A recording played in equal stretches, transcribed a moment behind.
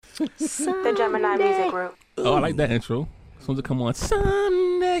The Gemini Music Group. Oh, I like that intro. As soon as it come on,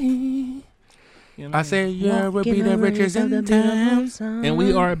 Sunday. You know, I say yeah, we'll be the richest in town. and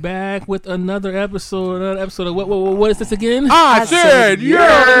we are back with another episode. Of what is this again? I said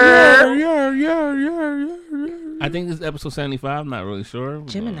yeah. I think this is episode 75. I'm not really sure.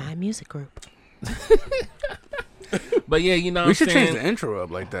 Gemini Music Group. But yeah, you know, We what should I'm saying? change the intro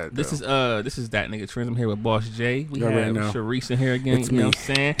up like that. This is That Nigga Trends. I'm here with Boss J. We You have already know. Sharice in here again. It's you know me. what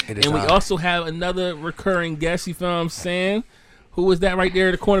I'm saying? It is And we I. also have another recurring guest. You feel what I'm saying? Who was that right there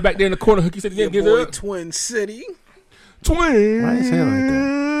in the corner? Back there in the corner. Hooky said, Your "Get boy up." Twin City. Twin Why you say it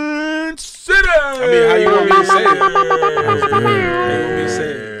like City. I mean, how you want me to say it? that was good. How you want me to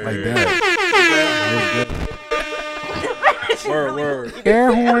say it? Like that. Word.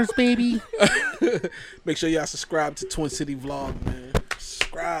 Air horns, baby. Make sure y'all subscribe to Twin City Vlog, man.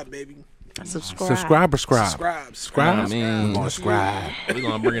 Subscribe, baby. Subscribe or scribe? Subscribe. I mean, We're gonna scribe. we're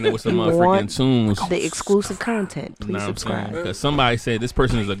gonna bring it in with some You motherfucking want tunes. The exclusive content. Please Know what I'm saying? subscribe. Because somebody said this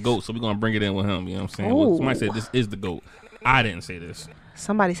person is a goat, so we're gonna bring it in with him. You know what I'm saying? Well, Ooh. somebody said this is the goat. I didn't say this.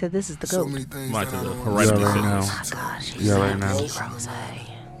 Somebody said this is the So goat. many things Somebody that I said the don't heredity You already said know. this. Gosh, You already know. Rose.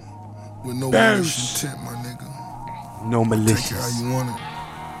 with no malicious intent, my nigga. No Take it how malicious. you want it.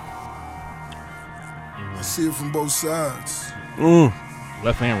 I see it from both sides.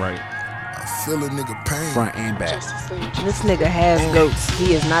 Left and right. I feel a nigga pain. Front and back. This nigga has goats.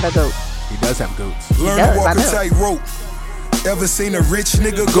 He is not a goat. He does have goats. Learn does, to walk I a know. tightrope. Ever seen a rich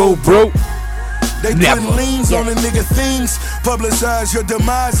nigga go broke? They Never. put liens on the nigga things. Publicize your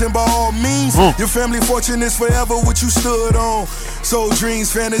demise and by all means. Your family fortune is forever what you stood on. Soul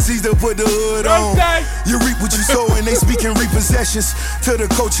dreams, fantasies to put the hood on. You reap what you sow and they speaking repossessions. To the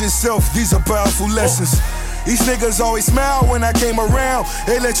coach itself, these are powerful lessons. These niggas always smile when I came around.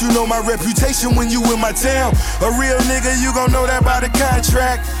 They let you know my reputation when you in my town. A real nigga, you gon' know that by the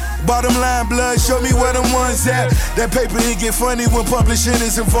contract. Bottom line, blood, show me where them ones at. That paper, it get funny when publishing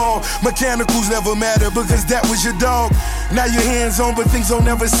is involved. Mechanicals never matter because that was your dog. Now your hands on, but things don't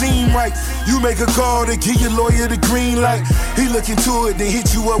never seem right. You make a call to give your lawyer the green light. He look into it, then hit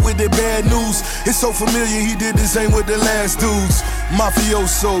you up with the bad news. It's so familiar, he did the same with the last dudes.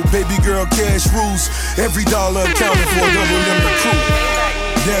 Mafioso, baby girl, cash rules. Every dollar accounted for, double them the crew.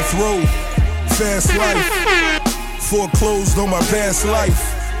 Death row, fast life. Foreclosed on my past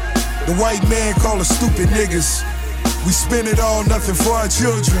life. The white man call us stupid niggas. We spend it all, nothing for our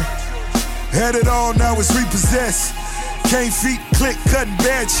children. Had it all, now it's repossessed. Can't feet click, cutting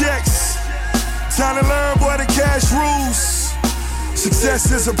bad checks. Time to learn, boy, the cash rules.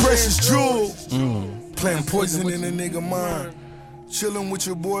 Success is a precious jewel. Playing poison in a nigga mind. Chilling with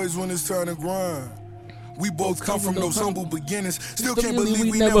your boys when it's time to grind. We both come from those humble beginnings. Still can't believe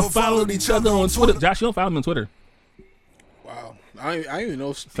we never followed each other on Twitter. Josh, you don't follow me on Twitter. Wow. I didn't even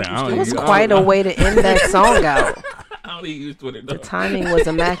know. I don't It was even- quite a way to end that song out. I don't even use Twitter. The though. timing was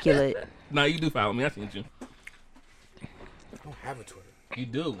immaculate. No, you do follow me. I seen you. I don't have a Twitter. You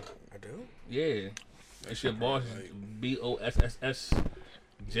do. I do? Yeah. It's your boss,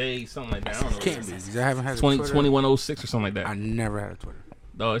 BOSSSJ, something like that. I don't know. Can't be. 'Cause I haven't had a 20, Twitter. 2106 or something like I that. never had a Twitter.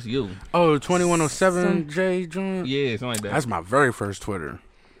 No, it's you. Oh, 2107 J joint? Yeah, something like that. That's my very first Twitter.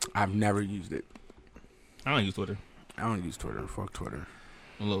 I've never used it. I don't use Twitter. I don't use Twitter. Fuck Twitter.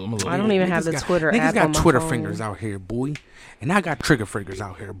 I'm a little I don't even have the Twitter Niggas app got on my Twitter phone. fingers out here, boy. And I got trigger fingers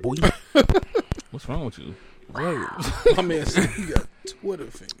out here, boy. What's wrong with you? My man said he got Twitter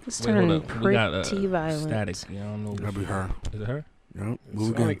fingers. It's Wait, hold turning up. We got pretty violent. static. Yeah, I don't know. That'll be her. Is it her? Yep.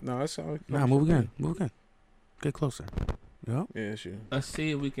 Move again. No, that's all. Nah, move again. Move again. Get closer. Yep. Yeah, it's you. Let's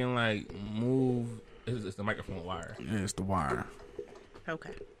see if we can like move. It's the microphone wire. Yeah, it's the wire.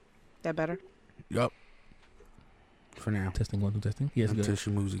 Okay. That better? Yup. For now. Testing 1 2 testing. Yes, Until good. she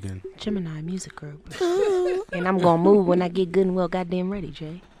moves again. Gemini Music Group. And I'm going to move when I get good and well goddamn ready,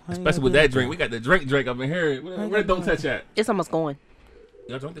 Jay. Especially with that drink, we got the drink up in here. Where don't touch at? It's almost going.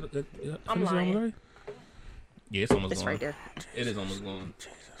 Y'all drunk it? I'm finish it lying. already? Yeah, it's almost It's going. right there. It is almost going.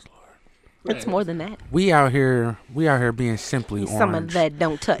 It's more than that. We out here being simply orange Some of that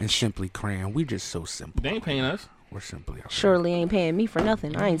don't and touch. simply crayon. We just so simple. They ain't paying us. We're simply out here. Surely ain't paying me for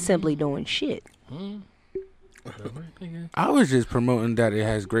nothing. I ain't simply doing shit. I was just promoting that it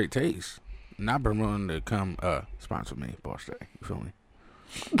has great taste. Not promoting to come sponsor me, Boss J. You feel me?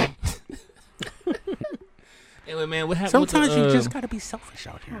 Anyway, man, what happened? Sometimes with the, you just gotta be selfish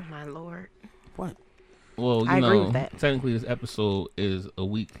out Oh here. my lord. What? Well, you I know, agree with that. technically this episode is a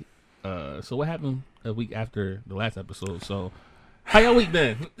week. So what happened a week after the last episode? So how your week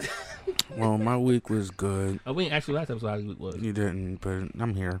been? Well, my week was good. We didn't ask you last episode how your week was. You didn't, but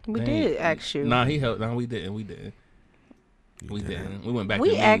I'm here. We Dang. did ask you. Nah, he helped. No, we didn't. We didn't. We didn't. We went back.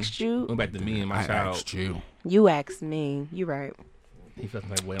 We to asked you. Went back to me and my I child. asked you. You asked me. You right. He felt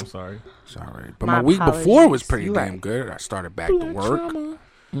like, wait, I'm sorry. Sorry. But My my week before was apologies. pretty You damn right. good. I started back to work.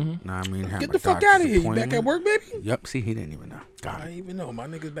 Mm-hmm. Nah, I mean, had Get my the fuck doctor's out of here. You back appointment. at work, baby? Yep. See, he didn't even know. Got I it. didn't even know. My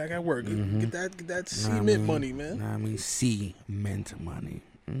niggas back at work. Get that Nah, I cement mean- money, man. Nah, I mean, cement money.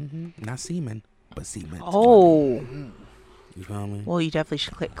 Not semen, but cement. money. Oh. You feel me? Well, you definitely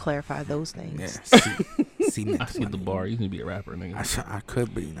should clarify those things. Yeah. Cement I see money. the bar. You need to be a rapper, nigga. I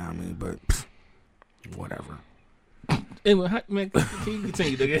could be, you know what I mean? But whatever. Anyway, man, can you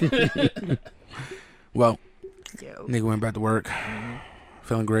continue, nigga? Well, Yo. nigga went back to work.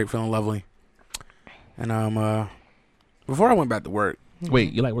 Feeling great, feeling lovely. And before I went back to work,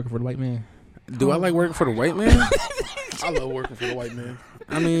 Wait, you like working for the white man? do I like working for the white man? I love working for the white man.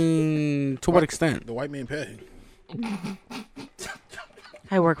 I mean, to what extent? The white man pay.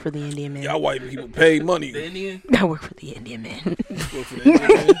 I work for the Indian man. Y'all white people pay money. The Indian? I work for the Indian man. Work for the Indian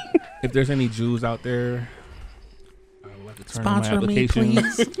man. If there's any Jews out there, I would like to turn in my Sponsor me, application,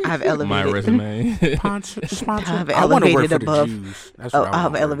 please. I've elevated. my resume. Sponsor. I've I want to work elevated for the above. Jews. That's what I I've wanna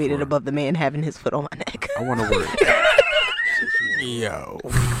work elevated for. above the man having his foot on my neck. I want to work. Yo.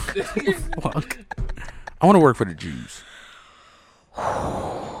 Fuck. I want to work for the Jews.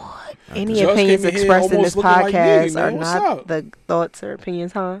 Any Just opinions came in here expressed in this almost looking like podcast me, man. are What's not up? the thoughts or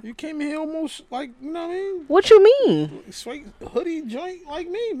opinions, huh? You came in here almost like, you know what I mean? What you mean? Straight hoodie joint like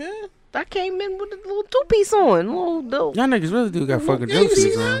me, man. I came in with a little two-piece on, little dope. Y'all niggas really do got fucking Yeah, you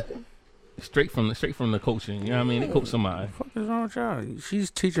see jumpsuits that? on. straight from the coaching. You know what I mean? They coach somebody. What is wrong with y'all?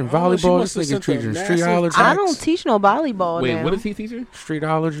 She's teaching I don't know, she volleyball. must This have nigga sent a teaching massive streetology. I don't teach no volleyball Wait, now. what is he teaching?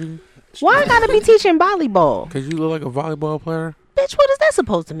 Streetology. Why I gotta be teaching volleyball? Because you look like a volleyball player. Bitch, what is that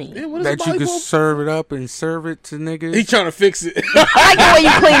supposed to mean? Yeah, what is That you a could volleyball? serve it up and serve it to niggas. He trying to fix it. I like the way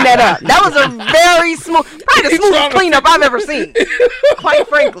you cleaned that up. That was a very smooth, probably the He smoothest trying to- cleanup I've ever seen. Quite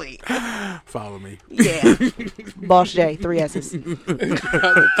frankly. Follow me. Yeah. Boss J, 3 S's.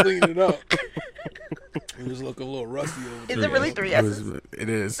 Trying to clean it up. He was looking a little rusty over there. Is it really 3 S's? It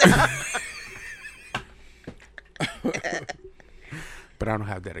is. But I don't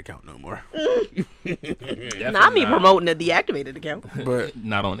have that account no more. Not me promoting a deactivated account. But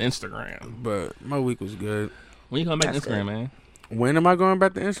Not on Instagram. my week was good. When you come back to That's Instagram, good. man? When am I going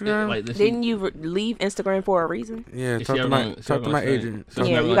back to Instagram? Like this. Didn't you leave Instagram for a reason? Yeah, Is talk she to ever my gonna- she talk ever to my gonna say- agent. so Talk she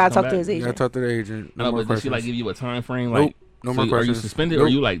Yeah, never you gonna gotta come talk to back? his You gotta agent. talk to the agent. No No, more but did she questions. like give you a time frame? Nope. Like, No so more are you questions. suspended Nope. or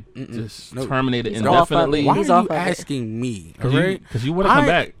you like Mm-mm. just Nope. terminated He's off of it. indefinitely? Why He's are off you of it. asking me? All Because you, right, 'cause you want to come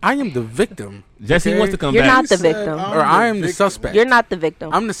back. I am the victim. Jesse okay? wants to come You're back. not the He said, victim. Or I am the suspect. You're not the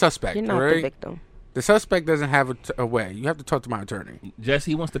victim. I'm the suspect. You're all not right? the victim. The suspect doesn't have a way. You have to talk to my attorney.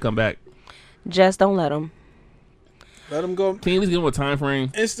 Jesse wants to come back. Just don't let him. Let him go. Can you at least give him a time frame?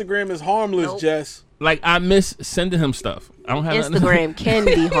 Instagram is harmless, Nope. Jess. Like, I miss sending him stuff. I don't have nothing- Instagram can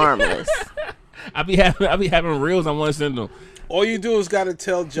be harmless. I be having reels I want to send him. All you do is got to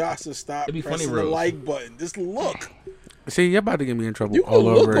tell Josh to stop It'd be funny, pressing the Rose. like button. Just look. See, you're about to get me in trouble You can all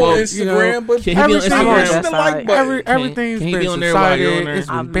look over on again. Instagram, but Can he be on everything Instagram? is the That's like alright. button. Everything's can he been be on there while you're on subsided. there? It's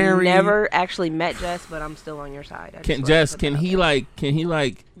been I've buried. never actually met Jess, but I'm still on your side. I just Can wanted to Jess? put Can that out he there.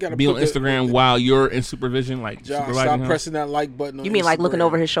 like Gotta be on put the- Instagram while you're in supervision, like Josh, supervising stop him? pressing that like button on You mean like looking Instagram.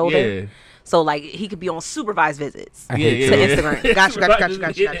 over his shoulder? Yeah, So like he could be on supervised visits. I yeah, hate yeah. To that. Instagram. Gotcha. What the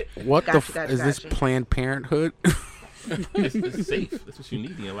Gotcha, gotcha, is this gotcha. Planned Parenthood? It's safe. That's what you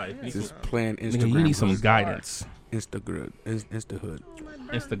need in your life. You need This some, Planned nigga, Instagram. you need some hood. guidance. Instagram. Instahood.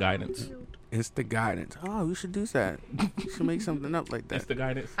 Insta guidance. Insta guidance. Oh, we should do that. You should make something up like that. Insta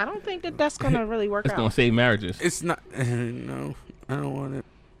guidance. I don't think that that's gonna really work It's gonna out. save marriages. It's not. No, I don't want it.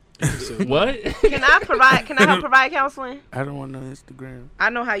 What? Can I help provide counseling? I don't want no Instagram. I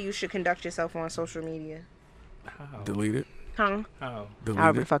know how you should conduct yourself on social media. How? Delete it. Huh? How? Delete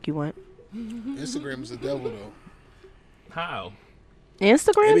However the it. fuck you want. Instagram is the devil, though. How? Maybe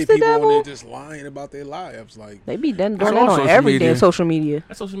Instagram's the people on devil. there just lying about their lives. Like, They be done That's doing that all on social every media. damn social media.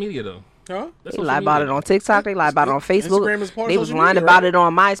 That's social media though. huh? That's They social lie about it media. on TikTok. They lie about it on Facebook. Instagram is part of They was social lying media, about right? it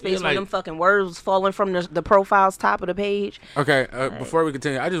on MySpace Yeah, when like- them fucking words was falling from the profile's top of the page. Okay, before we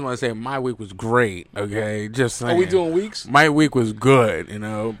continue, I just want to say my week was great. Okay, just saying. Are we doing weeks? My week was good. You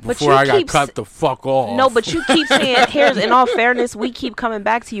know, But before you I got keep cut the fuck off. No, but you keep saying, here's, in all fairness, we keep coming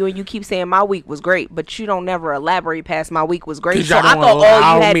back to you and you keep saying my week was great, but you don't never elaborate past my week was great. 'Cause So y'all I don't thought all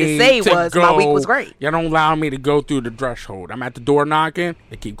allow you had me to say to was my week go- was great. Y'all don't allow me to go through the threshold. I'm at the door knocking.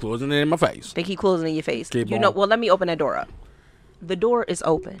 They keep closing it in my face. They keep closing in your face. Keep You on. know, well, let me open that door up. The door is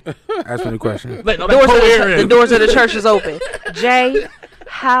open. Ask me the question. Like, Doors of the doors of the church is open. Jay,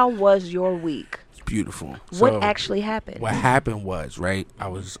 how was your week? It's beautiful. What So, actually happened? What happened was, right, I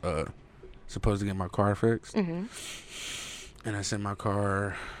was supposed to get my car fixed. Mm-hmm. And I sent my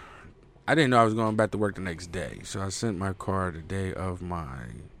car. I didn't know I was going back to work the next day. So I sent my car the day of my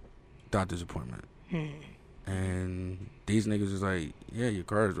doctor's appointment. And these niggas was like, yeah, your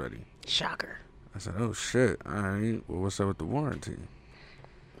car is ready. Shocker. I said, oh, shit. All right. Well, what's up with the warranty?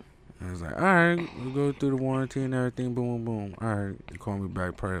 And I was like, all right. We'll go through the warranty and everything. Boom, boom, boom. All right. They called me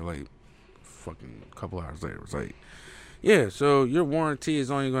back probably like fucking a couple hours later. It was like, yeah, so your warranty is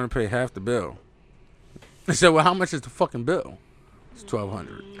only going to pay half the bill. I said, well, how much is the fucking bill? It's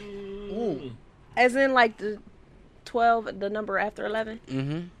 $1,200. As in like the 12, the number after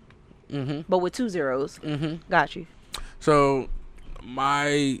 11? But with 2 zeros. Got you. So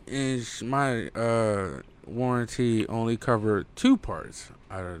my warranty only covered 2 parts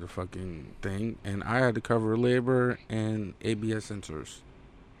out of the fucking thing, and I had to cover labor and ABS sensors,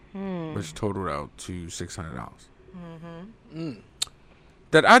 which totaled out to $600.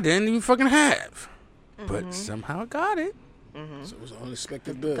 That I didn't even fucking have, but somehow I got it. So it was an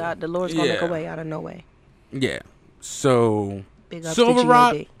unexpected bill. God, the Lord's gonna make a way out of no way. Yeah. So Big up Silver to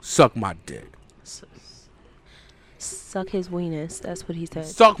Rock, G.O.D. suck my dick. Suck his weenus. That's what he said.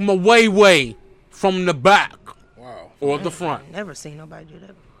 Suck my way from the back. Wow. Or the front. Never seen nobody do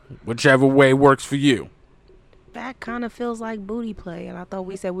that. Whichever way works for you. That kind of feels like booty play, and I thought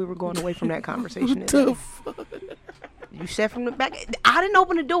we said we were going away from that conversation. Today. You said from the back. I didn't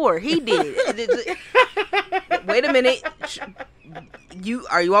open the door. He did. Wait a minute.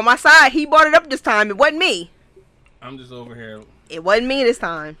 Are you on my side? He brought it up this time. It wasn't me. I'm just over here It wasn't me this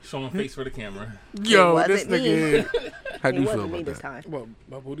time. showing face for the camera. Yo, It this wasn't nigga. How do It you feel wasn't me about this that? time. What,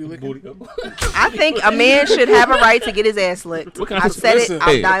 my booty licking? I think a man should have a right to get his ass licked. What kind I of- said listen. it. I'll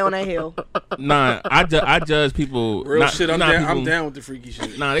Hey. die on that hill. Nah, I judge people. Real not, shit, I'm not down. people- I'm down with the freaky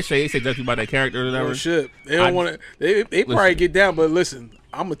shit. Nah, they say judge people by their character or whatever. Real shit. They don't I- want to. They probably Listen. get down, but listen,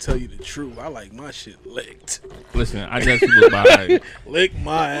 I'm gonna tell you the truth. I like my shit licked. Listen, I judge people by Lick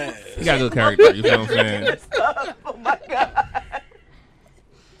my ass. you got a good character. You feel what I'm saying? Oh my God.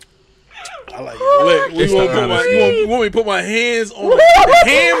 I like it licked. It's the honesty. You want me to put my hands on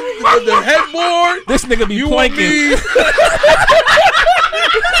the headboard? This nigga be You want planking. me?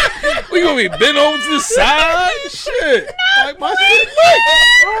 We gonna be bent over to the side? Shit. Like my shit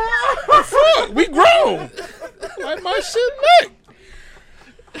licked. Fuck, we grown. Like my shit licked.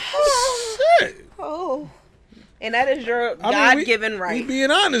 Shit. Oh. And that is your I mean, God-given We right being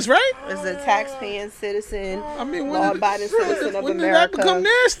honest, right? as a tax-paying citizen, I mean, law-abiding citizen of when did that America. become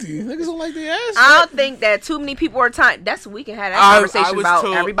nasty? Niggas don't like their ass. I don't think that too many people are time. That's we can have that I conversation was about.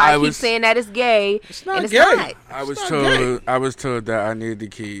 told- Everybody I keeps was- saying that it's gay, It's not and it's gay. not. I was not told I was told that I needed to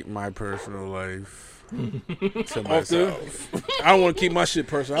keep my personal life to Off the- myself. I don't want to keep my shit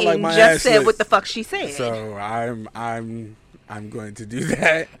personal. I like And my just ass said licked. what the fuck she said. So I'm going to do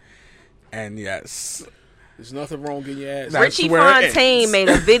that. And yes. There's nothing wrong getting your ass. That's Richie where it Fontaine ends. made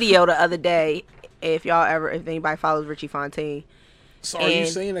a video the other day. If anybody follows Richie Fontaine, So are you and-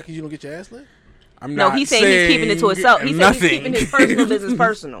 saying that because you don't get your ass licked? I'm no, not he's saying he's keeping it to himself. He said nothing. he's keeping his personal business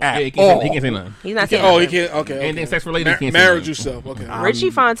personal. At Yeah, he can't all. say nothing. He's not saying Oh, he nothing. can't. Okay. Anything okay. sex related, he can't say Marriage nothing. yourself. Okay. Richie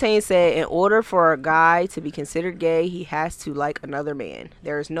Fontaine said, in order for a guy to be considered gay, he has to like another man.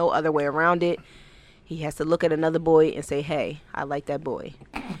 There is no other way around it. He has to look at another boy and say, "Hey, I like that boy."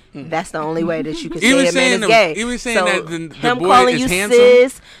 That's the only way that you can Even say a man saying is the- gay. even saying so that the him boy calling is you handsome?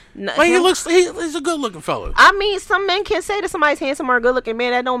 sis. Well, he's a good looking fella. I mean, some men can say that somebody's handsome or a good looking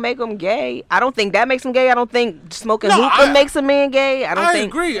man. That don't make them gay. I don't think that makes them gay. I don't think smoking No, hookah makes a man gay. I don't I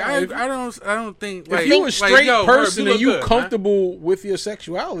think. agree. I don't think. If Like, you a like, straight yo, person Herb, and you look good, man. comfortable with your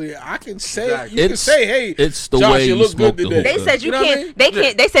sexuality, I can say Exactly. you can say, "Hey, It's the Josh, way you you look smoke good the today." They hookah. said you You know what I can't. mean? They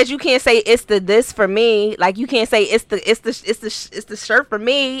can't. They said you can't say it's the this for me. Like you can't say it's the shirt for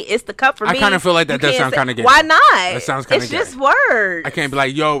me. It's the cup for I me. kinda feel like that You does can't sound say- kinda gay. Why not? That sounds kinda It's gay. just words. I can't be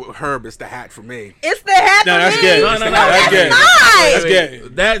like, yo, Herb, it's the hat for me. It's the hat No, for that's me. gay. No, No, no, that's no, gay. not. That's gay.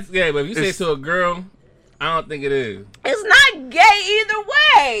 That's gay, but if you say it It's- to a girl, I don't think it is. It's not gay either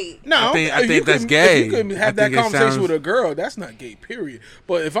way. No, I think if you that's can- gay. If you can I have that think it conversation sounds- with a girl, that's not gay, period.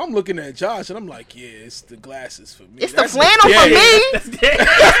 But if I'm looking at Josh and I'm like, yeah, it's the glasses for me. It's the That's flannel for gay. me. That's gay.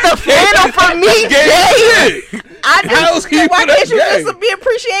 It's the flannel for me. Gay. I How else can you why put can't that you gay? just be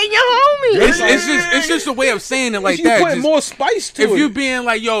appreciating your homie? It's just a way of saying it like you that. put Just- more spice to if it. you being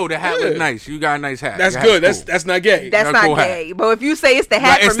like, yo, the hat look Yeah. nice. You got a nice hat. That's Your hat's good. cool. That's not gay. That's That's not cool hat. gay. But if you say it's the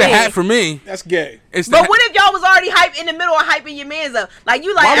hat Like, for it's me, the hat for me. That's gay. It's the but hat. what if y'all was already hype in the middle of hyping your mans up? Like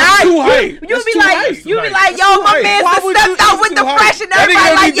you like, Why was all it too right, hype? you That's be too like, hype. you be That's like, too yo, my hype. man Why just would stepped you- out it's with too the hype. fresh, and That ain't everybody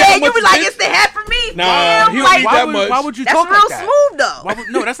gonna like, need that yeah, you much be like, attention. it's the hat for me. Nah, Damn, he don't like need why that would, much. why would you that's talk real like that? smooth though. Why would,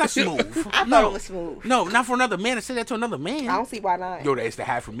 no, that's not smooth. I no. thought it was smooth. No, not for another man to say that to another man. I don't see why not. Yo, it's the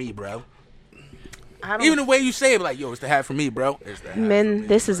hat for me, bro. Even the way you say it, like, yo, it's the hat for me, bro. It's the hat Men, for me,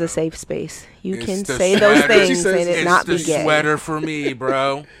 this bro. is a safe space. You It's can the say those sweater. things and it not be It's the gay. sweater for me,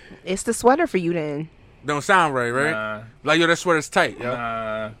 bro. It's the sweater for you then. Don't sound right, right? Nah. Like, yo, that sweater's tight, yo.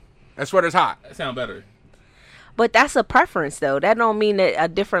 Nah, That sweater's hot. that sound better. But that's a preference, though. That don't mean that a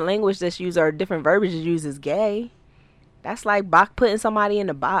different language that's used or a different verbiage is used is gay. That's like putting somebody in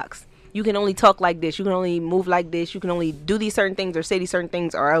a box. You can only talk like this. You can only move like this. You can only do these certain things or say these certain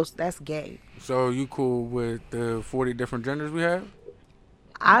things, or else that's gay. So you cool with the 40 different genders we have?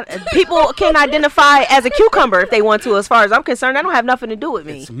 People can identify as a cucumber if they want to. As far as I'm concerned, that don't have nothing to do with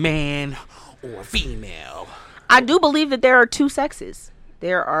me. It's man or female. I do believe that there are two sexes.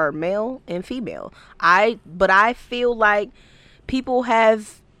 There are male and female. But I feel like people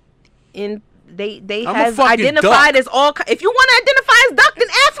have they I'm a have fucking identified duck. as all. If you want to identify as duck, then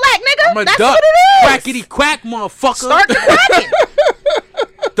Affleck, nigga. I'm a That's duck. what it is. Quackity quack, motherfucker. Start the quacking.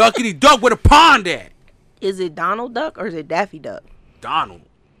 Duckity duck with a pond at. Is it Donald Duck or is it Daffy Duck? Donald.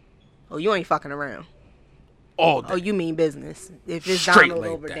 Oh, you ain't fucking around. All day. Oh, you mean business? If it's Straight Donald like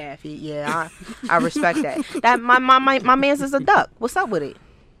over that. Daffy, yeah, I respect that. That my man's is a duck. What's up with it?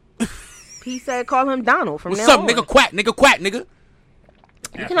 He said call him Donald from What's now up, on. nigga? Quack, nigga, quack, nigga.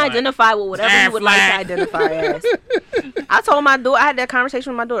 You can identify with whatever you would like to identify as. I told my daughter, I had that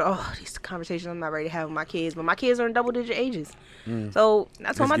conversation with my daughter. Oh, these conversations I'm not ready to have with my kids, but my kids are in double-digit ages. So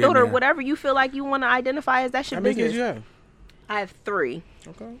I told my Just daughter, getting there. whatever you feel like you want to identify as, that's your How many business. kids you have? I have 3.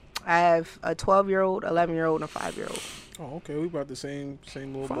 Okay. I have a 12-year-old, 11-year-old, and a 5-year-old. Oh, okay. We about the same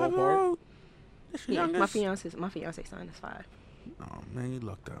little ballpark. 5-year-old. Yeah, my fiance's son is 5. Oh man, you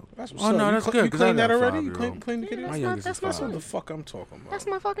lucked out. That's what's Oh up. no, You that's cl- good. You 'cause I cleaned that got a already? You 5-year-old. cleaned the kid? Yeah, My that's youngest that's is my 5. That's what son. the fuck I'm talking about. That's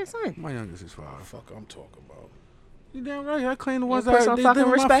my fucking son. My youngest is 5. fuck I'm talking about. You damn right. I clean the One ones that person they fucking live in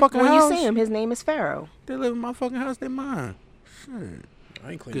my respect fucking when house. you see him. His name is Pharaoh. They live in my fucking house. They mine. Shit.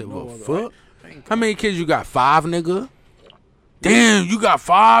 I ain't cleaning Give no a other. fuck. I ain't How many kids you got? 5, nigga. Damn, you got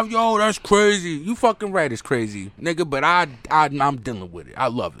 5, yo. That's crazy. You fucking right. It's crazy, nigga. But I'm dealing with it. I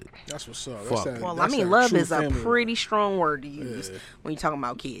love it. That's what's up. Fuck. That's that, Well, I that's mean, that love true is a family. pretty strong word to use when you're talking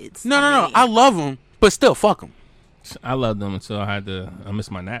about kids. No. mean, I love them, but still, fuck them. I loved them until I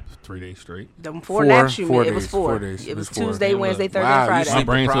missed my nap 3 days straight. Them 4 naps you 4 missed. It was days, 4. 4 days. It was It was 4. Tuesday, Yeah, Wednesday, look. Thursday, Wow, you Friday. My sleep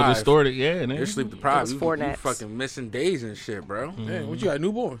brain's so deprived. distorted. Yeah, nigga. You're sleep It deprived. was You, 4 you naps. fucking missing days and shit, bro. Damn, what you got?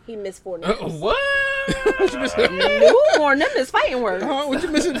 Newborn? He missed 4 naps. What? Newborn, them is fighting words. What you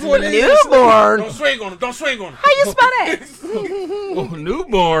missing 4 days? Newborn. Don't swing on him. Don't swing on him. How you spell that? Oh,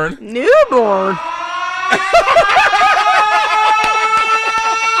 newborn. Newborn.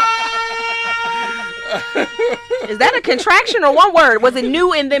 Is that a contraction or one word? Was it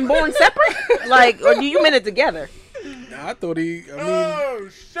new and then born separate? Like, or do you mean it together? Nah, I thought he. I mean, Oh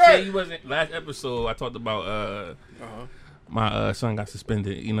Yeah, shit. you wasn't. Last episode, I talked about my son got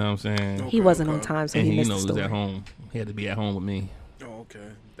suspended. You know what I'm saying? He wasn't on time, so And he he, missed you know, the was story. at home. He had to be at home with me. oh, okay.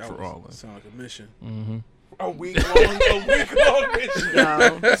 That For all of was us. sound like a mission. A week long mission.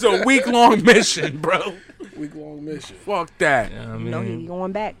 Yo, It's a week long mission, bro. Week long mission. Fuck that. You know what I no, mean? he's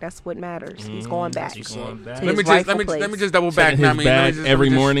going back. That's what matters. He's going back. He's going back. To Let me his just rightful let me place. just double back. Checking Now, his bag every let me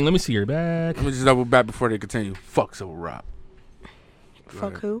just- morning. Let me see your bag. Let me just double back before they continue. Fuck Silver Rock.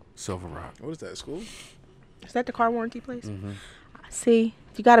 Fuck who? Silver Rock. What is that, school? Is that the car warranty place? See,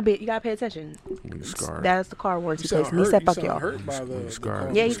 you gotta pay attention. Scarred. That's the car warranty You sound place. And he hurt. said, You "Fuck sound y'all." hurt by the Scarred.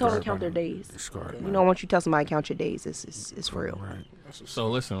 call. Yeah, he told Scarred her to count by their days. Scarred. You know, once you tell somebody count your days, it's for real. Right. So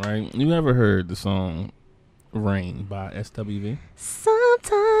listen, right? You ever heard the song "Rain" by SWV?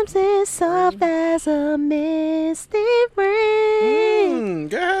 Sometimes it's soft as a misty rain.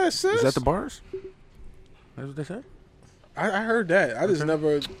 Go ahead, sis. Is that the bars? That's what they said? I heard that. I just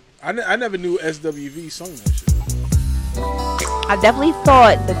never. I never knew SWV sung that shit. I definitely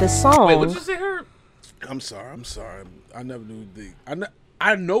thought that the song. Wait, what you say, Herb? I'm sorry. I never knew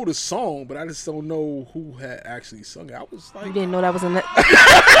I know the song, but I just don't know who had actually sung it. I was like, You didn't know that was in the.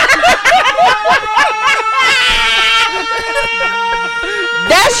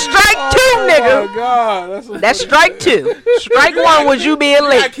 That's strike 2, nigga. oh God, That's strike 2. Strike 1 was you being You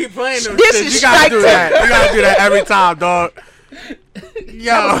gotta late. keep playing them This shit. is You gotta strike do 2. that. You gotta do that every time, dog. Yo.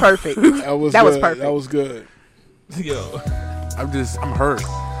 That was perfect. that was good. perfect. That was good. Yo, I'm hurt.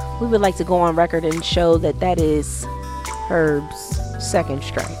 We would like to go on record and show that is Herb's second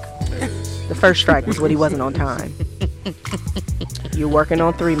strike. The first strike was when he wasn't on time. You're working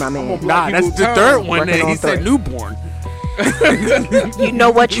on 3, my man. Nah, you that's with the time. third one. Working That he on said 3. newborn. You know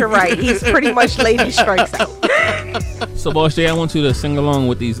what? You're right. He's pretty much lady strikes out. so Boss J, I want you to sing along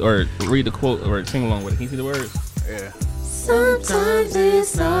with these, or read the quote, or sing along with it. Can you see the words? Yeah. Sometimes it's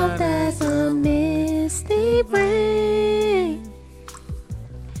soft as a misty rain.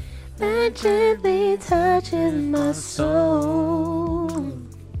 that gently touches my soul.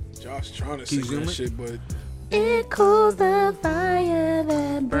 Josh trying to Can you sing that zoom it? shit, but It cools the fire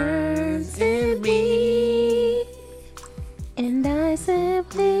that burns in me, and I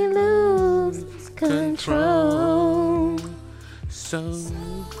simply lose control. So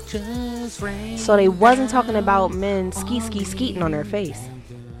just rain. So they wasn't talking about men skeeting on their face.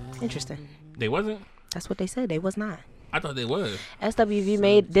 Interesting. They wasn't? That's what they said. They was not. I thought they was.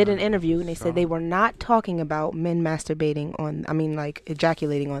 SWV did an interview and they said they were not talking about men masturbating like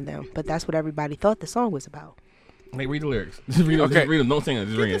ejaculating on them, but that's what everybody thought the song was about. Like, read the lyrics. Just read them. Okay. Just read them. Don't sing it.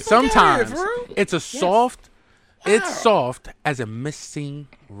 Just read it. Sometimes bro. it's a soft. It's soft as a missing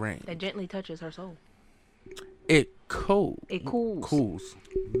ring. That gently touches her soul. It It cools. cools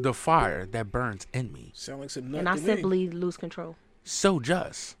the fire that burns in me. sound like some nut And I to me. simply lose control. So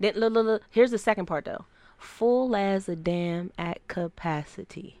just. Then, look. Here's the second part though. Full as a dam at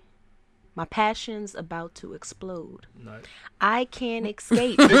capacity. My passion's about to explode. Nut. I can't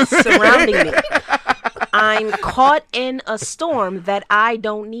escape. It's surrounding me. I'm caught in a storm that I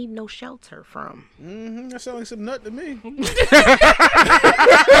don't need no shelter from. That sound like some nut to me.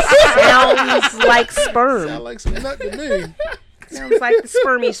 Sounds like sperm. Sound like some nut to me. Sounds like the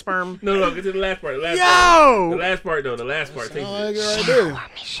spermy sperm. No, get to the last part. The last part, though. The last part. Take Sound like it. it right there. Shower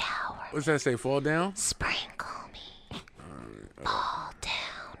me, shower. What's that say? Fall down? Sprinkle me. Fall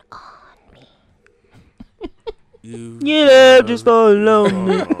down on me. You. Yeah, just all alone.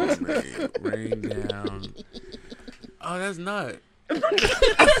 Oh, man. Rain down. Oh, that's nut.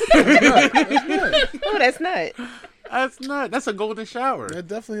 Oh, that's nut. That's nut. That's a golden shower. That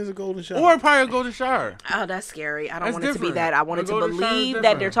definitely is a golden shower. Or probably a golden shower. Oh, that's scary. I don't That's want it to be different. that. I want A it to golden shower is believe that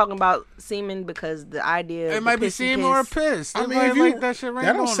different. they're talking about semen because the idea of It the might be piss and semen or a piss. piss. I They mean, might if you, like that shit right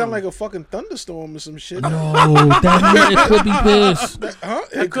that don't on sound them. like a fucking thunderstorm or some shit. No, that it could be piss. Huh?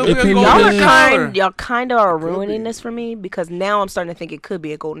 It could It be a could be golden Y'all are shower. y'all kind of are ruining be. this for me because now I'm starting to think it could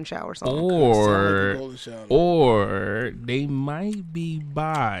be a golden shower song. Sound like a Or golden shower. they might be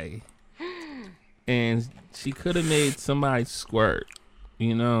bi, and she could have made somebody squirt.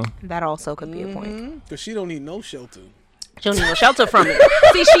 You know, That also could be a point. Because she don't need no shelter. She don't need no shelter from it.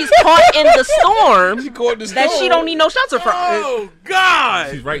 See, she's caught in the storm Caught this that she don't need no shelter from. Oh,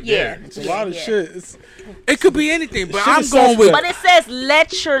 God. she's right Yeah. there. It's a lot of shit. It's, It could be anything, but Shit I'm is going with. But it says,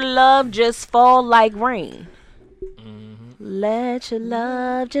 "Let your love just fall like rain." Let your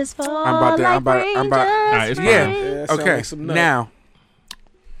love just fall I'm about to- like I'm about- rain. I'm about- just Alright, it's rain. Yeah. that sound Okay. like some nut. Now,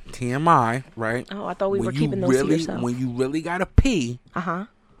 TMI, right? Oh, I thought we were When keeping you those to really, yourself. when you really gotta pee, Uh-huh.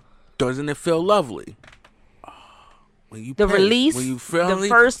 doesn't it feel lovely? When you The piss, release, when you feel the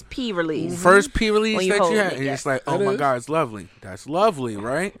first pee release. first pee release When you that hold you it, had, and yes. it's like, oh That my is. God, it's lovely. That's lovely,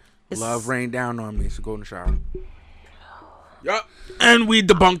 right? It's- Love rained down on me. It's a golden shower. Yup. And we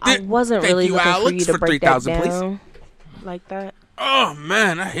debunked I it. wasn't Thank really you, looking for Alex, you to for break that 3,000, please. down like that. Oh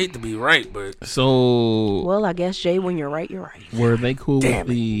man, I hate to be right, but So Well, I guess, Jay, when you're right, you're right. were they cool Damn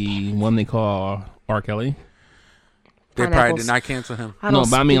with the one they call R. Kelly? they probably Pineapples. did not cancel him. I No,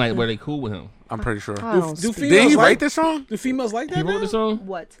 don't but I mean, speak like, were they cool with him? I'm pretty sure. I don't Do speak- Did females he like write this song? Do females like that? He wrote now? the song.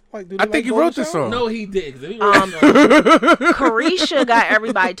 What? Like, do I they think like he wrote golden this shower? song. No, he did. 'Cause he wrote the song. Carisha got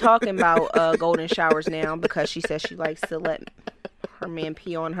everybody talking about golden showers now because she says she likes to let her man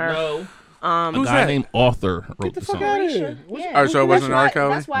pee on her. No, a Who's guy that? named Arthur wrote the fuck song. outta Carisha. here. Yeah. Alright, so it wasn't R. That's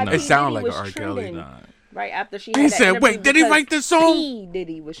Kelly? why No. P. It sounded Diddy like was R. Kelly. trending Nah. right after she He had that said, interview wait, did he because write this song? P.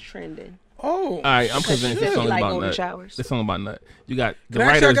 Diddy was trending. Oh. All right, I'm convinced She this song is like about golden nut. showers. This song about nut. You got the Can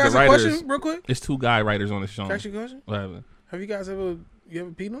I ask y'all writers. The guys a writers. question real quick? It's two guy writers on the song. Can I ask you a question? What happened? Have you guys ever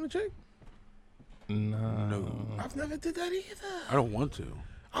peed on a chick? No. I've never did that either. I don't want to.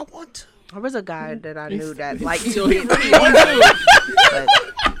 I want to. There was a guy that I knew that liked Yo, to he pee. really wants to.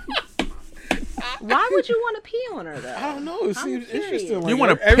 Why would you want to pee on her though? I don't know. It seems curious. interesting. Like, You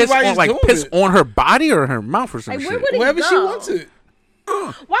want to piss everybody's on, like, doing piss it. on her body or her mouth or some Like, shit? where would it Wherever go? she wants it.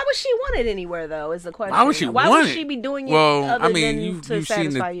 Why would she want it anywhere though? Is the question. Why would she Why want would it? she be doing it? Well, other I mean, than you've to seen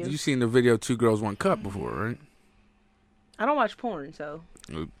satisfy the you. you've seen the video "Two Girls, One Cup" before, right? I don't watch porn, so.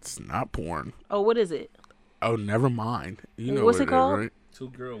 It's not porn. Oh, what is it? Oh, never mind. You know What's what it called? is, right? 2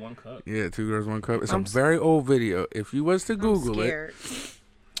 girl, 1 cup. Yeah, Two Girls, One Cup. It's I'm a very old video. If you was to I'm Google it, scared.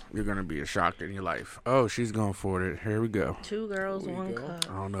 you're gonna be shocked in your life. Oh, she's going for it. Here we go. 2 girls, There you 1 go. cup.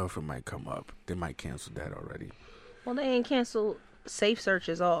 I don't know if it might come up. They might cancel that already. Well, they ain't canceled. Safe search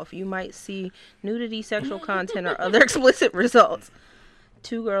is off. You might see nudity, sexual content, or other explicit results.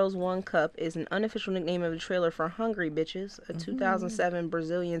 2 Girls, 1 Cup is an unofficial nickname of a trailer for Hungry Bitches, a 2007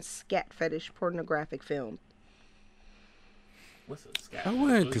 Brazilian scat fetish pornographic film. What's a scat? I wouldn't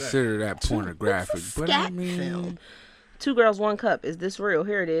What's that? consider that pornographic, but I scat mean, film? Two Girls, One Cup. Is this real?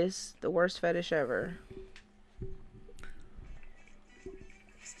 Here it is. The worst fetish ever.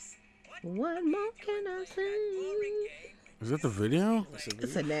 What more can I say? Is that the video?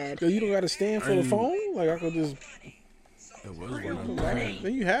 It's an ad. Yo, you don't got a stand for the phone? Like I could just. It was one of them.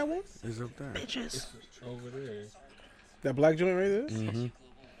 Then you had one? It's up there. Bitches. Over there. That black joint right there? Mm-hmm.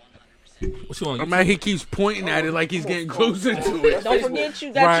 What you want? Oh, man, he keeps pointing at it like he's getting closer to it. Don't forget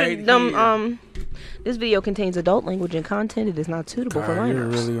you got Right your dumb here. This video contains adult language and content. It is not suitable for God, you're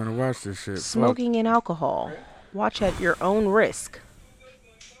minors. really gonna watch this shit. Smoking and alcohol. Watch at your own risk.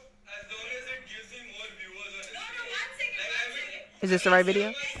 Is this the right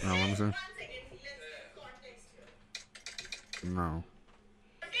video? Fuck. No, let me see. No.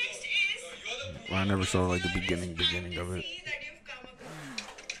 Well, I never saw like the beginning of it.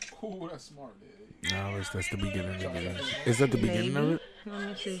 Ooh, that's smart, man. No, that's the beginning. Is that the beginning of it? Let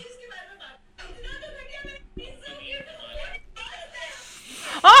me see.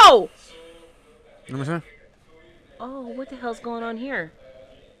 Oh! Let me see. Oh, what the hell's going on here?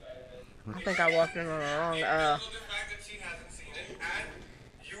 I think I walked in on the wrong.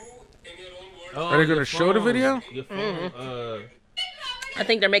 Are they gonna show the video? Your phone, I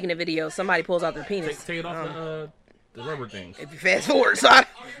think they're making a video. Somebody pulls out their penis. take it off the rubber thing. If you fast forward, so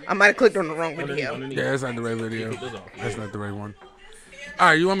I might have clicked on the wrong video. Yeah, that's not the right video. That's not the right one. All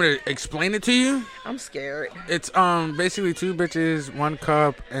right, you want me to explain it to you? I'm scared. It's basically two bitches, one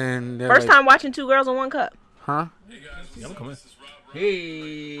cup, and they're First like, time watching Two Girls in One Cup. huh? Yeah, I'm coming.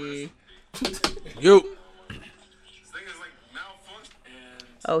 Hey. You.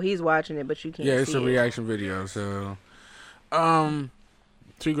 Oh, he's watching it, but you can't Yeah, it's see a it. reaction video. So,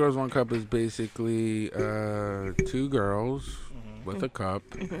 Two Girls, One Cup is basically two girls with a cup,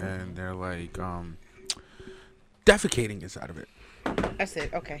 and they're like defecating inside of it. That's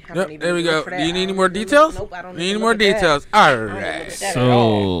it. Okay. I Yep, don't even there we look go. for Do that. you need I any don't more even details? Nope, I don't Need even any look more at that. details? All I don't look right. at that at So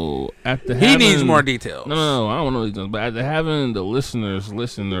all. after He having, needs more details. No, I don't know details. But after having the listeners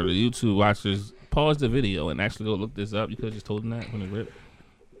listen or the YouTube watchers pause the video and actually go look this up, you could have just told them that from the grip.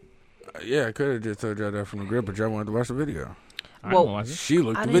 Yeah, I could have just told y'all that from the grip, but y'all wanted to watch the video. I Well, don't watch it. She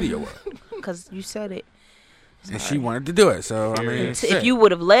looked I the didn't- video up, Because you said it. and she wanted to do it. So I mean, So if you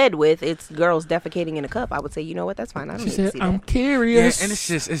would have led with it's girls defecating in a cup, I would say, you know what, that's fine. I don't She need to said, see "I'm that. yeah, curious." and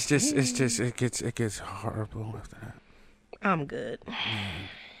it gets horrible after that. I'm good.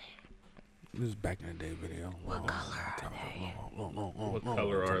 This is back in the day video. What color What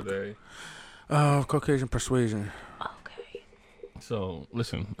color are they? Caucasian persuasion. Okay. So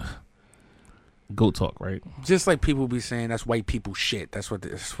listen, goat talk, right? Just like people be saying that's white people shit. That's what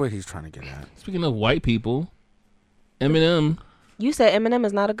he's trying to get at. Speaking of white people, Eminem. You said Eminem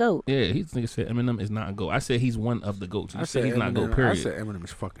is not a goat. Yeah, he nigga said Eminem is not a goat. I said he's one of the goats. You I said he's not a goat. I Period. said Eminem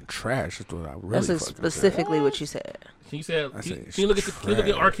is fucking trash. That's what I really That's fucking specifically what you said. He said, I "Can said you look at can you look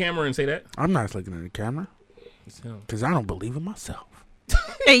at trash. our camera and say that?" said. I'm not looking at the camera It's him. because I don't believe in myself.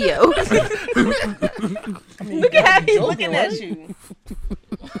 Hey, yo. Look at how he's looking at you.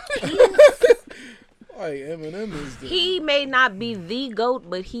 Like Eminem is the. He may not be the GOAT,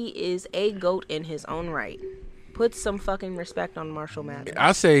 but he is a GOAT in his own right. Put some fucking respect on Marshall Mathers.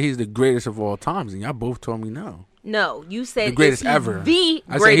 I say he's the greatest of all times, and y'all both told me no. No, you said The greatest is he ever. The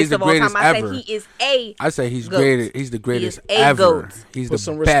I said greatest he's the of all time. greatest I ever. said he is a. I say he's GOAT. greatest. He's the greatest He is a ever. GOAT. He's Put the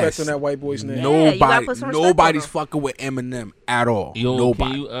some best. respect on that white boy's name. Yeah, you gotta Nobody, put some respect on nobody's him. fucking with Eminem at all. Yo,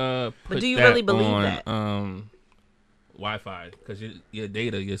 Nobody. can you put do you that really believe on, that? Wi-Fi? Because your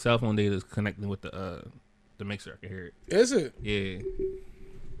data, your cell phone data is connecting with the mixer. I can hear it. Is it? Yeah.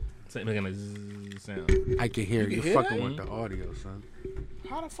 It's like making a zzz sound. I can hear you. can hear Fucking that? with the audio, son.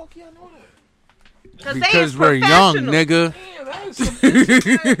 How the fuck y'all know that? Because we're young, nigga. Yeah, that is some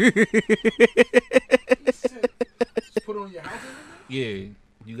Just put it on your house. Yeah,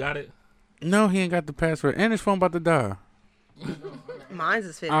 you got it. No, he ain't got the password, and his phone about to die. Mine's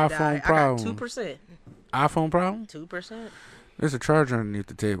is 50. iPhone I got problem. 2%. iPhone problem? 2%. There's a charger underneath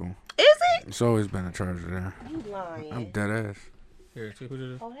the table. Is it? It's always been a charger there. You lying. I'm dead ass. Here, take a picture of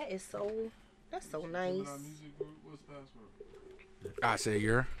this. Oh, that is so. That's so nice. I say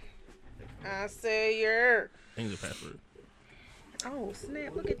you're. I say you're. I need the password. Oh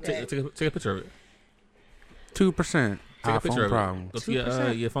snap! Look at that. Take a picture of it. 2%. Take a picture iPhone of problem. it. Go to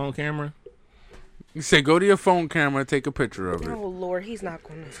 2%. your phone camera. You say go to your phone camera and take a picture of it. Oh Lord, he's not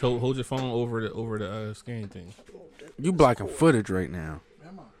gonna. Hold your phone over the scanning thing. You blocking footage right now.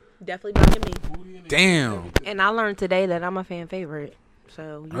 Definitely blocking me. Damn. And I learned today that I'm a fan favorite,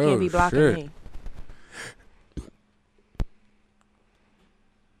 so you Oh, can't be blocking shit. me.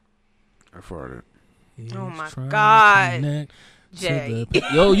 I farted. Oh my Trying to God. connect Jay.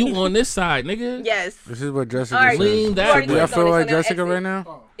 Yo, you on this side, nigga? Yes. This is what Jessica All right, said. Lean that way. Do y'all feel like It's on Jessica exit. right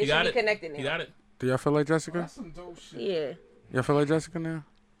now? It got should it. be connected now. You got it. Do y'all feel like Jessica? That's some dope shit. Yeah. Y'all feel like Jessica now?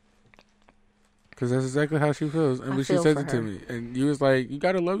 Because that's exactly how she feels. And I when she feel said for it to her. me, and you was like, you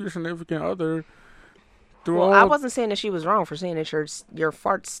gotta love your significant other through Well, all. I wasn't saying that she was wrong for saying that your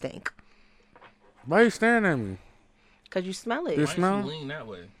farts stink. Why you staring at me? Because you smell it. This Why smell? don't you lean that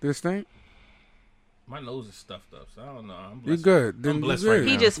way? This thing? My nose is stuffed up, so I don't know. I'm You blessed. good? Then I'm you blessed good. right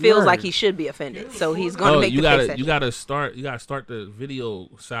He now. just feels Right. like he should be offended. So he's going to make you the face gotta at you gotta start the video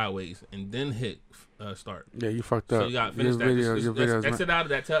sideways and then hit start. Yeah, you fucked So up. you gotta finish that. Your videos. Exit out of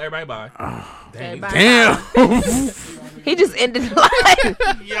that. Tell everybody bye. Everybody- Damn. He just ended the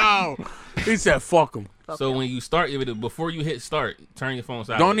line. Yo. He said, fuck him. So when you start your video, before you hit start, turn your phone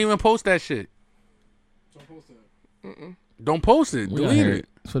sideways. Don't even post that shit. Don't post it. We out Delete here- it.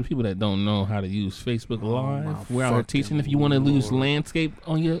 For the people that don't know how to use Facebook my Live, we're out here fucking teaching. If you want to lose Lord. landscape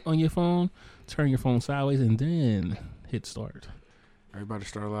on your phone, turn your phone sideways and then hit start. Everybody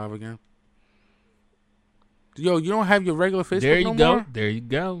start live again. Yo, you don't have your regular Facebook There you no go. more? There you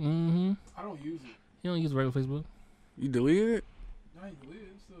go. Mm-hmm. I don't use it. You don't use regular Facebook. You deleted it? I ain't deleted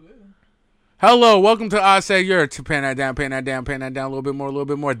it. It's still there. Hello, welcome to I Say You're to pin that down a little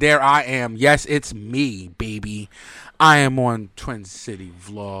bit more. There I am. Yes, it's me, baby. I am on Twin City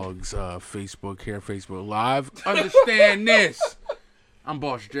Vlogs, Facebook here, Facebook Live. Understand this. I'm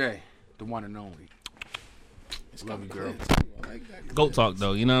Boss J, the one and only. Love you, girl. Goat talk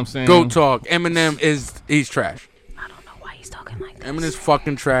though. You know what I'm saying? Go talk. Eminem he's trash. I don't know why he's talking like that. Eminem's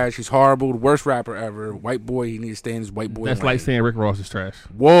fucking trash. He's horrible. The worst rapper ever. White boy. He needs to stay in his white boy That's lane. like saying Rick Ross is trash.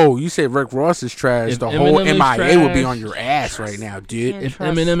 Whoa, you say Rick Ross is trash. If The whole Eminem is MIA would be trash, on your ass right now, dude. Can't If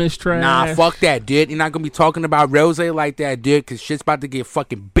trust- Eminem is trash, Nah, fuck that, dude. You're not gonna be talking about Rose like that, dude, because shit's about to get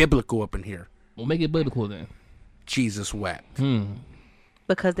fucking biblical up in here. We'll make it biblical then. Jesus wept.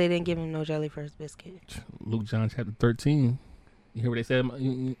 Because they didn't give him no jelly for his biscuit. Luke John chapter 13. You hear what they said?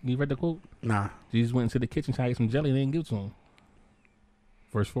 You read the quote? Nah. Jesus went into the kitchen trying to get some jelly and they didn't give it to him.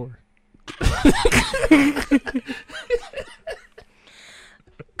 Verse 4.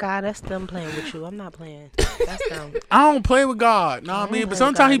 God, that's them playing with you. I'm not playing. That's them. I don't play with God. Nah, I don't mean, play but with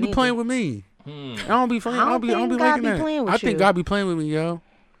sometimes God he be neither. playing with me. I don't be playing. I I don't don't be think God liking be that. playing with I think you. God be playing with me, yo.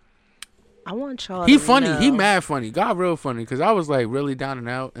 I want y'all He to funny. know. He mad funny. God real funny. Because I was like really down and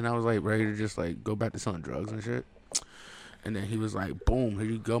out, and I was like ready to just like go back to selling drugs and shit. And then he was like, "Boom, here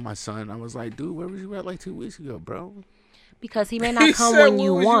you go, my son." I was like, "Dude, where was you at like 2 weeks ago, bro?" Because he may not come when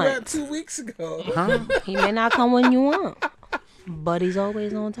you "Where was want. you at 2 weeks ago?" Huh? He may not come when you want. But he's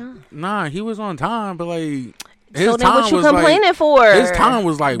always on time. Nah, he was on time, but like his So then time what you was complaining like for? his time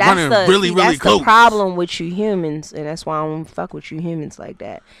was like running really that's close. the problem with you humans, and that's why I don't fuck with you humans like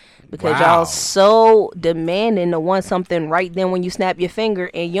that. Because Wow. y'all so demanding to want something right then when you snap your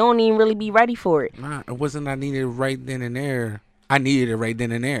finger, and you don't even really be ready for it. Nah, it wasn't. I needed it right then and there. I needed it right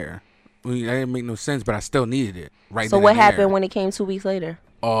then and there. I mean, that didn't make no sense, but I still needed it right. So then what and there. happened when it came 2 weeks later?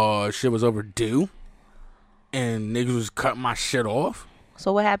 Shit was overdue, and niggas was cutting my shit off.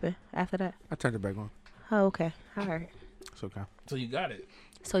 So what happened after that? I turned it back on. Oh, okay, all right. It's okay. So you got it.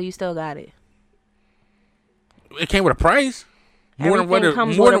 So you still got it. It came with a price. More than what Everything it,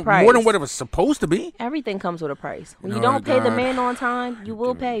 comes more with a than price. more than what it was supposed to be. Everything comes with a price. When you No, don't pay the God. man on time, you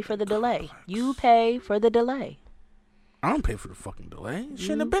will pay for the delay. You pay for the delay. I don't pay for the fucking delay. It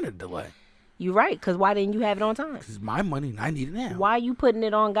shouldn't have been a delay. You right, because why didn't you have it on time? It's my money and I need it now. Why you putting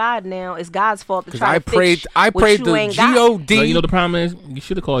it on God now? It's God's fault to Because try I to prayed. fix I what prayed you the ain't got. God. No, you know the problem is you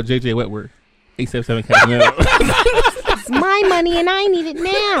should have called JJ Wetworth. 877 cash now. It's my money and I need it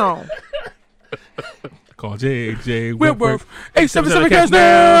now. Call JJ Whitworth. Wetworth. 877 cash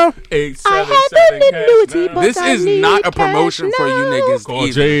now. 877 annuity, cash but now. This I is need not a cash promotion for you now. niggas. Call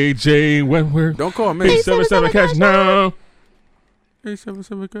either. JJ Wetworth. Don't call me. 877 cash now.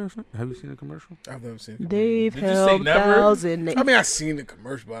 877 cash now. Have you seen the commercial? I've never seen it. They've Did you say held never? thousand. I mean, I've seen the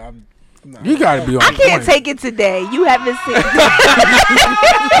commercial, but I'm not. You gotta be on. I can't point. take it today. You haven't seen it.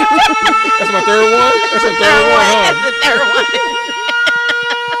 That's my third one. That's my third one, huh?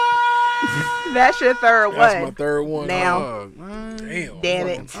 That's your third one. That's my third one. Now. Fuck, man. Damn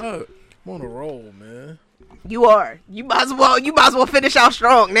Damn I'm it. on a roll, man. You are. You might as well finish out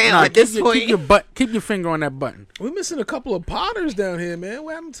strong now Nah, at this point. keep your finger on that button. We're missing a couple of Potters down here, man.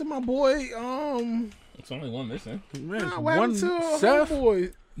 What happened to my boy? It's only one missing. Man, What happened to Seth.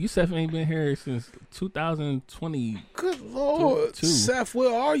 homeboy? You Seth ain't been here since 2020. Good lord, Two. Seth,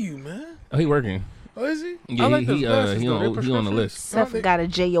 where are you, man? Oh, he working. Oh, is he? Yeah, like he those glasses, he though. They on the prescription? list. Seth got a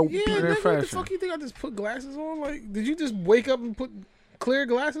J.O.B. Yeah, Very nigga, what the fashion. fuck you think I just put glasses on? Like, did you just wake up and put clear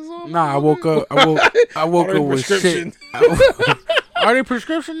glasses on? Nah, I woke up with prescription. shit. Are they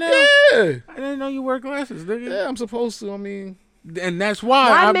prescription now? Yeah. I didn't know you wear glasses, nigga. Yeah, I'm supposed to. I mean, and that's why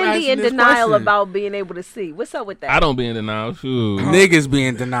Why I'm men be asking in this denial question. about being able to see? What's up with that? I don't be in denial. Shoot. Niggas be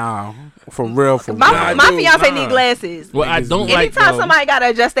in denial. For real, for real. My fiance Nah. need glasses. Well, I don't like. Anytime somebody gotta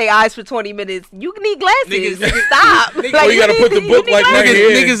adjust their eyes for 20 minutes, you need glasses. Niggas- Stop. niggas- Like, you gotta put the you book need like glasses. right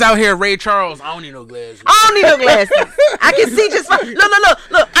here. Niggas out here, Ray Charles. I don't need no glasses. I don't need no glasses. I can see just fine.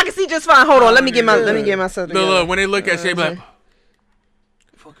 Look. I can see just fine. Hold on. Let me get myself together. Look, when they look at shit, like,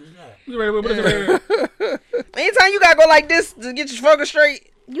 Anytime you gotta go like this to get your focus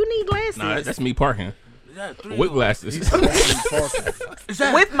straight, you need glasses. Nah, that's me parking with glasses. is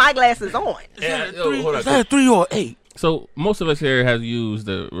that, With my glasses on. is that a 3 or 8? So most of us here has used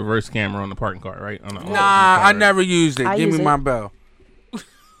the reverse camera on the parking car, right? On the Nah, I never used it. I Give use me it. my bell.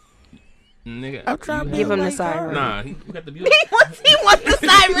 Nigga, I'm trying to Give him the siren. Nah, he got the beauty. He wants the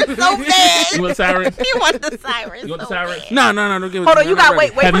siren so bad. You want siren? He wants the siren. You want the so siren? bad. No, don't give it Hold to on, me. you I'm got not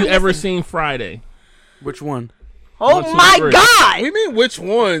wait. ready. Have you wait, ever listen. seen Friday? Which one? Oh 1, 2, my 3. God! what do you mean? Which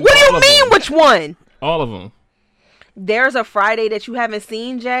one? What do All you of mean? them. Which one? All of them. There's a Friday that you haven't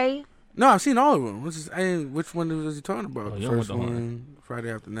seen, Jay. No, I've seen all of them. Which one was he talking about? Oh, The you don't first want the one,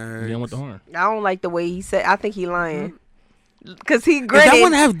 Friday After Next. You don't want the horn. I don't like the way he said. I think he lying. Cause he Does grinning. that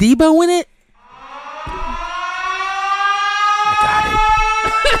one have Debo in it?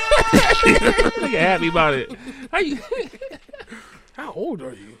 Nigga happy about it. How you? How old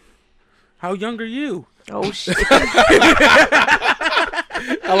are you? How young are you? Oh shit! I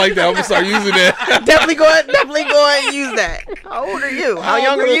like that. I'm gonna start using that. definitely go and use that. How old are you? How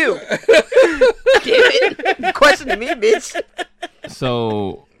young are you? Damn it! Questioning me, bitch.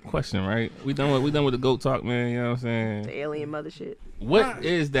 So, question, right? We done with the goat talk, man. You know what I'm saying? The alien mother shit. What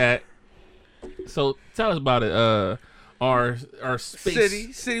is that? So tell us about it. Our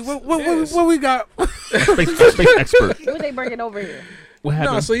space City. What we got? space expert. What they bringing over here? What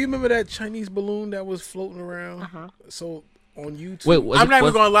happened? No, so you remember that Chinese balloon that was floating around? So on YouTube. Wait, I'm not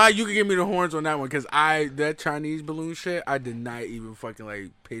even gonna lie. You can give me the horns on that one because that Chinese balloon shit, I did not even fucking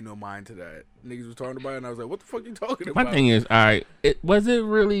like pay no mind to that. Niggas was talking about it, and I was like, "What the fuck you talking about?" My thing is, all right, was it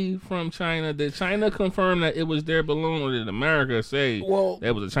really from China? Did China confirm that it was their balloon, or did America say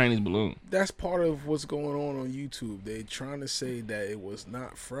that was a Chinese balloon? That's part of what's going on YouTube. They trying to say that it was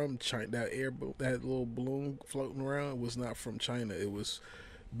not from China. That that little balloon floating around was not from China. It was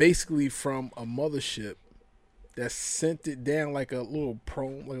basically from a mothership that sent it down like a little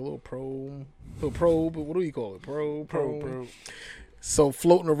probe. What do you call it? Probe. So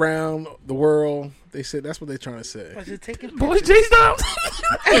floating around the world, they said that's what they're trying to say. Was it taking Boy, J Stop.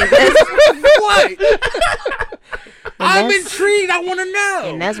 what? I'm intrigued. I want to know.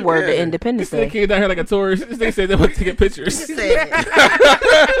 And that's word to Independence They Day. came down here like a tourist. They said they were taking pictures.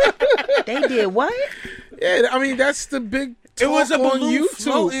 They did what? Yeah, I mean that's the big. It was a talk on balloon YouTube,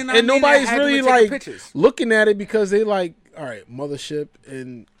 floating, and nobody's really like pictures. looking at it because they like, all right, mothership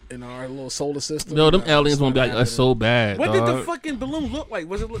in our little solar system. No, them Nah, aliens it's won't be not like us so bad. What did the dog. fucking balloon look like?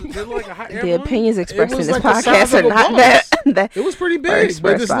 Did it look like a hot air The balloon? opinions expressed in was this like the podcast size are of a not bus. that. It was pretty Or big, but it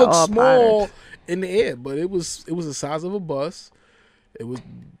expressed just by looked all small potters. in the air. But it was the size of a bus. It was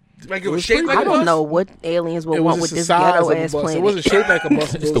Like it was pretty shaped big. like I a don't bus? know what aliens would It want was with just this the size ghetto of a ass bus. It planet. wasn't shaped like a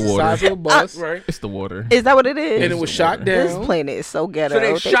bus. It It's was the the water. size of a bus. Right. It's the water. Is that what it is? And it was shot This down. planet is so ghetto. So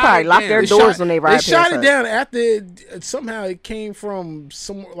they they shot probably it lock down. their They doors when they ride They past shot it us. down after somehow it came from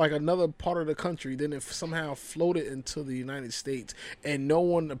somewhere like another part of the country. Then it somehow floated into the United States, and no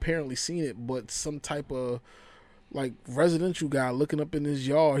one apparently seen it, but some type of like residential guy looking up in his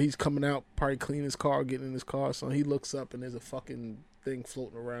yard. He's coming out, probably cleaning his car, getting in his car. So he looks up and there's a fucking thing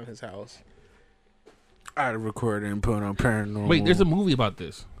floating around his house. I had to record it and put it on paranormal. Wait, there's a movie about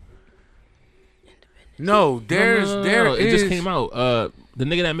this. No, No, there it is. just came out. The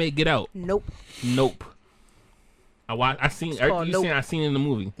nigga that made Get Out. Nope. Nope. I seen called everything you Nope. seen. I seen it in the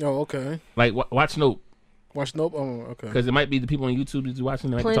movie. Oh, okay. Like watch Nope, Watch Nope. Oh, okay. because it might be the people on YouTube that you watching.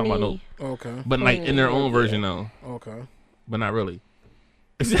 They might be talking about Nope, Plenty. Okay. but like in their own version though, Okay. but not really.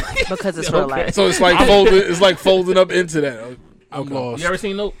 Because it's real life. So it's like folding. It's like folding up into that. I'm Okay. lost. You ever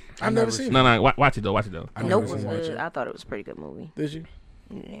seen Nope? I've never seen it. No. Watch it though. Watch it though. I Nope never was seen good. it. I thought it was a pretty good movie. Did you?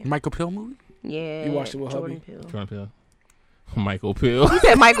 Yeah. Michael Peel movie? Yeah. You watched it with Jordan hubby? Peele. Jordan Peele. Michael Peele. He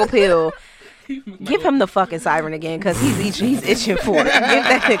said Michael Peele. Give him the fucking siren again, because he's itching for it. Give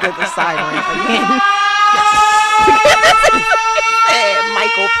that nigga the siren again. Said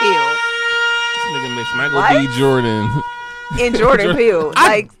Michael Peele. This nigga mixed Michael What? B. Jordan in Jordan Peele.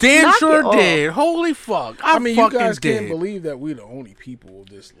 I damn knock sure it off. did. Holy fuck! I mean, fucking you guys did. can't believe that we're the only people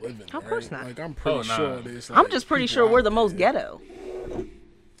just living. Of course not. Like I'm pretty sure there's. Like, I'm just pretty sure we're the most ghetto.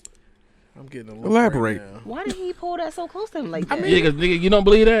 I'm getting a look Elaborate. Right now. Why did he pull that so close to him like that? Yeah, because nigga, you don't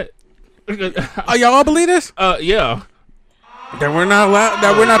believe that? Oh, y'all all believe this? Yeah. That we're not allowed.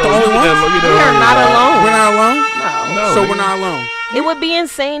 That we're not the only ones. We're not alone. We're not alone. No, So we're not alone. It would be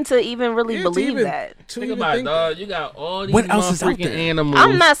insane to even really Yeah, believe even- that. Think about it, dog. You got all these What else is out motherfucking there? animals.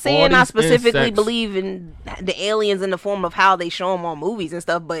 I'm not saying all I these specifically insects. believe in the aliens in the form of how they show them on movies and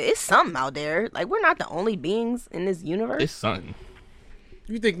stuff, but it's something out there. Like, we're not the only beings in this universe It's something.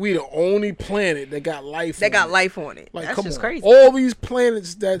 You think we the only planet that got life? that on got it? life on it. Like, That's come just on. crazy. All these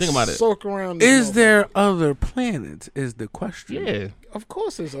planets that Think about it. circle around. this Is motherfucker. there other planets? Is the question. Yeah. Of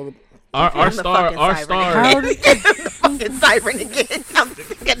course, there's other. Our I'm the star, fucking our siren star. How did the fucking siren again. I'm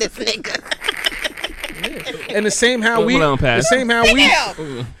sick of this nigga. And the same how we, Hold on, Pat. the same how we,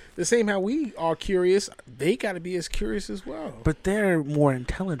 the same how we are curious. They got to be as curious as well. But they're more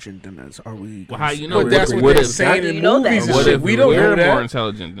intelligent than us. Are we? Well, how you know? But that's what what they're if, saying do in you know that? movies and what shit. if We don't know we're more that.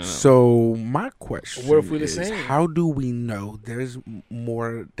 intelligent than us? So my question What if we're the is, same? how do we know there's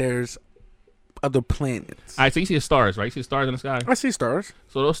more? There's other planets. All right, so you see the stars, right? You see the stars in the sky. I see stars.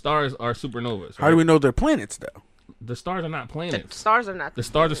 So those stars are supernovas. Right? How do we know they're planets though? The stars are not The planets. stars are not. The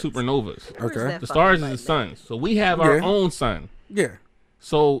stars are supernovas. Where's Okay. that The fucking stars is button the sun. So we have our Yeah. own sun. Yeah.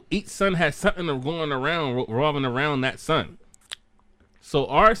 So each sun has something going around, revolving around that sun. So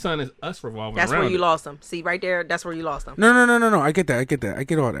our sun is us revolving That's around. where you it. lost them. See, right there, that's where you lost them. No. I get that. I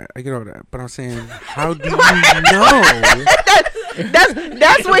get all that. But I'm saying, how do you know?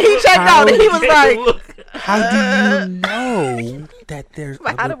 That's when he checked out and he was like, How do you know that there's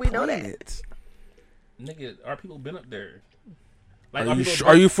But how other do we know that? planets? Nigga, our people been up there. Like,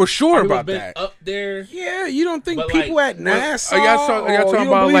 Are you for sure our people about been that? up there? Yeah, you don't think But, people like, at NASA? are y'all talking or you don't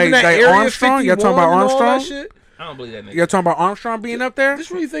about, believe in like that Area Armstrong? Y'all talking 51 about and all that Armstrong? shit? I don't believe that nigga. Y'all talking about Armstrong being up there? Just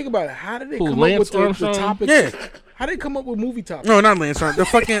really think about it. How did they Who, come Lance up with the Armstrong? topics? Yeah. How did they come up with movie topics? No, not Lance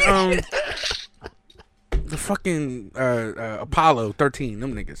Armstrong. The fucking Apollo 13.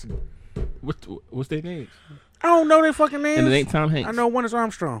 Them niggas. What's their names? I don't know their fucking names. And it ain't Tom Hanks. I know one is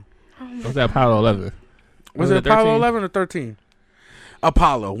Armstrong. What's that Apollo 11? Was it Apollo 11 or 13?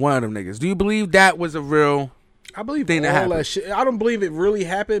 Apollo, one of them niggas. Do you believe that was a real? I believe Thing that all happened. that shit. I don't believe it really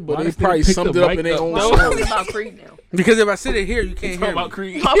happened, but Why they this nigga probably pick summed the it up mic in their up, own though? we're story. talking about Creed now. Because if I sit it here, you can't Talk hear about me.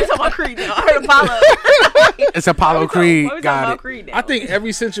 Creed. Oh, we talking about Creed now. I heard Apollo. It's Apollo Creed. What we talking Got about it. Creed now? I think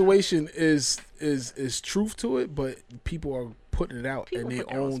every situation is truth to it, but people are putting it out People in their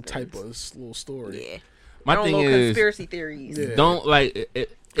put their own own type of spins. little story. Yeah. My Their own thing little is, conspiracy theories. Yeah. don't like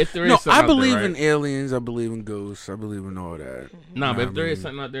if there is No, something I out believe there, in right? aliens. I believe in ghosts. I believe in all that. Nah, but Nah, if there is I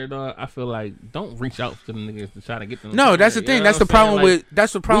mean- something out there, dog, I feel like don't reach out to them niggas to try to get them. No, that's the You thing. know That's the what I'm saying? problem Like, with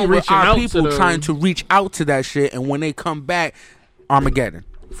that's the problem with reaching our out to people them. trying to reach out to that shit, and when they come back, Armageddon.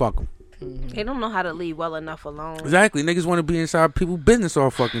 Fuck them. They don't know how to leave well enough alone. Exactly. Niggas want to be inside people business all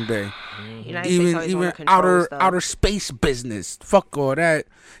fucking day. United States always wanna control outer stuff. outer space business. Fuck all that.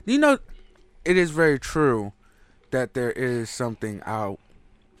 You know, it is very true that there is something out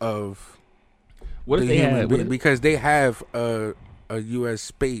of What if the they human had? being, because they have a U.S.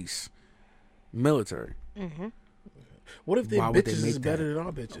 space military. What if their Why would they bitches make is that? better than our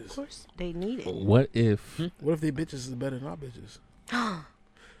Of bitches? course, they need it. What if? What if their bitches is better than our bitches?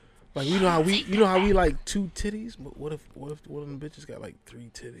 Like you know how we like 2 titties, but what if one of them bitches got like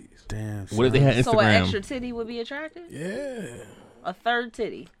 3 titties? Damn. What if they had So an Instagram? extra titty would be attractive? Yeah, A third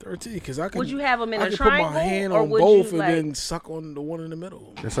titty? 13. Because I could. Would you have them in I a could put my triangle? hand or on would both you and like, then suck on the one in the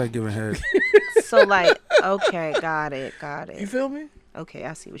middle. That's like giving head. So like, okay, got it. You feel me? Okay,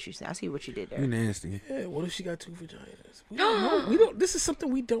 I see what you said. I see what you did You there. nasty. Yeah. What if she got 2 vaginas? We don't know. We don't. This is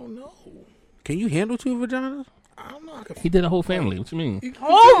something we don't know. Can you handle 2 vaginas? I don't know. I could, He did a whole family. What you mean?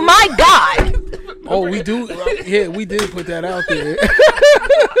 Oh my God! oh, we do. Yeah, we did put that out there.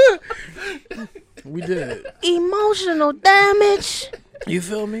 We did. Emotional damage. You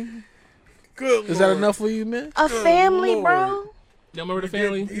feel me? Good. Is that enough for you, man? A family, Lord. bro. You remember the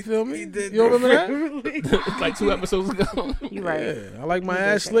family? You feel me? You don't remember that? Like 2 episodes ago. You right. Yeah, I like my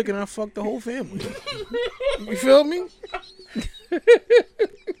ass slick and I fucked the whole family. You feel me?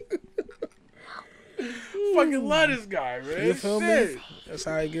 Fucking love this guy, man. You feel me? That's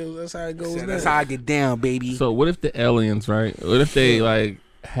how it goes. That's how it goes. That's now. how I get down, baby. So what if the aliens, right? What if they like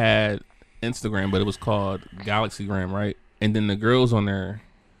had Instagram, but it was called Galaxygram, right? And then the girls on there,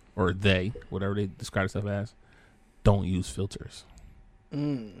 or they, whatever they describe themselves as, don't use filters.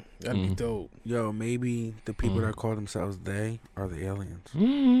 That'd be dope. Yo, maybe the people that call themselves they are the aliens.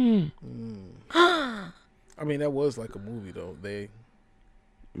 Mm. I mean, that was like a movie though.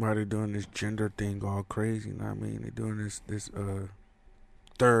 Why they doing this gender thing all crazy? You know what I mean? They doing this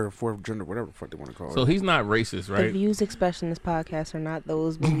third, fourth gender, whatever the fuck they want to call it. So he's not racist, right? The views expressed in this podcast are not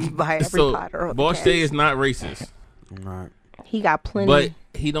those believed by every So Potter. on the Boss cast. J is not racist, I'm not. He got plenty. but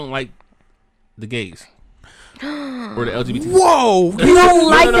he don't like the gays or the LGBT. Whoa! you don't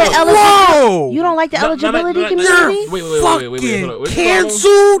like the Whoa! You don't like the eligibility You're community? Fucking hold on.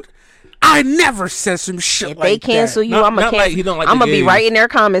 canceled. I never said some shit If like they that. cancel you, Not- I'm not gonna like he don't like I'm the gonna be gays. right in their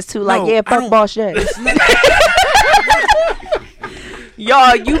comments too. Like, No, yeah, I fuck don't- Boss J.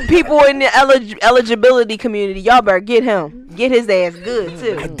 Y'all, you people in the eligibility community, y'all better get him. Get his ass good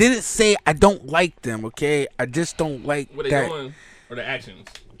too. I didn't say I don't like them, okay? I just don't like What they that doing or the actions?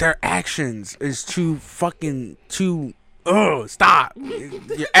 their actions is too fucking too. Stop!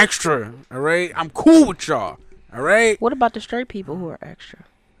 You're extra, all right? I'm cool with y'all, all right? What about the straight people who are extra?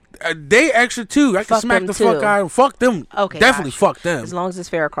 They extra too. I can Fuck smack them the fuck too. out of them. Fuck them. Okay, Definitely gotcha. fuck them. As long as it's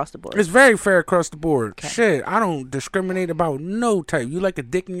fair across the board. It's very fair across the board. Okay. Shit, I don't discriminate about no type. You like a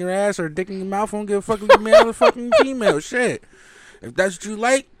dick in your ass or a dick in your mouth, I don't give a fuck if you're male or fucking female. Shit. If that's what you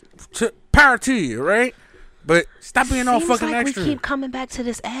like, power to you, right? But stop being all Seems fucking like extra. we keep coming back to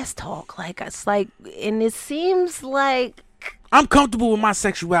this ass talk. Like it's like, and it seems like I'm comfortable with my I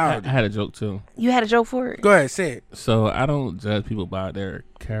sexuality. had a joke too. you had a joke for it. Go ahead, say it. So I don't judge people by their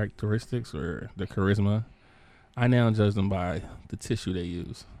characteristics or their charisma. I now judge them by the tissue they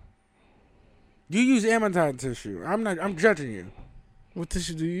use. You use Amazon tissue. I'm judging you. What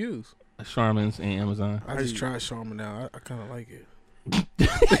tissue do you use? Charmin's and Amazon. I just tried Charmin now. I kind of like it.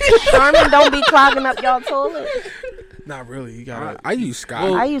 Charmin don't be clogging up y'all toilet. Not really. You got I use Scott.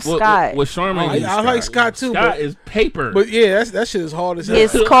 Well, I use well, Scott. With Charmin, I like Scott too. Scott is paper. But yeah, that shit is hard as hell.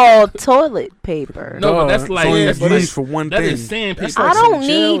 It's called toilet paper. no, but that's like only that's used like, for one that thing. is sandpaper. That's I like don't some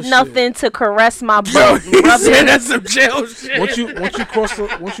jail need shit. nothing to caress my Yo, butt. he Rub said it. that's some jail shit. once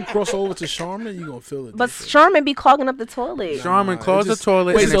you cross over to Charmin, you gonna feel it. But different. Charmin be clogging up the toilet. Charmin, Nah, close it the just-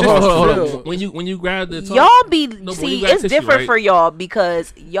 toilet. Wait, and so it hold just on, hold fills. on. When you grab the toilet, Y'all be but when see, you got it's tissue, different right? for y'all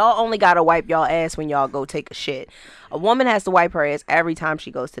because y'all only gotta wipe y'all ass when y'all go take a shit. A woman has to wipe her ass every time she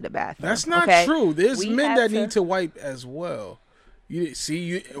goes to the bathroom. That's not okay? true. There's We men have that need to wipe as well. You see,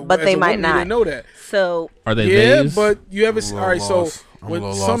 you But as they a might woman, not. You didn't know that. So Are they Yeah, bays? but you ever I'm a all right? little So lost. I'm a when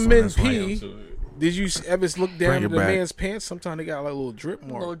little lost some on men this one. pee, did you ever look down Bring at it the back. man's pants? Sometimes they got like a little drip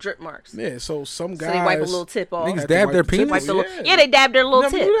mark. little drip marks. Yeah, so some guys So they wipe a little tip off. Niggas have to dab wipe their the tip penis? Wipe the off. little, yeah, they dab their little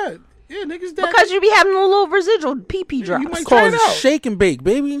Never tip. do that. Yeah, niggas dab. Because you be having a little residual pee drops. might It's try called it out. shake and bake,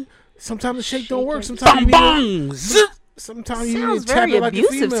 baby. Sometimes the shake don't work. Shaking. Sometimes Bang, you need bang, zip. sometimes you need Sounds to tap very it like a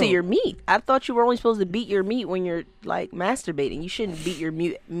abusive to female. your meat. I thought you were only supposed to beat your meat when you're like masturbating. You shouldn't beat your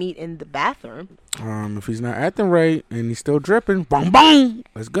meat in the bathroom. If he's not acting right and he's still dripping, bang, bang.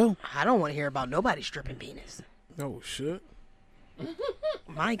 Let's go. I don't want to hear about nobody stripping penis. Oh shit!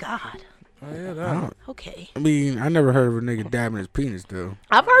 My God. Oh yeah, that. Okay. I mean, I never heard of a nigga dabbing his penis though.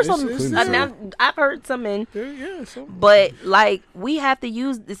 I've heard It's- some. it's- I've heard some in. Yeah, so. But like we have to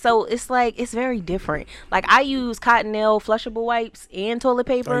use, so it's like it's very different. Like I use Cottonelle flushable wipes and toilet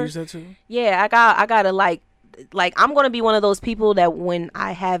paper. I use that too. Yeah, I gotta like I'm gonna be one of those people that when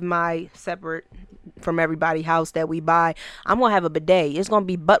I have my separate from everybody house that we buy, I'm gonna have a bidet. It's gonna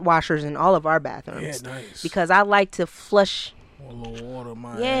be butt washers in all of our bathrooms. Yeah, nice. Because I like to flush. A little water,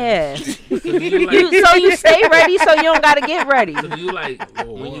 my Yeah. So do you like, So you stay ready, so you don't gotta get ready. so do you like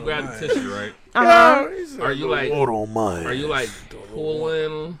when you grab the tissue, right? Uh-huh. Are you like on mine. Are you like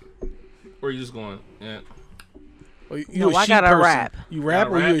pulling, or are you just going? Yeah. Oh, you No, a I sheep gotta person. rap. You rap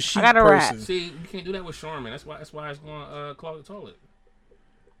Gotta or you a rap? sheep I gotta rap. person? See, you can't do that with Charmin. That's why it's going to clog the toilet.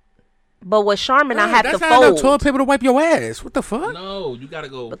 But with Charmin, I have to That's not enough toilet fold paper to wipe your ass. What the fuck? No, you gotta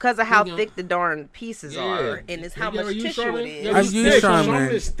go because of how you know- thick the darn pieces Yeah. are, and it's how You ever much use tissue Charmin? it You is. ever I've use used thick? Charmin.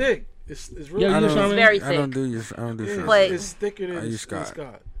 Charmin is thick. It's really. Yeah, I you use don't, Charmin? very I thick. don't do your. I don't do Yeah, Charmin. But- it's thicker than I use than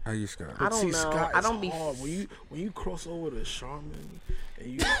Scott. I use Scott. I don't See, know. Scott I is don't be hard. When you cross over to Charmin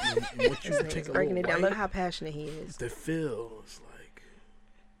and you once you take a breaking it little down. Look wipe, how passionate he is. the feel is like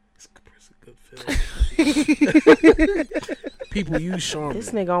it's a good feel. People use Charmin.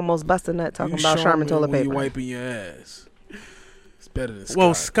 This nigga almost busted nut talking Use about Charmin toilet when paper. you wiping your ass. It's better than Scott.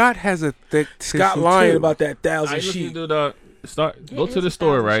 Well, Scott has a thick tissue Scott lying too. about that I 1,000 just need sheep. to do the start. Yeah, Go it to is the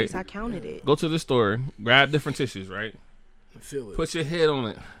store, 1,000 right? sheets. I counted it. Go to the store. Grab different tissues, right? Feel it. Put your head on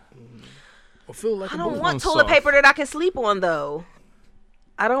it. Or feel like I a don't booty. want one's toilet soft. paper that I can sleep on though.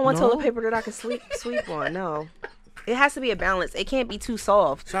 I don't want No? toilet paper that I can sleep on. No, it has to be a balance. It can't be too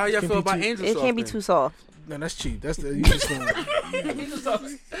soft. So how y'all Can feel be about too- angel It can't be soft too soft. No, that's cheap. That's the you just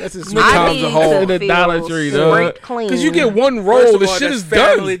don't. That's as I times need a whole. The to Dollar feel Tree, straight dog. clean. Because you get one First roll, of the all, shit that's is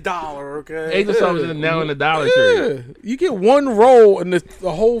Family done. Dollar, okay? Angel Sauce is now in the Dollar Tree. Yeah, you get one roll and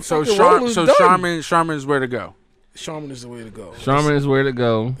the whole So fucking roll is done. Charmin's where to go. Charmin is the way to go. Charmin is where to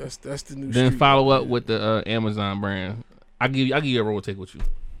go. That's the new. Then street. follow up with the Amazon brand. I'll give you a roll take with you.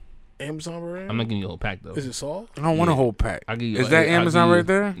 Amazon brand. I'm not giving you a whole pack though. Is it salt? I don't want a whole pack. I'll give you. Is that I'll Amazon give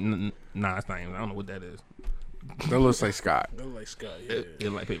you- right there? Nah, it's not Amazon. I don't know what that is. That looks like Scott. They look like Scott. Yeah. It's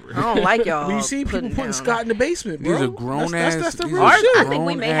like paper. I don't like y'all. When you see people putting Scott in the basement, bro. These are grown that's ass. the these real are shit. I think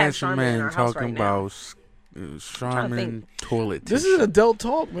we may have grown-ass Charmin in men our house talking right now. about Charmin toilet This tissue. is adult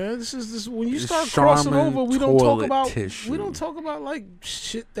talk, man. This is when you It's start crossing Charmin over. We don't talk toilet about tissue. we don't talk about like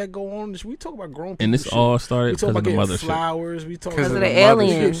shit that go on. We talk about grown people. And this shit. all we started talk because of about the getting mothership. flowers. We talk Because about of the mothership.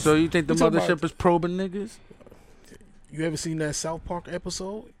 aliens. So you think the We talk mothership about- is probing niggas? You ever seen that South Park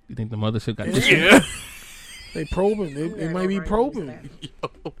episode? You think the mothership got Yeah. They probing. They might be probing.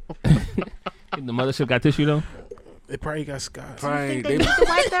 Think the mothership got tissue though? They probably got Scott. Probably, They they, need to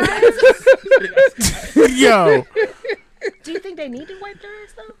wipe their ass? yo, Do you think they need to wipe their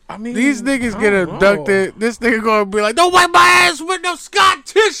ass though? I mean, these niggas I get don't know. abducted. This nigga gonna be like, don't wipe my ass with no Scott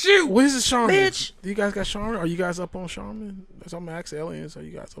tissue. What is it, Charmin? Bitch. Do you guys got Charmin? Are you guys up on Charmin? That's what I'm gonna ask aliens. Are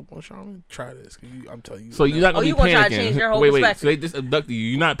you guys up on Charmin? Try this. 'Cause I'm telling you. So you're not gonna Oh, be you gonna try panicking. to change your whole wait, so perspective. they just abducted you.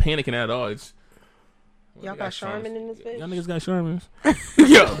 You're not panicking at all. It's Y'all got Charmin in this bitch? Y'all niggas got Charmins.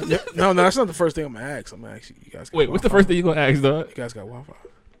 Yo, no, that's not the first thing I'm gonna ask. I'm gonna ask you guys. Got Wait, what's the Wi-Fi? first thing you gonna ask, dog? You guys got Wi-Fi?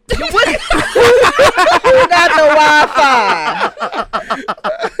 Who got the Wi-Fi?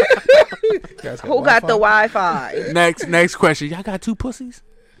 You guys Who got the Wi-Fi? next question. Y'all got two pussies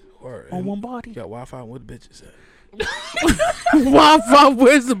Word. on one body? You got Wi-Fi and what the bitches at? Wi-Fi,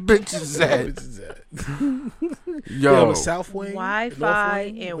 where's the bitches Where the at? bitches at? Yo, Yo, South Wing, Wi-Fi North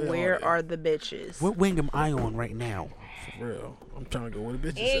Wing, and all where that. are the bitches? what wing am I on right now? For real? I'm trying to go where the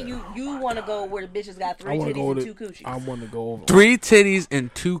bitches And at. you want to go where the bitches got I three want to go titties to. and two coochies. I want to go over. 3 titties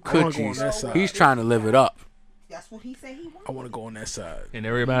and 2 I wanna go on that coochies. side. He's trying to live it up. That's what he said he wanted. I want to go on that side. And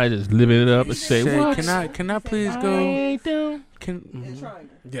everybody just living it up and say, Say, what? can I please go? Can A triangle.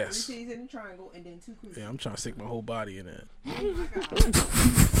 Yes. Three titties in a triangle and then two coochies. Yeah, I'm trying to stick my whole body in that.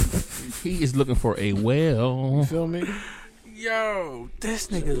 He is looking for a whale. You feel me? yo, this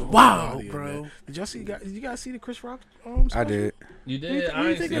nigga's Whole wild, body in bro. that. Did y'all see? Did you guys see the Chris Rock? I special? did. You What did? do you I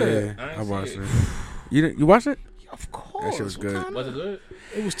ain't think see of it. Yeah, I I ain't watched see it. You watched it? Of course. That shit was What good. kind Was of- it good?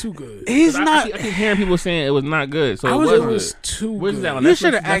 It was too good. He's 'Cause not. I keep hearing people saying it was not good. So I it was- was It was good. too Where's good. that on You Netflix?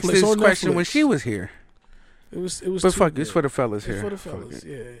 should have asked Netflix? this on question when Netflix. she was here. It was. But too fuck, good. it's for the fellas It's here. for the Fuck fellas.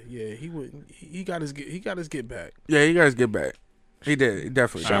 it. Yeah. He wouldn't. He got his get back. Yeah, you guys get back. He did. He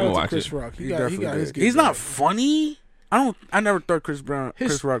definitely. I'ma Shout out to watch Chris it. Rock. He He got definitely his did. get He's back. not funny. I never thought Chris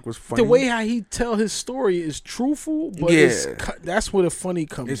Rock was funny. The way how he tell his story is truthful, but Yeah. that's where the funny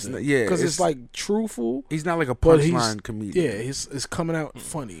comes It's in. not- yeah, because it's it's- like truthful, he's not like a but he's punchline comedian. yeah, it's coming out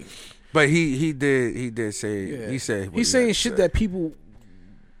funny. But he did say Yeah. he said what He's he saying had to shit say. that people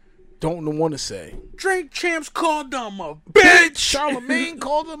don't want to say. Drink champs called them a Bitch, Charlemagne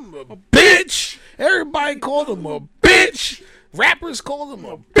called him a bitch. Everybody called him a bitch. Rappers called him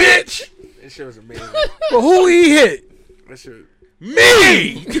a bitch. That shit was amazing. But who he hit? That shit.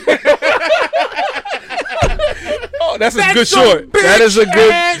 Me. Oh, that's a good short. That is a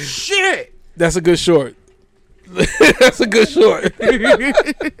good. ass shit. That's a good short. That's a good short.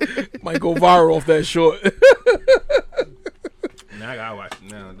 Might go viral off that short. Now I gotta watch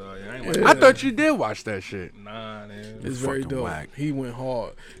it now, dog. I ain't watching I thought you did watch that shit. Nah, man. It's very fucking dope. whack. He went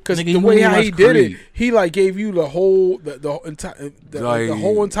hard because Nigga, the you way really how he watch did Creed. it, he like gave you the whole the entire the Like-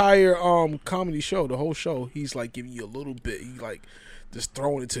 whole entire comedy show, the whole show. He's like giving you a little bit. He like just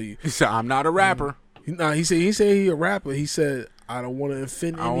throwing it to you. He said, "I'm not a rapper. Nah, he said he a rapper. He said I don't want to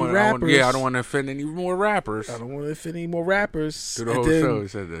offend any rappers. I don't want to offend any more rappers." I don't want to offend any more rappers. Through the And whole then show, he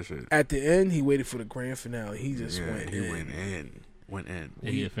said that shit. At the end, he waited for the grand finale. He just Yeah, went he in. went in.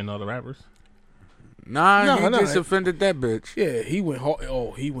 Did he offend all the rappers? Nah, No, he no. just offended that bitch. Yeah, he went hard.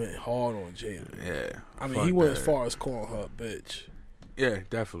 Oh, he went hard on Jada. Yeah, I mean, fuck he went that. as far as calling her a bitch. Yeah,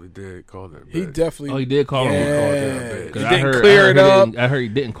 definitely did call that. He bitch. definitely. Oh, he did call Yeah. her. Called her a bitch. He 'Cause didn't clear it up. I heard he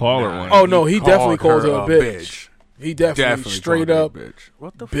didn't call her one. Oh no, he definitely called her a bitch. He definitely, Definitely straight called her a up bitch.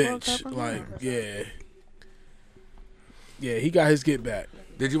 What the fuck bitch. happened? Like yeah, he got his get back.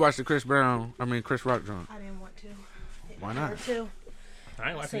 Did you watch the Chris Rock joint? I didn't want to. Why not? I ain't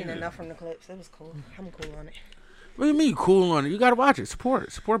I've watching seen it. enough from the clips. It was cool. I'm cool on it. What do you mean cool on it? You gotta watch it.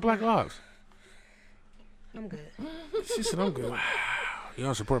 Support Black Lives. I'm good. She said, "I'm good." You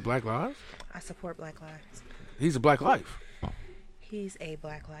don't support Black Lives? I support Black Lives. He's a Black Life. He's a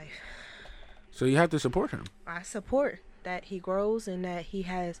Black life. So you have to support him. I support that he grows and that he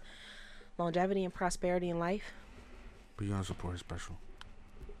has longevity and prosperity in life. But you don't support his special.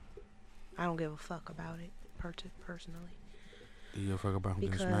 I don't give a fuck about it personally. Do you give a fuck about him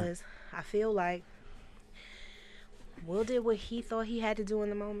getting smacked? Because I feel like Will did what he thought he had to do in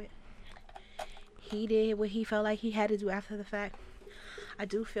the moment. He did what he felt like he had to do after the fact. I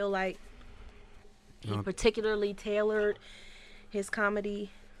do feel like he particularly tailored his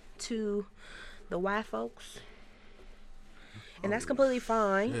comedy to the white folks. And that's completely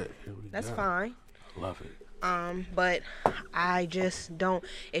fine. Shit, that's fine. I love it. But I just don't.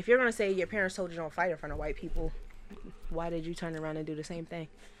 If you're gonna say your parents told you don't fight in front of white people, why did you turn around and do the same thing?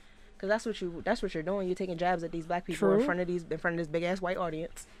 Because that's what you're doing. You're taking jabs at these black people in front of this big ass white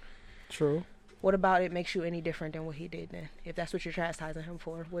audience. True. What about it makes you any different than what he did then? If that's what you're chastising him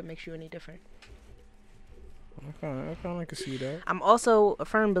for, what makes you any different? I kind of can see that. I'm also a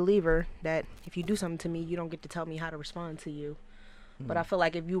firm believer that if you do something to me, you don't get to tell me how to respond to you. But I feel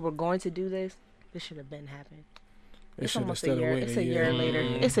like if you were going to do this should have been happened. It's almost a year. It's a year later.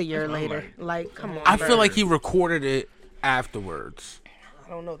 It's a year later. Like, come on. I feel like he recorded it afterwards. I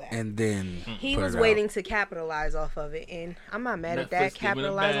don't know that. And then he was waiting to capitalize off of it, and I'm not mad at that.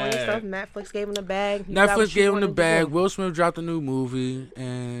 Capitalize on your stuff. Netflix gave him the bag. Netflix gave him the bag. Will Smith dropped a new movie,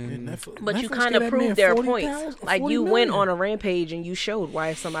 and but you kind of proved their points. Like you went on a rampage and you showed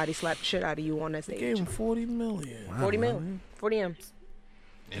why somebody slapped the shit out of you on that stage. They gave him $40 million. Wow, 40 mil. 40 M's.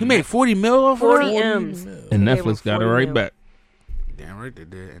 He made 40 mil off 40 M's. And Netflix got it right back. Damn right they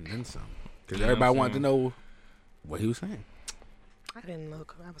did, and then some. Because everybody wanted to know what he was saying. I didn't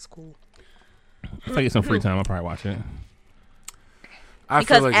look. That was cool. If I get some free time, I'll probably watch it.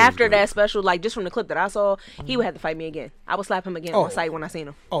 Because like after that special, like just from the clip that I saw, he would have to fight me again. I would slap him again on site when I seen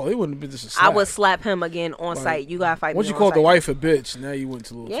him. Oh, it wouldn't have been just a slap. I would slap him again on site. You gotta fight me. Once you called the wife a bitch, now you went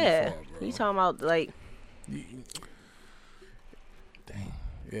to a little too far, bro. You talking about like? Dang.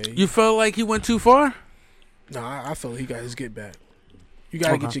 Yeah, you felt like he went too far? No, I felt he got his get back. You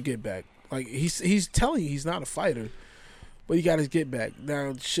gotta get your get back. Like he's telling you he's not a fighter, but he got his get back.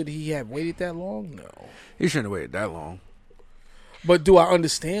 Now, should he have waited that long? No, he shouldn't have waited that long. But do I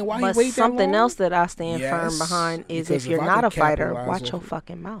understand why he waited that long? Something else that I stand firm behind is if you're not a fighter, watch your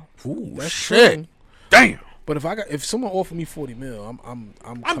fucking mouth. Ooh, that's shit. True. Damn. But if someone offered me 40 mil, I'm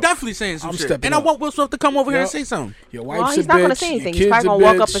definitely saying some shit. And I want Will Smith to come over here and say something. Your wife's he's not gonna say anything. He's probably gonna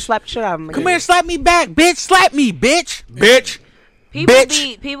walk up and slap the shit out of him. Come here, slap me back, bitch. Slap me, bitch. Bitch.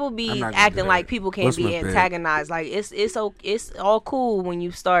 People be acting like people can't be antagonized. Like it's all cool when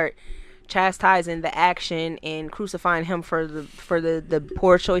you start chastising the action and crucifying him for the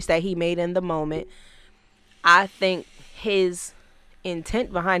poor choice that he made in the moment. I think his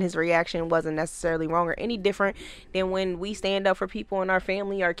intent behind his reaction wasn't necessarily wrong or any different than when we stand up for people in our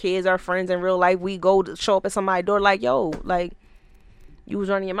family, our kids, our friends in real life. We go to show up at somebody's door like, yo, like you was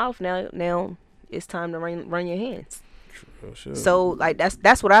running your mouth. Now it's time to run your hands. Sure. So like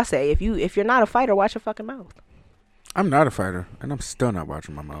that's what I say. If you're not a fighter, watch your fucking mouth. I'm not a fighter, and I'm still not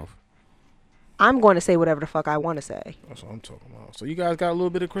watching my mouth. I'm going to say whatever the fuck I want to say. That's what I'm talking about. So you guys got a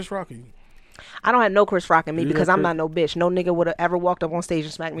little bit of Chris Rock in you. I don't have no Chris Rock in me because I'm not no bitch. No nigga would have ever walked up on stage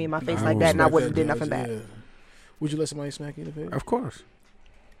and smacked me in my face like that, and I wouldn't have did nothing back. Yeah. Would you let somebody smack you in the face? Of course.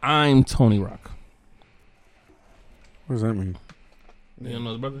 I'm Tony Rock. What does that mean? You don't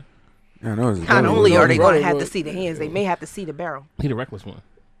know his brother? Yeah, I know his brother. Not only are they going to have to see the hands, they may have to see the barrel. He the reckless one.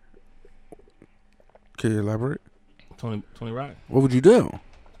 Can you elaborate? Tony Rock. What would you do?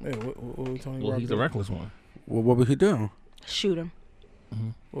 Yeah, what would Tony Rock he's do? The reckless one. Well, what would he do? Shoot him. Mm-hmm.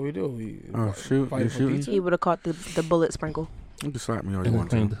 What would he do? Shoot. He would have caught the bullet sprinkle. You can slap me all you want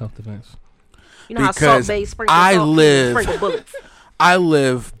to. The self-defense. You know because how Salt Bay sprinkle bullets. I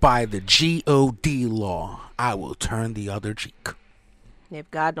live by the G.O.D. law. I will turn the other cheek. If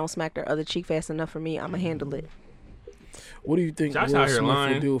God don't smack their other cheek fast enough for me, I'ma handle it. What do you think Will Smith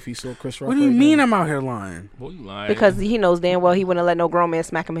would do if he saw Chris Rock? What do you mean I'm out here lying? Well, you lying. Because he knows damn well he wouldn't let no grown man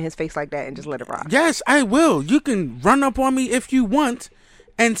smack him in his face like that and just let it rock. Yes, I will. You can run up on me if you want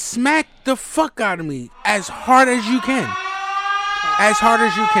and smack the fuck out of me as hard as you can. As hard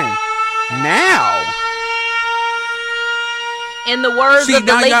as you can. Now. In the words of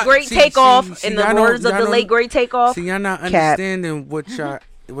the late great Takeoff. In the words of the late great Takeoff. See, y'all not understanding what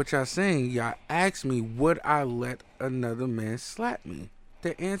y'all saying. Y'all asked me, would I let another man slap me?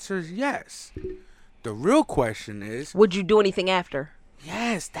 The answer is yes. The real question is, would you do anything after?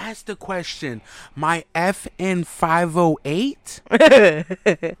 Yes, that's the question. My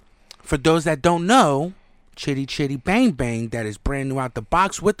FN508, for those that don't know, Chitty Chitty Bang Bang, that is brand new out the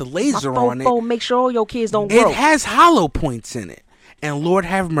box with the laser on it. Make sure all your kids don't grow. It has hollow points in it. And Lord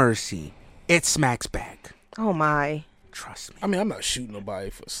have mercy, it smacks back. Oh my. Trust me. I mean, I'm not shooting nobody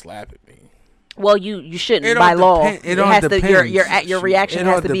for slapping me. Well, you shouldn't It by all law. depend- it all has to depends. your reaction It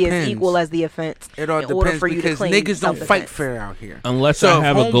has all to be as depends. equal as the offense. It all in order depends for you to because claim niggas don't fight self-defense. fair out here. Unless So I if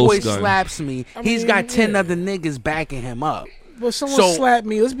have a homeboy ghost gun. slaps me, he's mean, got 10 yeah. other niggas backing him up. But someone So- slapped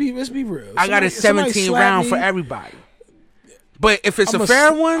me. Let's be real. I got a Somebody 17 slapped round me, for everybody. But if it's I'm a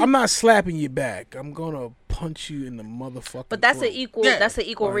fair one, I'm not slapping you back. I'm gonna punch you in the motherfucking. But that's throat. an equal. Yeah. That's an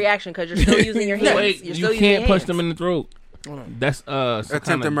equal reaction because you're still using your hands. Wait, you're you still using can't your punch hands. them in the throat. That's some Attempted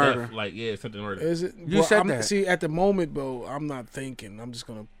kind of murder. Death. Like attempted murder. Is it? You said I'm, that. See, at the moment, bro, I'm not thinking. I'm just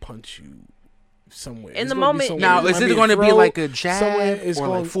gonna punch you somewhere. In It's the gonna be moment- somewhere. now It's is it gonna going to be throat, like a jab somewhere it's or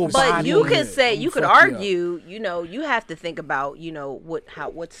gonna- like full it's But body? you Yeah, can say it'll you could fuck you up. argue. You have to think about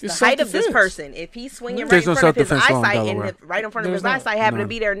what's the It's height of this self-defense. person. If he's swinging There's right no in front of his self-defense law in eyesight and Delaware. if right in front of There's his not. eyesight happen to None.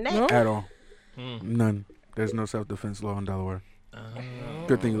 be their neck, No? At all. None. There's no self-defense law in Delaware.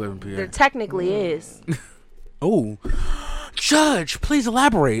 Good thing you live in there PA. technically is. Oh, Judge, please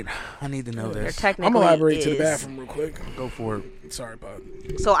elaborate. I need to know There this. technically I'm gonna elaborate is. to the bathroom real quick. Go for it. Sorry, Bob.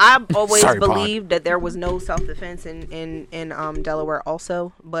 So I've always Sorry, Pod. believed that there was no self-defense in Delaware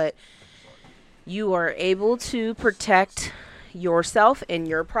also, but you are able to protect yourself and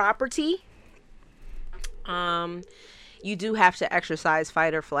your property. You do have to exercise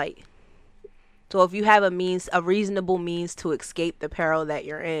fight or flight. So if you have a reasonable means to escape the peril that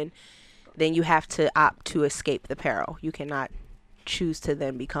you're in, then you have to opt to escape the peril. You cannot choose to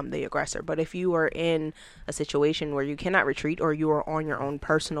then become the aggressor. But if you are in a situation where you cannot retreat or you are on your own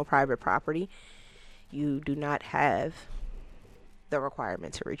personal private property, you do not have the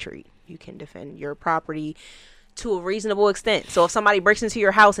requirement to retreat. You can defend your property to a reasonable extent. So if somebody breaks into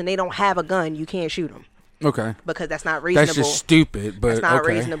your house and they don't have a gun, you can't shoot them Okay. because that's not reasonable. That's just stupid, but That's not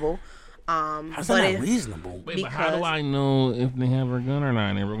okay. reasonable. How's but that it- not reasonable? Wait, but how do because- I know if they have a gun or not?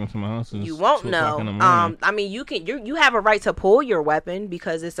 And they broke into my house. And You it's won't 2 o'clock in the know. morning. I mean, you have a right to pull your weapon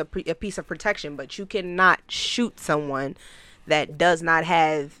because it's a piece of protection, but you cannot shoot someone that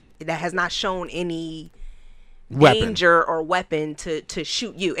has not shown any Weapon. danger or weapon to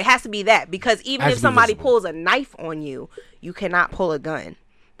shoot you. It has to be that because even Has if to be somebody visible. pulls a knife on you, you cannot pull a gun.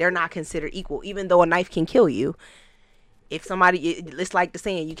 They're not considered equal, even though a knife can kill you. If it's like the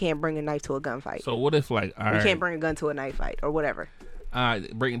saying, you can't bring a knife to a gunfight. So what if like all You right, can't bring a gun to a knife fight or whatever. they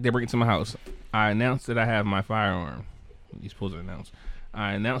break into my house. I announced that I have my firearm. You're supposed to announce.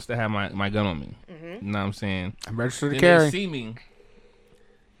 I announced that I have my gun on me. Mm-hmm. You know what I'm saying? I'm registered to Then carry. they see me.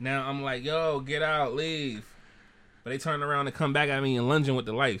 Now I'm like, yo, get out, leave. But they turn around and come back at me and lunging with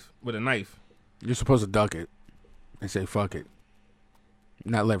a knife. You're supposed to duck it and say fuck it.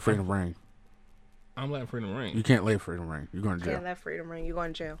 Not let freedom ring. I'm letting freedom ring. You can't let freedom ring. You're going to Can't jail. let freedom ring. You're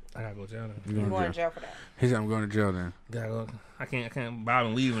going to jail. I gotta go to jail then. You're You're going going to to jail. jail for that. He said I'm going to jail then. Gotta go. I can't bob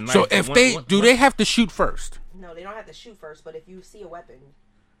and leave. And So knife. if One- they one- do, one- they have to shoot first. No, they don't have to shoot first, but if you see a weapon,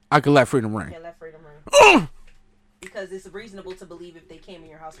 I could let freedom you ring. can't let freedom ring. Because it's reasonable to believe if they came in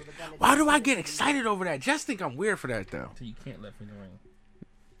your house with a gun. Why do I get excited over that? Just think I'm weird for that though. So you can't let freedom ring.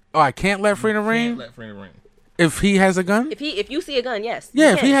 Oh, I can't let freedom Can't ring let freedom ring. if he has a gun. If you see a gun, yes. you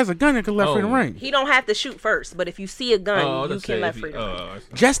Yeah, if can. he has a gun, it could let Oh. freedom ring. He don't have to shoot first, but if you see a gun, you let's can say let if he- freedom ring. I see.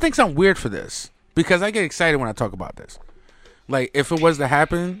 Jess thinks I'm weird for this because I get excited when I talk about this. Like, if it was to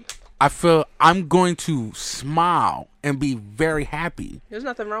happen, I feel I'm going to smile and be very happy. There's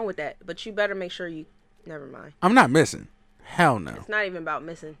nothing wrong with that, but you better make sure you. Never mind. I'm not missing. Hell no. It's not even about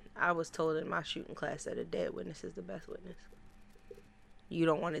missing. I was told in my shooting class that a dead witness is the best witness. You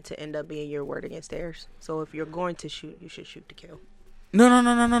don't want it to end up being your word against theirs. So if you're going to shoot, you should shoot to kill.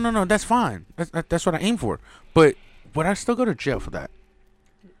 No. That's fine. That's what I aim for. But would I still go to jail for that?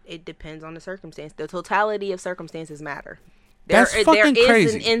 It depends on the circumstance. The totality of circumstances matter. That's there fucking is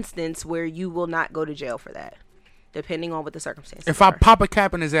crazy. an instance where you will not go to jail for that, depending on what the circumstances If I are. pop a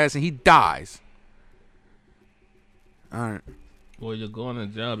cap in his ass and he dies. All right. Well, you're going to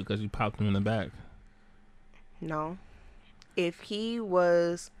jail because you popped him in the back. No. If he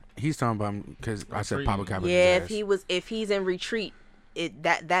was, He's talking about because I said pop a cap in yeah, his ass. if he's in retreat,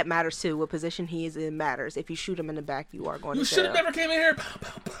 that matters too. What position he is in matters. If you shoot him in the back, you are going You to should jail. have never came in here.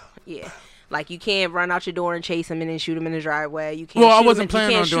 Yeah. Like you can't run out your door and chase him and then shoot him in the driveway. You can't. Well, I shoot wasn't him,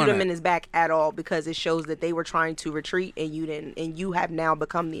 planning you on can't doing shoot him that. in his back at all because it shows that they were trying to retreat and you didn't, and you have now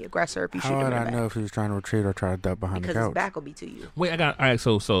become the aggressor if you shoot How him would in the I back know if he was trying to retreat or try to duck behind because the his couch? back will be to you. Wait, all right.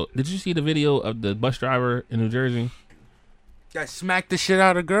 So did you see the video of the bus driver in New Jersey? That smacked the shit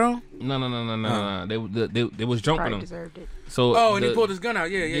out of the girl? No. They was jumping Probably him. deserved it. So Oh, and he pulled his gun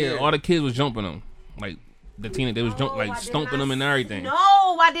out. Yeah. all the kids was jumping him, like the teenage. They was stomping him and everything. No,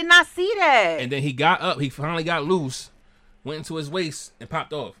 I did not see that. And then he got up. He finally got loose, went into his waist and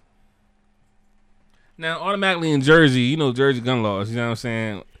popped off. Now, automatically in Jersey, you know Jersey gun laws. You know what I'm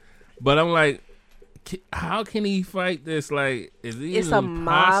saying? But I'm like, how can he fight this? Like, is it It's even a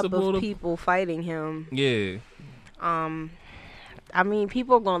mob possible of people fighting him. Yeah. I mean,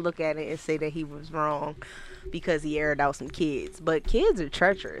 people are gonna look at it and say that he was wrong because he aired out some kids, but kids are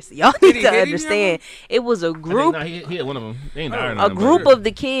treacherous. Y'all need to understand. It was a group. He hit one of them. They ain't A group of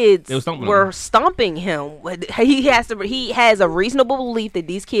the kids were stomping him. He has a reasonable belief that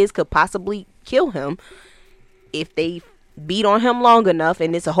these kids could possibly kill him if they beat on him long enough,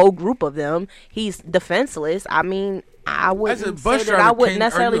 and it's a whole group of them. He's defenseless. I mean, I wouldn't say that I wouldn't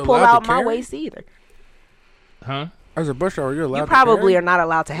necessarily pull out my waist either. Huh? As a bus driver, you're allowed. You probably are not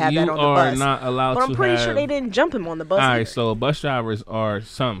allowed to have that on the bus. You are not allowed to. But I'm pretty sure they didn't jump him on the bus. All right, so bus drivers are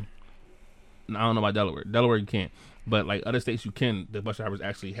some. I don't know about Delaware. Delaware you can't, but like other states you can. The bus drivers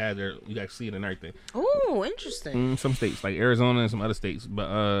actually have their. You got to see it and everything. Oh, interesting. Some states like Arizona and some other states, but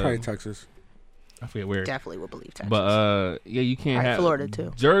probably Texas. I forget where. Definitely would believe Texas. But yeah, you can't have Florida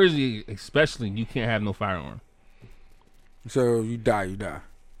too. Jersey, especially, you can't have no firearm. So you die.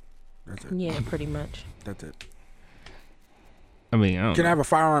 That's it. Yeah, pretty much. That's it. I mean, I don't Can know. I have a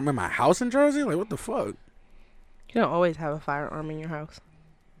firearm in my house in Jersey? Like, what the fuck? You don't always have a firearm in your house.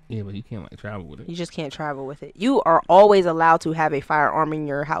 Yeah, but you can't like travel with it. You just can't travel with it. You are always allowed to have a firearm in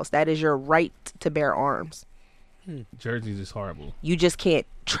your house. That is your right to bear arms. Jersey's is horrible. You just can't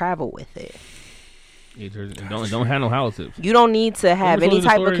travel with it. Yeah, Jersey don't have no halitives. You don't need to have any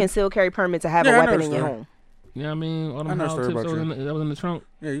type of story? concealed carry permit to have a weapon in your home. Yeah, I mean, all them halitives that was in the trunk.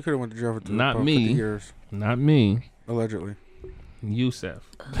 Yeah, you could have went to jail for Not me. 50 years. Not me. Allegedly. Yusef.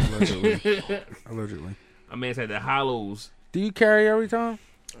 Allegedly. My man said the hollows. Do you carry every time?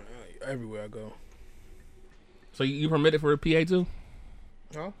 Everywhere I go. So you permitted for a PA too?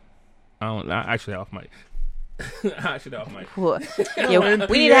 No. I actually off mic. I should off mic. Yeah,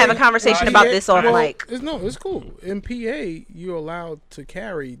 we need to have a conversation about this off mic. It's cool. In PA, you're allowed to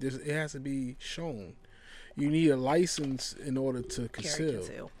carry. It has to be shown. You need a license in order to conceal.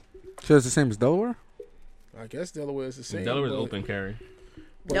 So it's the same as Delaware? I guess Delaware is the same. Delaware's open carry.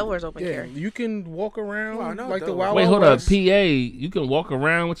 Delaware's open carry. You can walk around like the Wild West. Wait, hold up. PA, you can walk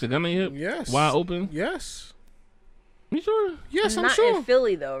around with your gun in your hip? Yes. Wide open? Yes. You sure? Yes, I'm Not sure. in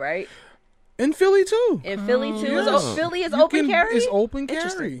Philly, though, right? In Philly, too. In Philly, too? Yes. Philly is open carry? It's open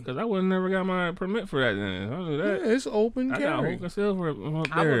carry. Because I would have never got my permit for that then. I do that. Yeah, it's open I got carry. whole concealed for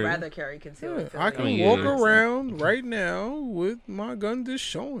I would rather carry concealed in Philly. I can walk around right now with my gun just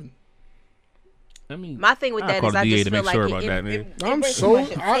showing. I mean, my thing with that is I just feel like I'm so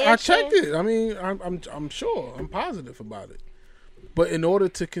I checked it. I mean, I'm sure. I'm positive about it. But in order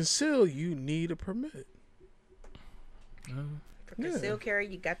to conceal, you need a permit. For concealed carry,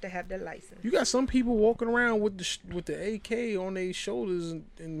 you got to have the license. You got some people walking around with the AK on their shoulders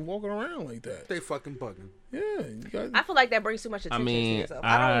and walking around like that. They fucking bugging. Yeah, I feel like that brings too much attention to yourself.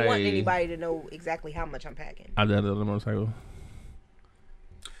 I don't want anybody to know exactly how much I'm packing. I did it on the motorcycle.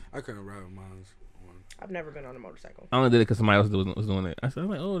 I couldn't ride with mine. I've never been on a motorcycle. I only did it because somebody else was doing it. I said,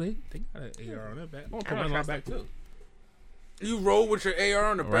 like, oh, they got an AR on their back. I'm going to put mine on my back, too. You roll with your AR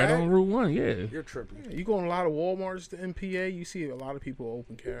on the back? Right on Route 1, yeah. You're tripping. Yeah, you go in a lot of Walmarts to MPA, you see a lot of people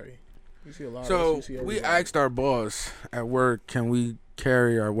open carry. You see a lot of we asked our boss at work, can we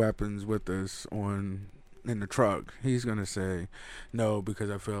carry our weapons with us in the truck? He's going to say, no, because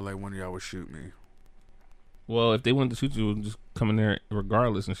I feel like one of y'all would shoot me. Well, if they wanted to shoot you, just come in there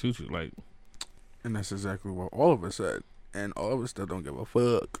regardless and shoot you, like... And that's exactly what all of us said. And all of us still don't give a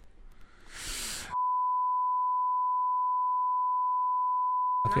fuck.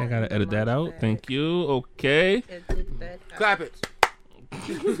 Okay, I gotta edit that out. Thank you. Okay. Clap it.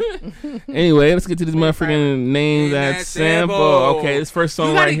 Anyway, let's get to this motherfucking name that sample. Okay, this first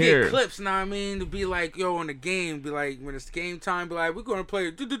song right here. You gotta get clips, know what I mean? To be like, yo, in the game, be like, when it's game time, be like, we're gonna play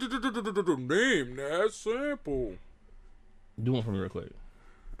name that sample. Do one for me real quick.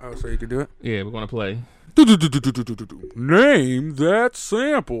 Oh, so you can do it? Yeah, we're gonna play. Name that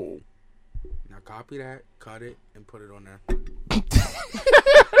sample. Now copy that, cut it, and put it on there.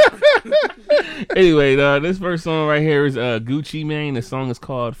 Anyway, this first song right here is Gucci Mane. The song is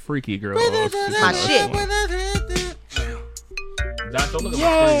called Freaky Girl. My shit. Josh, don't look at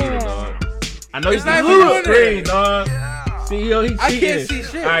my screen either, dog. I know he's not on the screen, dog. See, yo, he cheating. I can't see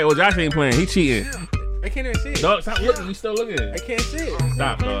shit. All right, well, Josh ain't playing. He cheating. I can't even see it. Dog, stop looking. You still looking. I can't see it.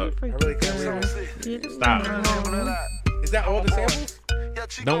 Stop, dog. I really can't see it. Stop. Is that all the samples?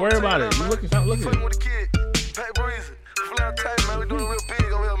 Don't worry about it. You looking. Stop looking.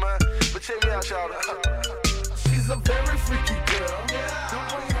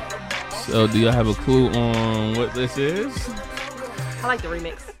 So, do y'all have a clue on what this is? I like the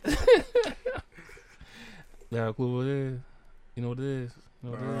remix. You have a clue what it is? You know what it is? You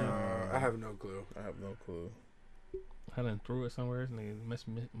know what it is? I have no clue. I done threw it somewhere. Nigga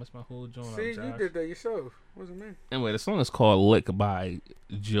messed my whole joint See, up, Josh. you did that yourself. Wasn't me. Anyway, the song is called Lick by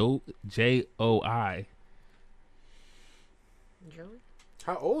J.O.I. Joey?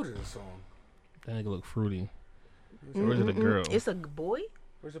 How old is the song? That nigga look fruity. Or is it a girl? It's a boy?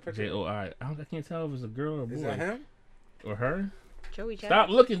 Where's the picture? J.O.I. I can't tell if it's a girl or a boy. Is that him? Or her? Joey Chad? Stop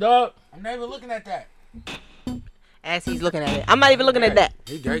looking, dog. I'm not even looking at that. As he's looking at it. I'm not even looking at that.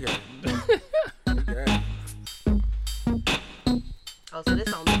 He gay. Oh, so this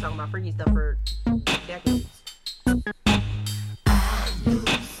song been talking about freaky stuff for decades.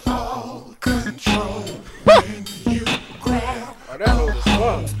 All control when you grab. Oh, that old as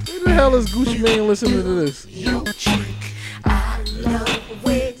fuck. Who the hell is Gucci Mane listening to this? Your chick, I love it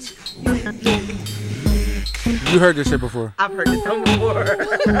when You heard this shit before. I've heard this song before.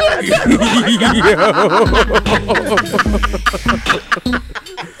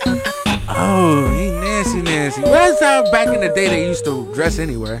 Oh, he nasty. Well, that's how back in the day they used to dress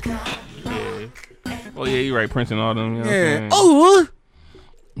anyway. Yeah. Oh, yeah, you're right. Prince and all them. You know Yeah. What I'm saying? Oh.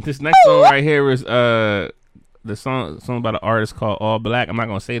 This next song right here is the song by the artist called All Black. I'm not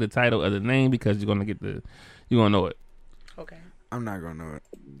going to say the title of the name because you're going to know it. Okay. I'm not gonna know it.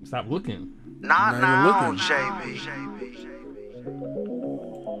 Stop looking. Not now, JB.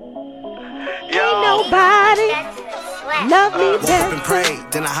 Ain't nobody love me Woke up and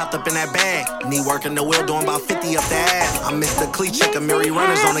prayed, then I hopped up in that bag. Knee working the wheel, doing about 50 up the ass. I missed the cleat check of Mary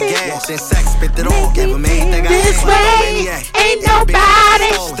runners on the gas. Then sex, spit it all, gave him everything I this had. way. Maniac. Ain't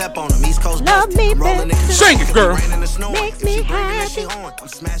nobody Step on him, East Coast love me better. Sing it, girl. Makes me happy. I'm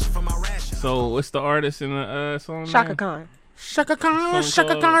smashing from my ration. So, what's the artist in the song? Shaka Khan. Shaka Khan.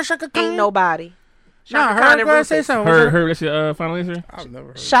 Ain't nobody. Nah, Shaka Khan her and girl say Rufus. something. Her, that's your final answer? I've never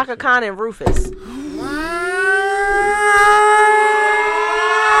heard Shaka Khan and Rufus.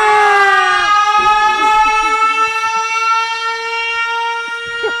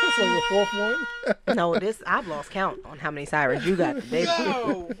 It's like the fourth one. No, I've lost count on how many sirens you got today.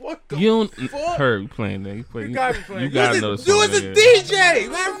 Yo, what the You don't fuck? her playing that. You gotta be playing. You gotta know the You song. was a nigga. DJ.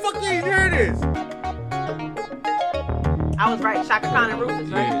 Why the fuck you ain't heard this? I was right. Shaka Khan and Rufus,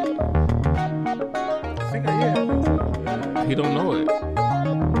 right? Yeah. I think yeah. He don't know it.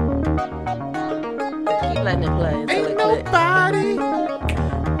 Keep letting it play until Ain't it clicks. nobody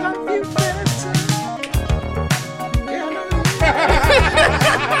love you better.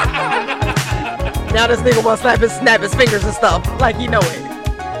 Now this nigga wants to snap his fingers and stuff. Like you know it.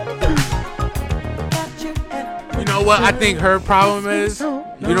 You know what? I think her problem is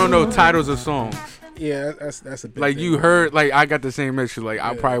you don't know titles of songs. Yeah, that's a big Like thing. you heard, like I got the same issue. Like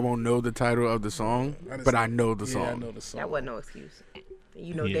I probably won't know the title of the song, just- but I know the song. Yeah, I know the song. That wasn't no excuse.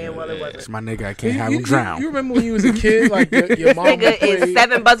 You know Yeah. damn well it It's wasn't. my nigga. I can't have him drown. You remember when you was a kid, like your mom Nigga played, is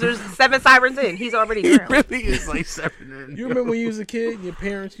 7 buzzers, 7 sirens in. He's already He drowned. really is like 7. You remember when you was a kid, and your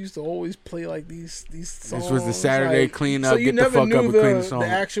parents used to always play like these songs. This was the Saturday like, clean so up, you get the never fuck knew up and clean the song. The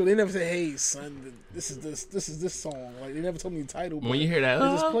actual, they never said, "Hey son, this is this song." Like they never told me the title. When you hear that, they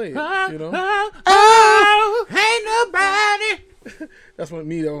just play it. You know, Oh, ain't nobody. that's when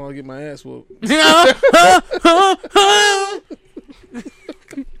me though when I get my ass whooped.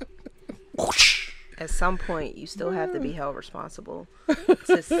 At some point, you still have to be held responsible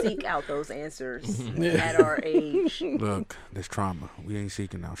to seek out those answers at our age. Look, there's trauma. We ain't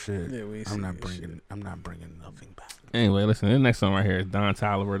seeking out shit. Yeah, we ain't I'm not seeking bringing nothing back. Anyway, listen, the next song right here is Don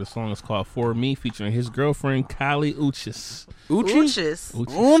Toliver. The song is called For Me, featuring his girlfriend, Kylie Uchis. Uchis.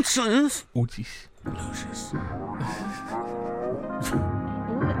 Uchis. Uchis. Lucius.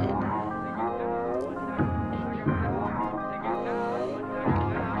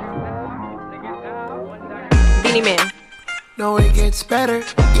 Beanie Man. No, it gets better,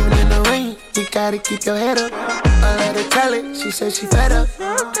 even in the rain. You gotta keep your head up. I let her tell it, she said she fed up.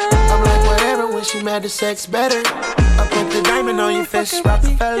 I'm like, whatever, when she mad, the sex better. I put the diamond on your face,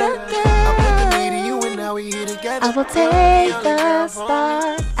 Rockefeller. I put the me to you, and now we here together. I will take the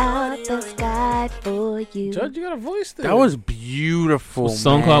stars out the sky for you. Judge, you got a voice there. That was beautiful. What's the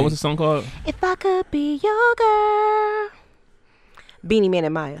song man. called? What's the song called? If I could be your girl. Beanie Man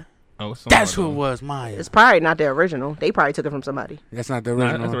and Maya. Oh, what's the song That's who called, it was, Maya. It's probably not the original. They probably took it from somebody. That's not the though?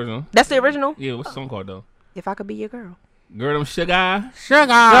 Nah, original. that's the original. That's the original? Yeah, what's the song called though? If I could be your girl. Girl, them sugar. Sugar.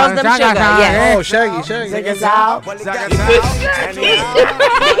 Girls Them Sugar, yeah. Oh, Shaggy. Niggas out. He say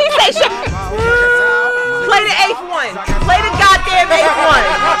shit. Play the 8th one. Play the goddamn 8th one.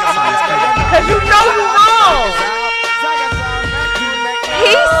 Cause you know you wrong.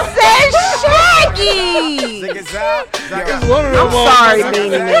 He said Shaggy. Shaggy. It's one of them I'm sorry,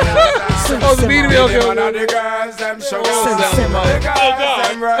 Beanie Man. Oh, the Beanie Man.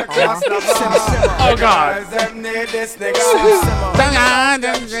 Oh God.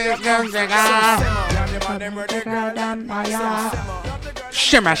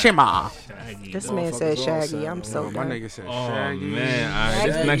 Shimmer, shimmer. This man said Shaggy. I'm so My done. nigga said Oh Shaggy. man, all right,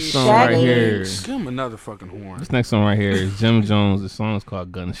 this Shaggy. next song right here. Give him another fucking horn. This next song right here is Jim Jones. The song is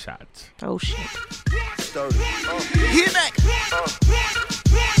called Gunshots. Oh shit. Hit back.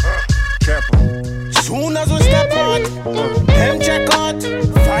 Soon as we step out, them check out,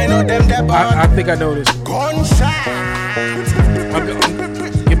 find out them that I think I know this. gunshot.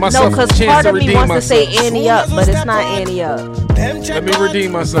 Give No, myself a because chance part to of me redeem wants to myself. say Annie Up, but it's not Annie Up. Let me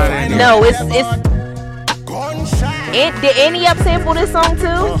redeem myself. No, it's did Annie Up sample this song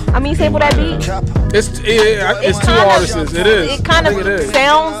too? I mean, sample that beat. It's two kinda- artists. It is. It kind of I think it is.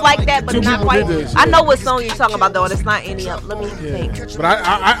 sounds like that, but Two it's not people quite. did this. I know what song you're talking about though, and it's not Annie Up. Let me think. But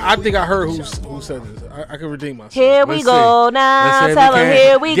I think I heard who said this. I can redeem myself. Here we Let's go see. now. Let's see if Tell we him can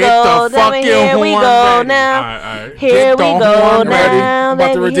here we get go. the Tell him fucking here we horn go ready. now. All right. Here Get we the go horn ready. now. I'm about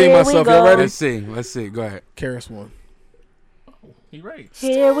to baby, redeem here we myself. go. Y'all ready? Let's see. Go ahead. Karis won. He right.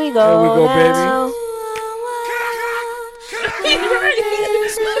 Here we go. There we go, baby. now.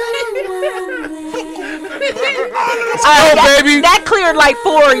 baby. That cleared like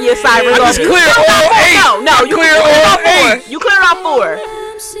 4 of your Cyrus. I just cleared all 8. No, you cleared cleared all all 4. 8. You cleared all 4.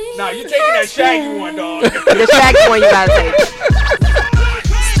 Nah, you taking that Shaggy one, dog. The Shaggy one you gotta take.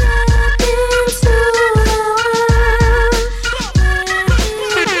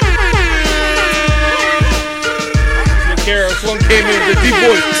 Karis one came in with the deep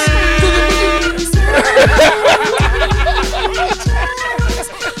voice.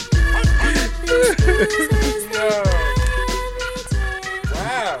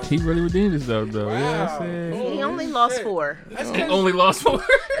 He really redeemed himself though. Yeah, He only lost 4. he only lost 4.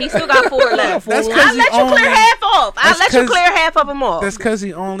 He still got 4 left. That's I'll 'cause he let you only- clear half off. I'll That's let you 'cause- clear half of them off. That's because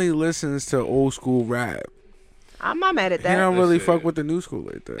he only listens to old school rap. I'm not mad at He that. don't really That's fuck it. with the new school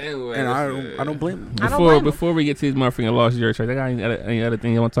like that. Anyway, And I that's don't blame him. I don't blame him. Before we get to these motherfucking lost year tracks, I got any other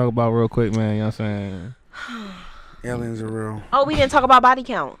thing you want to talk about real quick, man? You know what I'm saying? Aliens are real. Oh, we didn't talk about body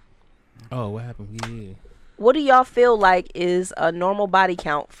count. Oh, what happened? Yeah. What do y'all feel like is a normal body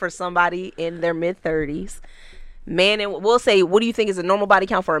count for somebody in their mid-30s? Man, and we'll say, what do you think is a normal body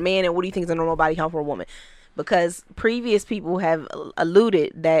count for a man, and what do you think is a normal body count for a woman? Because previous people have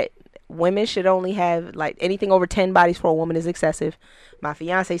alluded that women should only have, like, anything over 10 bodies for a woman is excessive. My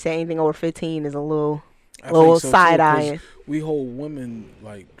fiance say anything over 15 is a little side-eyeing. We hold women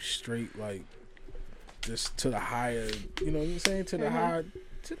like straight, like just to the higher. You know what I'm saying? To the high.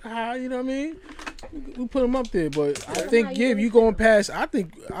 You know what I mean? We put them up there, but I think if you going past, I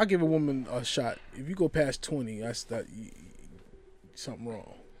think I give a woman a shot. If you go past 20, that's something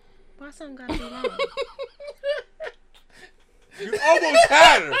wrong. Why something got to be wrong? You almost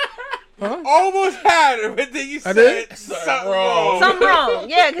had her. Huh? Almost had her, but then you I said did? something wrong. Something wrong.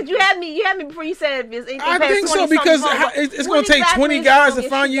 Yeah, because you had me before you said if it's anything I past think 20, so because something's wrong. it's What going to take exactly 20 is guys wrong to if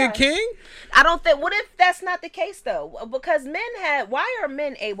find she you a got- king. I don't think. What if that's not the case though? Because why are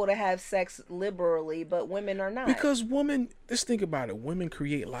men able to have sex liberally, but women are not? Because women, let's think about it. Women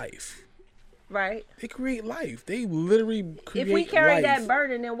create life. right? They create life. They literally create If we carry life. that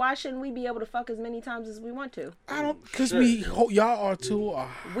burden, then why shouldn't we be able to fuck as many times as we want to? I don't, because y'all are too.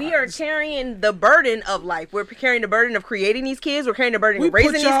 We are carrying the burden of life. We're carrying the burden of creating these kids. We're carrying the burden We of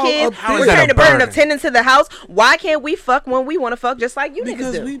raising put these y'all kids. up there. We're Is that carrying a the burden burden? of tending to the house. Why can't we fuck when we want to fuck, just like you niggas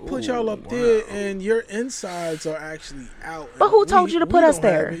Because do? we put y'all up there, and your insides are actually out. But who and told you to we put us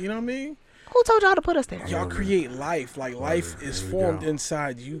don't have there? it, you know what I mean? Who told y'all to put us there? Y'all create life. Like life is formed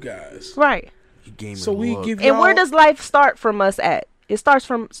inside you guys. Right. You gave me So the we look. give And y'all. where does life start from us at? It starts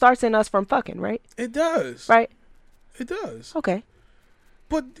in us from fucking, right? It does. Right. It does. Okay.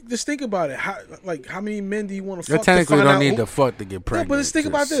 But just think about it. How many men do you want to You fuck? technically to find don't out need who- to fuck to get No, pregnant. but let's think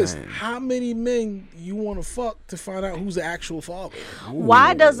about just this. saying. How many men you want to fuck to find out who's the actual father?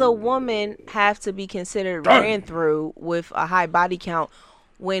 Why does a woman have to be considered ran through with a high body count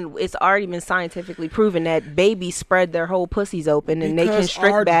when it's already been scientifically proven that babies spread their whole pussies open and they Because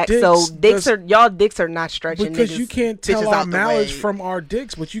constrict our back? dicks So does- y'all dicks are not stretching. Because niggas- you can't bitches tell our out the mileage way. from our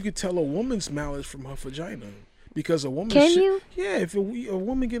dicks, but you could tell a woman's mileage from her vagina. Because a woman, Can you? Yeah, if a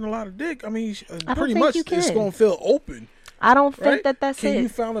woman getting a lot of dick, I mean, don't pretty think much you it's can. gonna feel open. I don't think Right? that that's Can it. you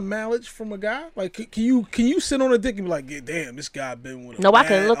find a mileage from a guy? Like, can you sit on a dick and be like, yeah, damn, this guy been with a No, I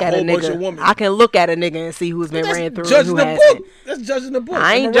can look at a whole bunch of nigga. women. I can look at a nigga and see who's been That's ran through and judging who the hasn't. book. That's judging the book.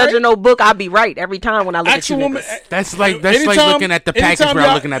 I ain't Am judging right? no book. I'll be right every time when I look Ask at a you woman. niggas. That's like looking at the package anytime without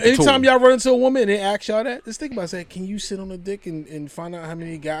y'all- looking at the tool. Anytime y'all run into a woman and they ask y'all that, just think about saying, can you sit on a dick and find out how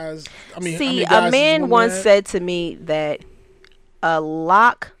many guys? I mean, how many See, guys a this man woman once had? said to me that a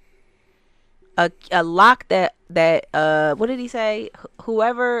lock that what did he say?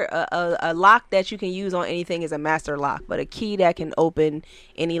 Whoever a lock that you can use on anything is a master lock, but a key that can open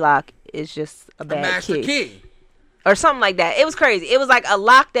any lock is just a bad master key. or something like that. It was crazy. It was like a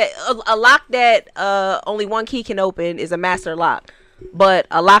lock that only one key can open is a master lock, but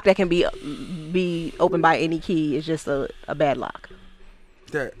a lock that can be opened by any key is just a bad lock.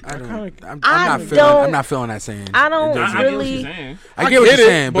 That I'm don't- not feeling that saying. I don't It doesn't- I get what really- you're saying. I get what you're get it,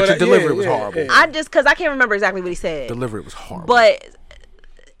 saying, but but your delivery was yeah, horrible. yeah. I just because I can't remember exactly what he said. Delivery was horrible. But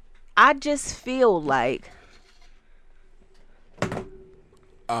I just feel like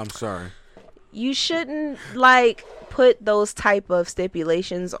I'm sorry. you shouldn't like put those type of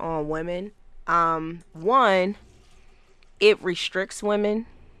stipulations on women. One, it restricts women.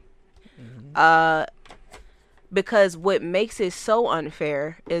 Because what makes it so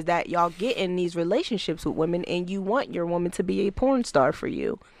unfair is that y'all get in these relationships with women and you want your woman to be a porn star for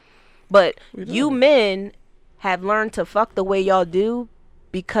you. But you men have learned to fuck the way y'all do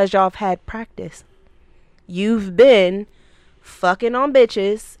because y'all have had practice. You've been fucking on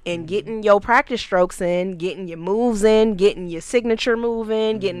bitches and getting your practice strokes in, getting your moves in, getting your signature move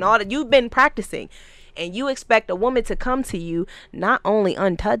in, getting all that. You've been practicing. And you expect a woman to come to you not only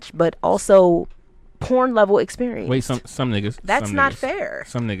untouched, but also porn level experience. Wait, some niggas. That's some not niggas, fair.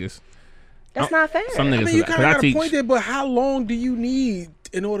 Some niggas. That's not fair. Some I niggas. mean, you 'cause kind of I got a teach. point there, but how long do you need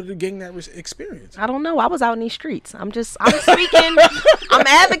in order to gain that experience? I don't know. I was out in these streets. I'm speaking. I'm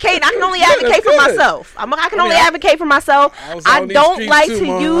advocating. I can only advocate for good. myself. I can only advocate for myself. I was out I in these don't streets like too, to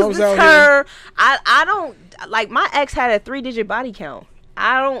Mom. I use was the out term. I don't like. My ex had a 3-digit body count.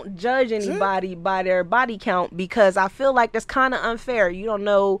 I don't judge anybody by their body count because I feel like that's kind of unfair. You don't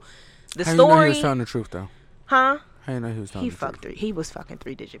know the How you know he story, was telling the truth though? huh? How you know he was telling He the fucked truth? He was fucking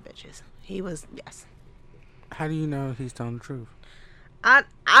 3-digit bitches. He was yes. How do you know he's telling the truth? I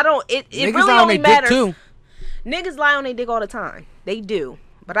don't. It Niggas really lie on only their dick matters. too. Niggas lie on their dick all the time. They do.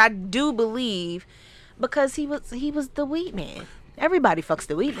 But I do believe because he was the weed man. Everybody fucks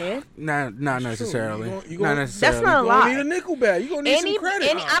the weed man. Not necessarily. You Not gonna- necessarily. That's not a You lie. gonna need a nickel bag. You gonna need some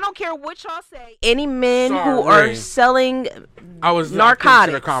credit. I don't care what y'all say. Any men who Sorry. are selling I was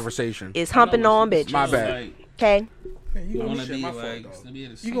narcotics to the conversation. is humping on bitches. My bad. Okay. Man, you I gonna want to need be my fault, like. dog. To be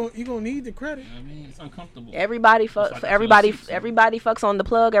able to You gonna need the credit. I mean, it's uncomfortable. Everybody fucks. like a Everybody. seat. Everybody fucks on the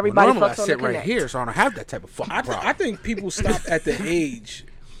plug. Well, Everybody normally I fucks on sit the right connect. here, so I don't have that type of fucking problem. I think people stop at the age.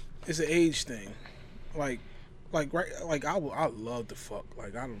 It's an age thing. Like I love to fuck.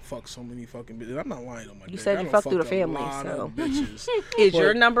 Like I don't fuck so many fucking bitches. I'm not lying on my. You dick. said I you done fucked through the fucked a family, lot so. of bitches. Is But-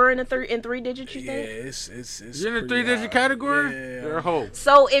 your number in 3 digits? You Yeah, think? it's. You're in the pretty 3-digit high. category? Yeah. You're a hoe.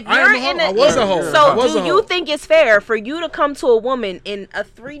 So if I you're am a hoe. in I was a hoe. I so was do a you hoe. think it's fair for you to come to a woman in a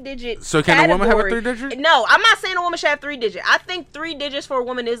 3-digit? So can a woman have a category? 3-digit? No, I'm not saying a woman should have 3 digit. I think 3 digits for a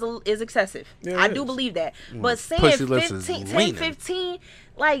woman is excessive. Yeah, I it do is. believe that. But saying pussy lips is 15, 10, leaning. 15,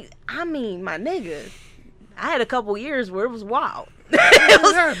 like I mean, my nigga, I had a couple years where it was wild.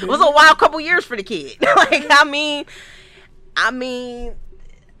 it was a wild couple years for the kid. Like I mean,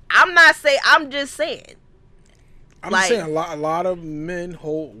 I'm not saying. I'm just saying. I'm like- saying a lot of men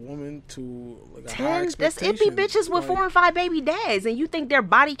hold women to like a high 10. That's expectation. ippy bitches with Like, 4 and 5 baby dads, and you think their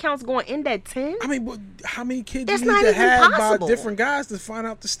body count's going in that 10? I mean, but how many kids That's you need not to even have possible. by different guys to find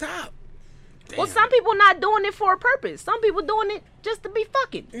out to stop? Well, some people not doing it for a purpose. Some people doing it just to be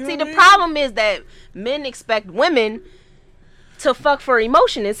fucking. You know See, what the I mean? problem is that men expect women to fuck for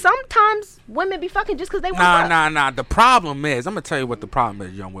emotion, and sometimes women be fucking just because they want to fuck. Nah. The problem is, I'm gonna tell you what the problem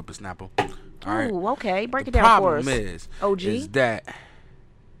is, young whippersnapper. All right. Ooh, okay. Break The it down for problem us. OG? is that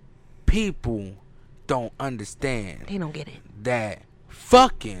people don't understand They don't get it. that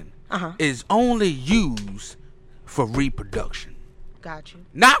fucking Uh-huh. is only used for reproduction, Got you.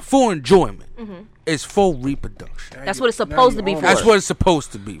 not for enjoyment. It's for reproduction. That's what it's supposed to be for. That's what it's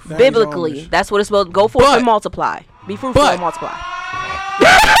supposed to be for. Biblically, that's what it's supposed to go forth But- and multiply. Be fruitful but- and multiply.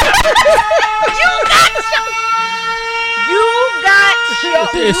 You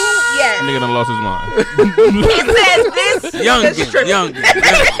got This yes. nigga done lost his mind. He says this. Young.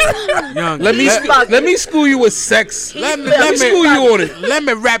 Let me school you with sex. Let me school you on it. Let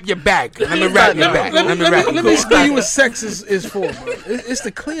me wrap your back. Let me wrap your back. Let Let me wrap me your school back. you what sex is for, bro. It's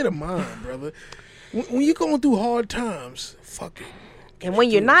to clear the mind, brother. when you're going through hard times, fuck it. And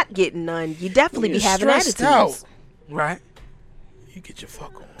when you're not getting none, you definitely be having attitudes. Out, Right. you get your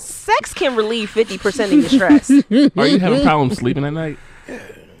fuck on. Sex can relieve 50% of your stress. Are you having problems sleeping at night?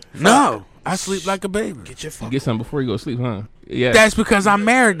 No, I sleep like a baby. Get your You fuck get something before you go to sleep, huh? Yeah. That's because I'm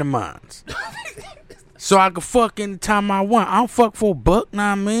married to mine. So I can fuck anytime I want. I don't fuck for $1, know what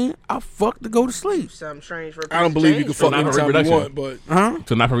I mean? I fuck to go to sleep. Something strange for a I don't believe you can fuck not for anytime you reproduction. want, but Huh?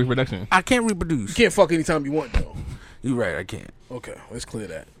 So not for reproduction. I can't reproduce. you can't fuck anytime you want, though. You right, I can't. Okay, let's clear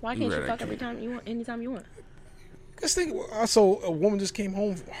that. Why can't You you right, I fuck can't. every time you want, anytime you want? Let's think. I saw a woman just came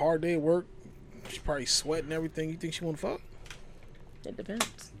home, hard day at work. She probably sweating and everything. You think she want to fuck? It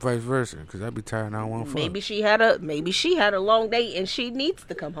depends. Vice versa, because I be tired and I don't want to fuck. Maybe she had a long day and she needs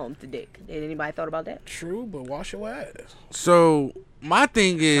to come home to dick. Did anybody thought about that? True, but wash your ass. So my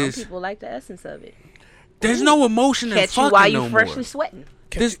thing Some is, people like the essence of it. there's no emotion in Catch you fucking while you no freshly more. sweating.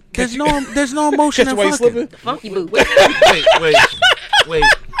 There's no emotion Catch in you while you fucking. slipping. Funky boo. Wait.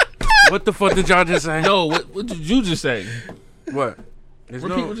 What the fuck did y'all just say? No, what did you just say? What? There's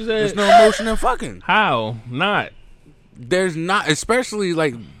Repeat what you said. There's no emotion in fucking. How? Not. There's not, especially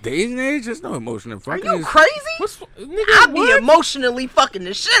like days and age. There's no emotion in Are fucking. you It's- crazy? Nigga, I be what? emotionally fucking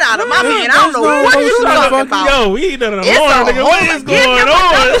the shit out of my Yeah, man. I don't know there's no what you emotion talking in about. Yo, we ain't done in the It's morning, a nigga. What whole- is going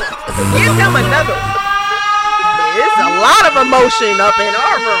on? Give him another. There's a lot of emotion up in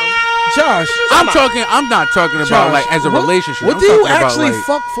our room. Josh, I'm not talking about Josh, like as a relationship. What I'm do you talking about, actually like,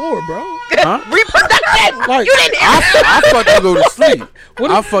 fuck for, bro? Huh? Reproduction. Like, You didn't hear me. I fuck to go to sleep.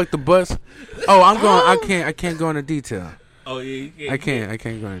 I fuck the bus. Oh, I'm going. I can't go into detail. Oh yeah, I can't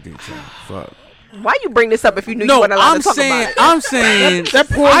go into detail. Fuck. Why you bring this up if you knew you No, weren't allowed I'm to talk saying. about it? I'm saying. That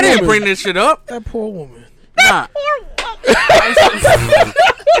poor I didn't woman. bring this shit up. That poor woman. Nah.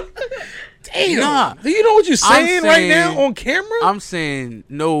 Damn. Nah. Do you know what you're saying right saying- now on camera? I'm saying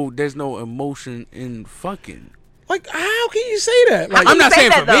no. There's no emotion in fucking. Like, how can you say that? Like, I'm not say saying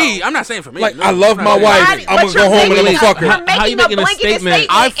that, for me. though? I'm not saying for me. like No, I love I'm my not wife. saying- I'm gonna go home and I'm gonna fuck her. You're How making you making a a blanket statement?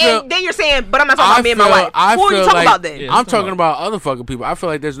 I feel- and then you're saying, but I'm not talking about me and my wife. I Who are you feel talking like about then? Yeah. I'm talking about other fucking people. I feel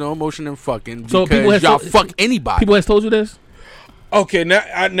like there's no emotion in fucking So people because has y'all told- fuck anybody. People has told you this? Okay, now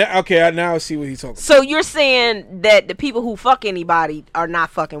I see what he's talking about. So you're saying that the people who fuck anybody are not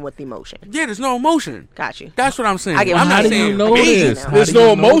fucking with emotion. Yeah, there's no emotion. Got you. That's what I'm saying. I get I'm what not you're saying saying. know me. this? How There's do you no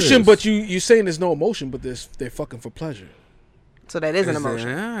know emotion, this? but you're saying there's no emotion, but they're fucking for pleasure. So that is an Is there- emotion.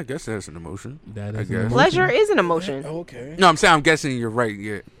 Yeah, I guess that's an emotion. That I is an guess. emotion. Pleasure is an emotion. Okay. No, I'm guessing you're right.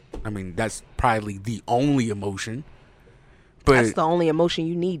 Yeah, I mean that's probably the only emotion. That's But the only emotion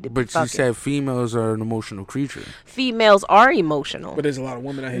you need to be but you fucking. said females are an emotional creature. Females are emotional. But there's a lot of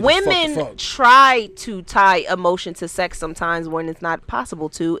women out here just Women fuck. try to tie emotion to sex sometimes when it's not possible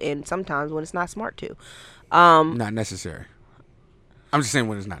to, and sometimes when it's not smart to. Not necessary. I'm just saying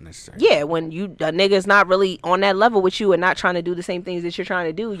when it's not necessary. Yeah, when a nigga's not really on that level with you and not trying to do the same things that you're trying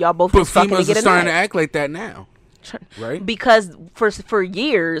to do, y'all both But just fucking to females are get a starting to nut. act like that now, right? Because for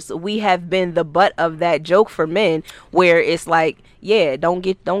years we have been the butt of that joke for men, where it's like, yeah, don't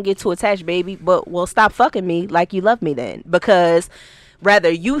get too attached, baby, but well, stop fucking me like you love me then, because rather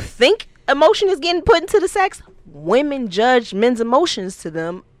you think emotion is getting put into the sex, women judge men's emotions to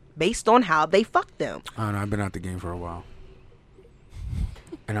them based on how they fuck them. I don't know. I've been out the game for a while,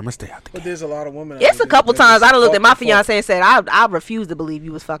 and I'm gonna stay out the But game. there's a lot of women. out It's there a couple that times just I done looked fuck at my the fuck. fiance and said, I refuse to believe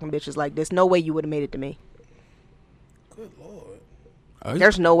you was fucking bitches like this. No way you would have made it to me. Good lord. Oh,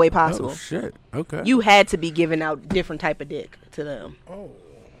 There's no way possible. Oh shit. Okay. You had to be giving out different type of dick to them. Oh.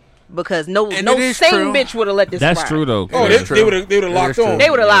 Because no And no it is sane true. bitch would have let this That's ride. true though. Oh, That's they true. would have It is locked true. on. They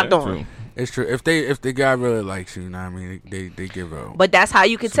would have locked that's on. true. It's true. If the guy really likes you, know what I mean, they give a. But that's how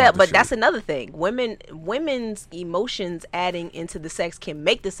you can Some tell. other But shit. that's another thing. Women's emotions adding into the sex can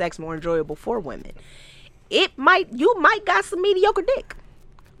make the sex more enjoyable for women. You might got some mediocre dick.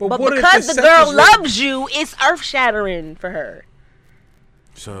 But what if because the sex girl is right? loves you, it's earth shattering for her.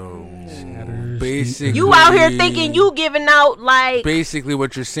 So basically, You out here thinking you giving out like Basically,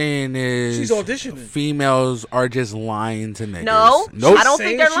 what you're saying is She's auditioning. Females are just lying to niggas. no. Nope. I don't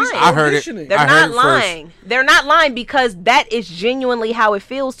think they're lying. I heard it. auditioning. They're I heard not it first. lying. They're not lying because that is genuinely how it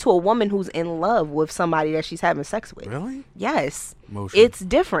feels to a woman who's in love with somebody that she's having sex with. Really? Yes. Emotion. It's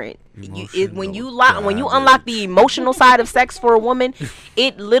different. When you Emotional unlock damage. the emotional side of sex for a woman,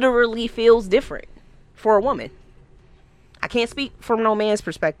 it literally feels different for a woman. I can't speak from no man's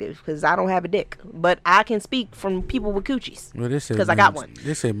perspective because I don't have a dick, but I can speak from people with coochies Well, they say because I got men- one.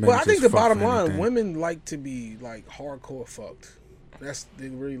 They say men But I just think the fuck bottom for line, anything. women like to be like hardcore fucked. They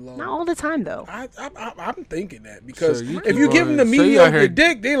really love. Not all the time though. I'm thinking that because So you if you keep give them the going- so you out mediocre here-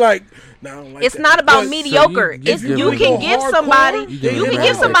 dick, they like. Nah, I don't like It's that. not about But- mediocre. you It's give you them can go give hardcore, somebody you you give can them give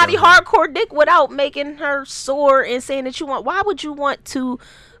that somebody like hardcore dick without making her sore and saying that you want. Why would you want to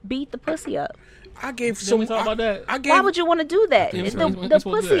beat the pussy up? I gave Can some. we talk about that? I gave. Why would you want to do that? Yeah, The we supposed to do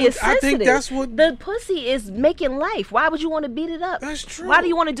pussy that. is I sensitive. think that's what- the pussy is making life. Why would you want to beat it up? That's true. Why do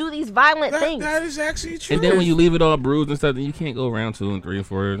you want to do these violent things? That is actually true. And then when you leave it all bruised and stuff, then you can't go around 2 and 3 and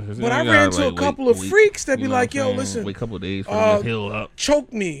 4. But I ran into a couple of freaks that be like, "Yo, listen, wait a couple of days for them to heal up.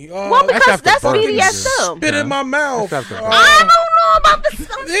 choke me." Well, because after that's birth. BDSM. Spit in my mouth. That's after birth. I don't know about the.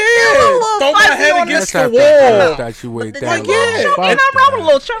 I'm Yeah, still a little throw my fuzzy head on against this. the That's wall. after that you wait The down. Like, little yeah. choke, Fuck ain't nothing wrong with a that.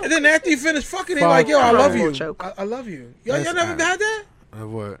 little choke. And then after you finish fucking, they Fuck like, "Yo, I that. love you. Choke. I love you." Y'all That's never had that?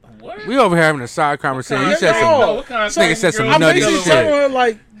 What? We over here having a side conversation. He said No. some. This nigga said some I'm nutty basically shit. telling her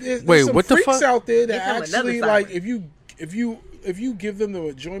like, there's Wait, some what the freaks fuck? out there that Here come another actually side. like if you give them the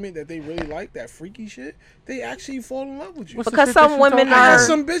enjoyment that they really like, that freaky shit, they actually fall in love with you. What's the Because shit that some you women talking I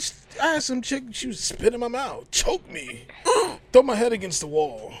are. about? had some chick, she was spit in my mouth, choke me, throw my head against the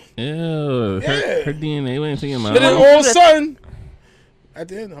wall. Ew, Yeah. her DNA went into your mouth. And then all of a sudden, at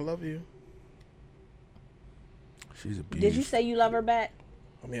the end, I love you. She's a beast. Did you say you love her back?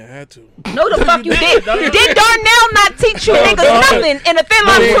 I mean, I had to. No, the fuck you did. Did Darnell not teach you niggas dog. nothing in the thin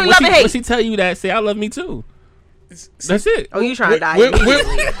line between love and When hate? she tell you that, say I love me too. That's it. Oh, you trying to die? Wait,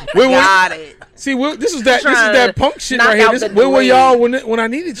 Got it. See, this is that Trying punk shit knock right here. out This, the where were delay. y'all when I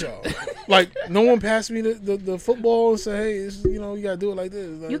needed y'all? Like, no one passed me the football and said, "Hey, you gotta do it like this."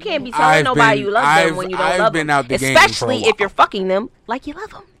 Like, You can't be I've telling nobody been- you love them when you don't I've love been them. out the game Especially for a if you're fucking them like you love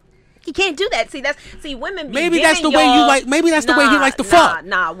them. You can't do that. See, women. Be Maybe that's giving the way you y'all- like- maybe that's the way he likes to fuck.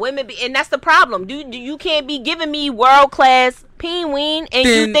 Nah, women be, and that's the problem. You can't be giving me world class peen and you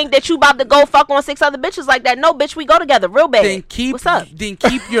Then- think that you about to go fuck on 6 other bitches like that. No, bitch, we go together real bad. Then keep. What's up? Then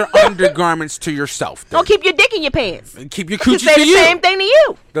keep your undergarments to yourself. Then. Don't keep your dick in your pants. Keep your I can coochie say to the you. same thing to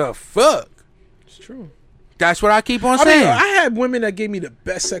you. The fuck. It's true. That's what I keep on I mean, saying. I had women that gave me the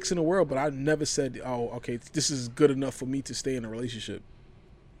best sex in the world, but I never said, "Oh, okay, this is good enough for me to stay in a relationship."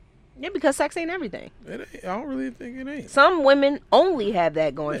 Yeah, because sex ain't everything. I don't really think it ain't. Some women only have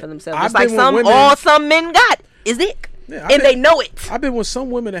that going for themselves. I've It's like been with women- all some men got is dick. Yeah, And they know it. I've been with some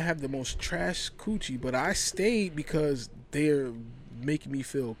women that have the most trash coochie, but I stayed because they're making me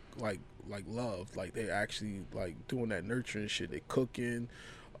feel like loved. Like they're actually like doing that nurturing shit. They cooking.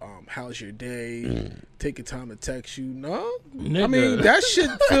 How's your day? Taking time to text you. No, I Nigga. mean that shit.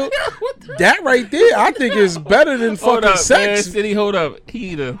 That right there, I think is better than Hold fucking up, man. sex. City, hold up.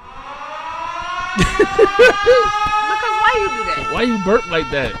 Heater. Because why you do that? Why you burp like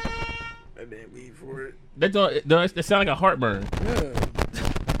that? I didn't mean for it. That sound like a heartburn. Yeah.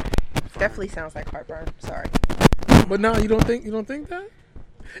 Definitely sounds like heartburn. Sorry. But no, you don't think that?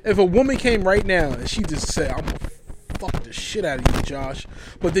 If a woman came right now and she just said, "I'm gonna fuck the shit out of you, Josh,"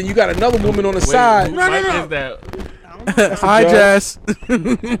 but then you got another woman on the side. Who mic is that? Hi, Jess.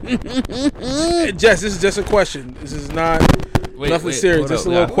 Hey, Jess, this is just a question. This is not nothing serious. hold Just up, a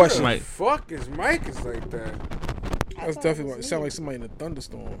little yeah. question. Mike. Fuck, his mic is like that. That's definitely it sound like somebody in a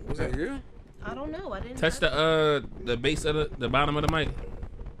thunderstorm. What's that? You? I don't know. I didn't. Touch the base of the bottom of the mic.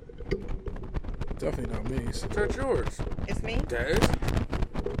 Definitely not me. So. Touch yours. It's me. That is.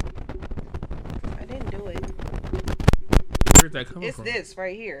 I didn't do it. Where's that coming It's from? this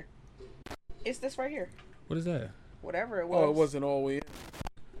right here. It's this right here. What is that? Whatever it was. Oh, it wasn't all the way in.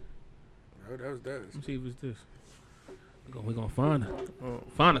 Oh, that was that. Let me see if it's this. We're gonna find the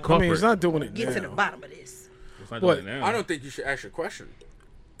culprit. I mean, it's not doing it Get now. to the bottom of this. It's not What? doing it now. I don't think you should ask your question.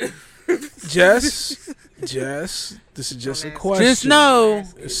 Jess, this is just a question. Just know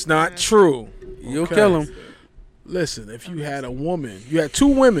It's not true. you'll Okay. kill him. Listen, if you had a woman, you had two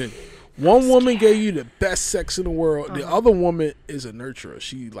women. One woman gave you the best sex in the world. The other woman is a nurturer.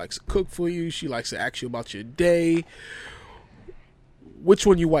 She likes to cook for you. She likes to ask you about your day. Which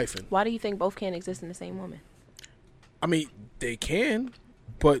one you wifing? Why do you think both can't exist in the same woman? I mean, they can,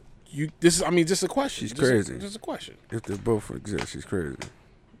 but just a question. She's Just crazy. just a question. If they both exist, she's crazy.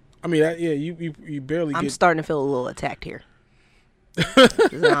 I mean, you barely I'm get. starting to feel a little attacked here. 'Cause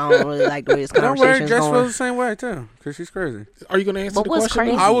I don't really like the way this Don't worry, conversation's Jess feels going. the same way too, because she's crazy. Are you going to answer But the what's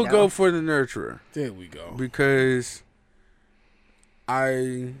question? crazy? I would though. go for the nurturer There we go. because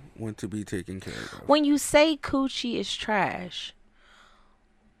I want to be taken care of. When you say coochie is trash,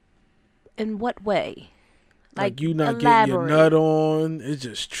 in what way? Like you not elaborate. getting your nut on, it's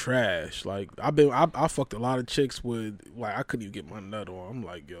just trash. Like I fucked a lot of chicks with like I couldn't even get my nut on. I'm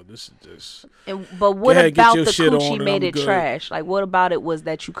like, yo, this is just. But what ahead, get about your the shit on coochie and made I'm it good. trash? Like what about it was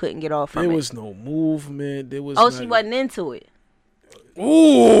that you couldn't get off from There it? was no movement. There was. Oh, she wasn't into it.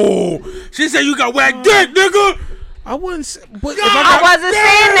 Ooh, she said you got whack dick, nigga. I wouldn't say, but I wasn't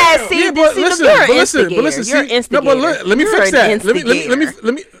saying that. See, Yeah, but listen, you're an but listen, instigator. but listen. You're an See, no, instigator. but let me You're fix an that. Let me.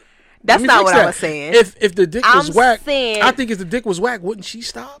 instigator. That's let me not fix what that. I was saying. If the dick was I'm whack, saying- I think if the dick was whack, wouldn't she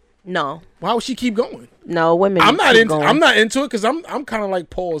stop? No, Why would she keep going? no, women. I'm not keep into. going. I'm not into it because I'm kind of like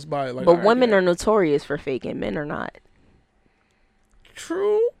paused by it. Like, But all right, women yeah. are notorious for faking. Men are not.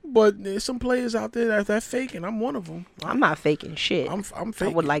 True, but there's some players out there that fake, and I'm one of them. I'm not faking shit. I'm I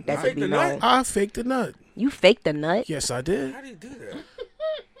faking. would like that I to faked be the known. I faked the nut. You faked the nut. Yes, I did. How do you do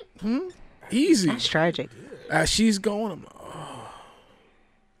that? Easy. That's tragic. As she's going, I'm like, oh.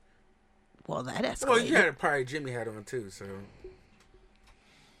 Well, that's Well, you had probably Jimmy had on too, so.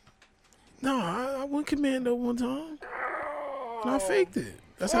 No, I went commando one time. And I faked it.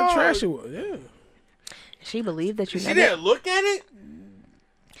 That's how trash it was. Yeah. She believed that you She never. didn't look at it.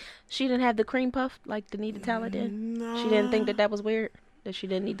 She didn't have the cream puff like Danita Talent did. No. She didn't think that was weird. That she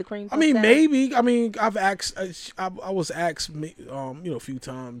didn't need the cream puff. I mean, down? maybe. I mean, I've asked. I was asked, a few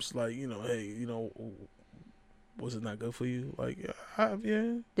times, like, hey, was it not good for you? Like,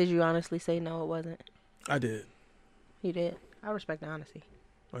 yeah, Did you honestly say no? It wasn't. I did. You did. I respect the honesty.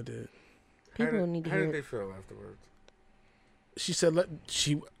 I did. People need to How hear did they it. feel afterwards? She said,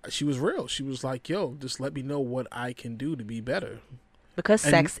 she was real. She was like, yo, just let me know what I can do to be better. Because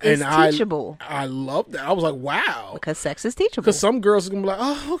sex is teachable. I love that. I was like, wow. Because sex is teachable. Because some girls are gonna be like,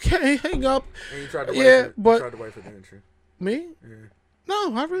 oh, okay, hang up. And you tried to Yeah, wife it. but- You tried to wife it, didn't you? Me? Yeah.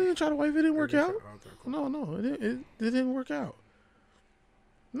 No, I really didn't try to wife. It didn't work out. Okay, cool. No, it didn't work out.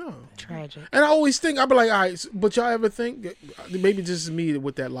 No. Tragic. And I always think, I'll be like, all right, but y'all ever think, maybe just me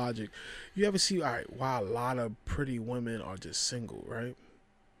with that logic, you ever see, all right, wow, a lot of pretty women are just single, right?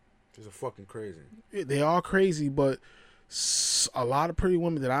 It's a fucking crazy. Yeah, they are crazy, but a lot of pretty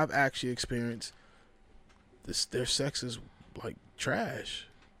women that I've actually experienced, their sex is like trash.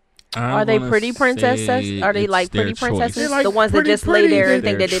 Are they pretty princesses? Are they like pretty princesses? They're like the ones that pretty, just lay there and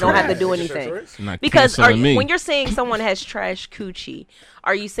pretty. think that they don't have to do They're anything. Not Because canceling me. when you're saying someone has trash coochie,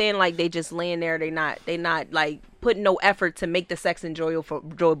 are you saying like they just laying there? They not like putting no effort to make the sex enjoyable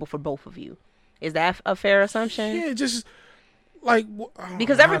for both of you? Is that a fair assumption? Yeah, just like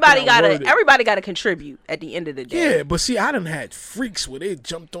Because how can everybody I word it? everybody gotta contribute at the end of the day. Yeah, but see, I done had freaks where they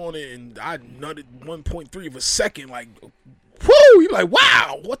jumped on it and I nutted 1.3 of a second, like, whoo! You're like,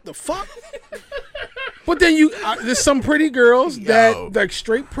 wow, what the fuck? But then there's some pretty girls that like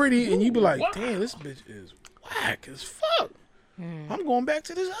straight pretty, and you be like, damn, this bitch is whack as fuck. I'm going back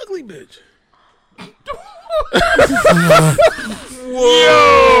to this ugly bitch.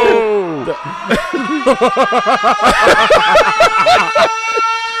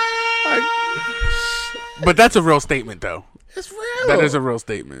 But that's a real statement, though. It's real. That is a real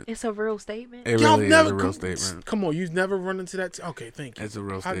statement. It's a real statement. It Y'all really never is a real statement. Come on, you've never run into that. Okay, thank you. It's a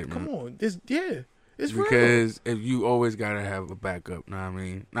real statement. Come on, it's real. Because if you always gotta have a backup, know what I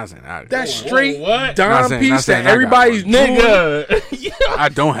mean? Not saying I. That straight what? dime Not saying piece that I got everybody's one. drooling. Nigga. I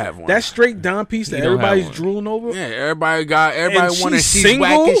don't have one. That straight dime piece that You don't have everybody's one. drooling over. Yeah, everybody want to she's see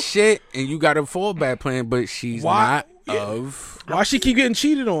single? whack as shit, and you got a fallback plan, but she's Why? not Yeah. of. Why she keep getting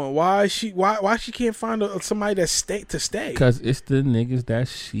cheated on? Why she can't find somebody that stay? Because it's the niggas that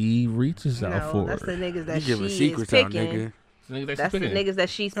she reaches out for. that's the niggas that You giving she is secrets out, picking. nigga. That's the niggas that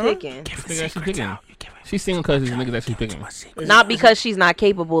she's picking. She's single because it's the niggas that she's picking. Not because she's not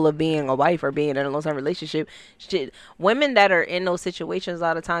capable of being a wife or being in a long-term relationship. Women that are in those situations a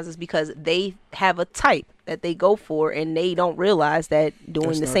lot of times is because they have a type that they go for and they don't realize that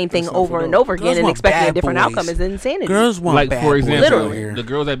doing the same thing over and over again and expecting a different outcome is insanity. Girls want Like, bad for boys example, out here. the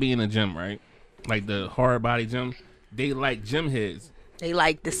girls that be in the gym, right? Like the hard body gym, they like gym heads. They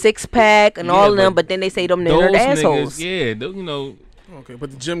like the six-pack and all of them, but then they say them Those niggas assholes. niggas, Okay, but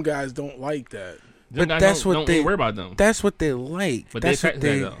the gym guys don't like that. Gym guys that's what don't they worry about them. That's what they like. But that's they what attract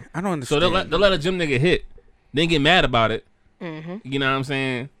they. that, though. I don't So understand. they'll let a gym nigga hit, then get mad about it. Mm-hmm. You know what I'm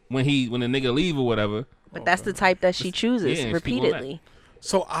saying? When the nigga leave or whatever. But that's the type that she chooses Yeah, repeatedly.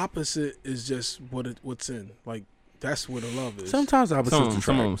 So opposite is just what's in. Like that's where the love is. Sometimes opposites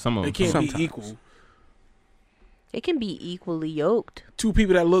Some attract. of It them. can't Sometimes. be equal. It can be equally yoked. Two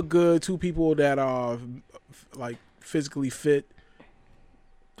people that look good, two people that are like physically fit.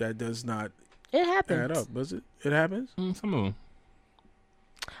 That does not It happens. add up, does it? It happens. Some of them.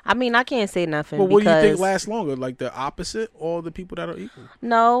 I mean, I can't say nothing. But what do you think because- lasts longer? Like the opposite or the people that are equal?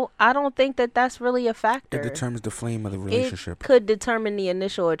 No, I don't think that that's really a factor. It determines the flame of the relationship. It could determine the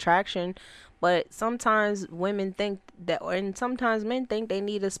initial attraction, but sometimes women think that, and sometimes men think they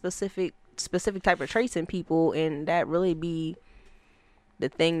need a specific type of traits in people, and that really be the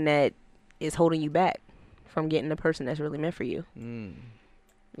thing that is holding you back from getting the person that's really meant for you. Mm.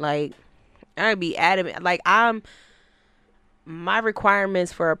 Like, I'd be adamant. Like, my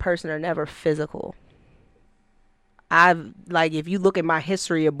requirements for a person are never physical. If you look at my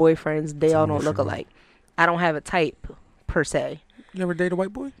history of boyfriends, they all don't look alike. I don't have a type per se. You ever date a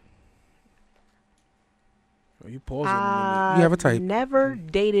white boy? Oh, you pausing a minute. You have a type. Never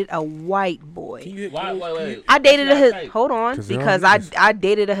dated a white boy. Wait. I dated Type. hold on, 'Cause they're because all I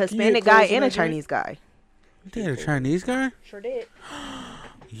dated a Hispanic guy close and a in that Chinese guy. You dated a Chinese guy? Sure did.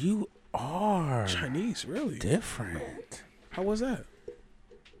 You are Chinese, really? different. How was that?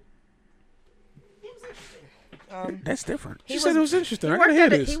 That's different. She said it was interesting. I gotta hear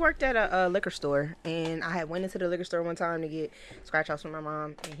this. He worked at a liquor store, and I had went into the liquor store one time to get scratch offs from my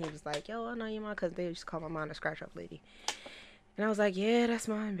mom, and he was like, "Yo, I know you, mom," because they used to call my mom the scratch off lady. And I was like, "Yeah, that's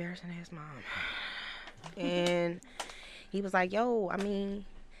my embarrassing ass mom." And he was like, "Yo, I mean,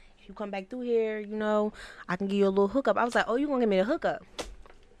 if you come back through here, you know, I can give you a little hookup." I was like, "Oh, you gonna give me the hookup?"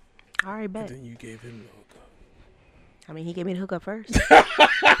 All right, bet. And then you gave him the hookup. I mean, he gave me the hookup first.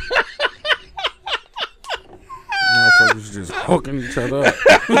 Motherfuckers just hooking each other up.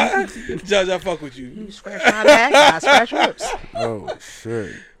 Judge, I fuck with you. You scratch my back, I scratch yours. Oh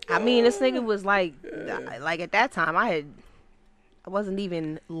shit. I mean, this nigga was like at that time, I wasn't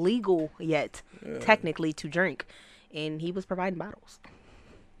even legal yet, technically, to drink, and he was providing bottles.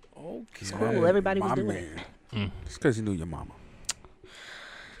 Okay. It's cool. Everybody was My doing man. It's because you knew your mama.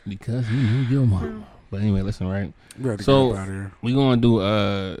 Because you knew your mama. But anyway, listen, right? We gotta So get up out of here. we're gonna do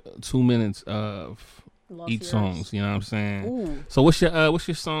 2 minutes of Lost each Years. songs. You know what I'm saying? Ooh. So what's your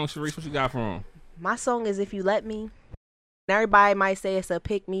song, Sharice? What you got for him? My song is "If You Let Me." Everybody might say it's a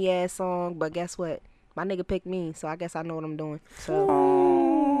pick me ass song, but guess what? My nigga picked me, so I guess I know what I'm doing. So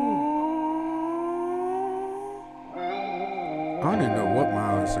I don't even know what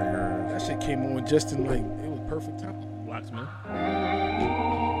my singer is. That shit came on just in like, it was perfect time. Blacksmith.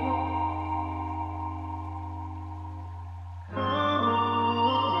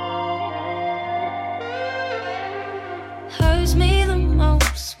 Hurts me the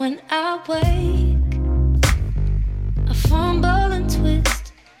most when I wake. I fumble and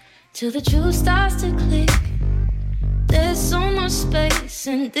twist till the truth starts to click. There's so much space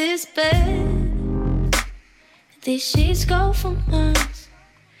in this bed. These sheets go for miles.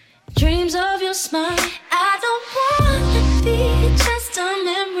 Dreams of your smile. I don't wanna be just a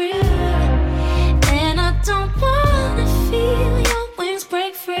memory, and I don't wanna feel your wings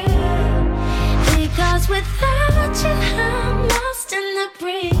break free. Because without you, I'm lost in the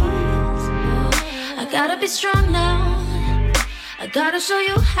breeze. I gotta be strong now. I gotta show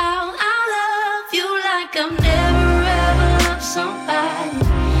you how I love you like I've never ever loved somebody.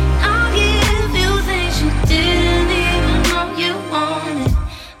 I'll give you things you didn't even know you wanted.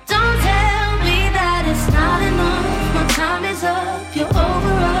 Don't tell me that it's not enough. My time is up, you're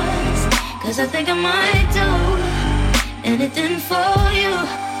over us. 'Cause I think I might do anything for you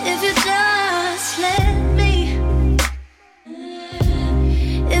if you just let me.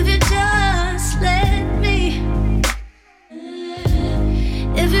 If you just let me.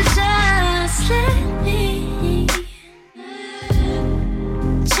 If you just let me.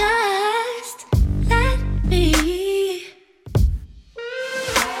 Just let me.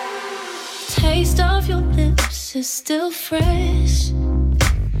 Taste of your lips is still fresh,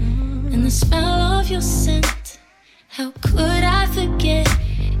 and the smell of your scent. How could I forget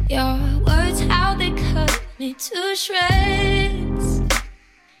your words? How they cut me to shreds.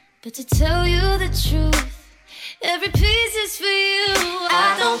 But to tell you the truth, every piece is for you.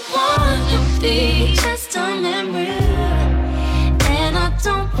 I don't wanna be just a memory, and I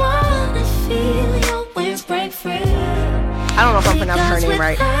don't wanna feel your wings break free. I don't know if I'm pronouncing her name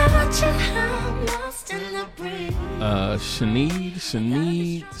right. Sinead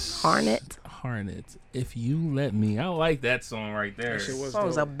Harnett. If You Let Me. I like that song right there. That shit was That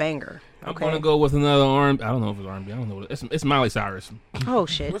was a dope. banger. I'm Okay. gonna go with another R&B. I don't know if it's R&B. I don't know what it's Miley Cyrus. Oh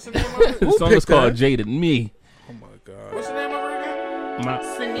shit. What's the name of it? The song is called Jaded Me. Oh my god. What's the name of it again?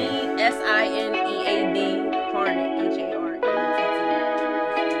 Sinead, Sinead, Harnett, Harnett.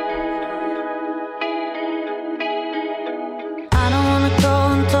 I don't wanna go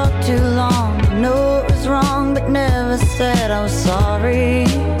and talk too long. I know it was wrong, but never said I was sorry.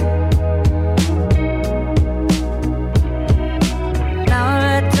 Now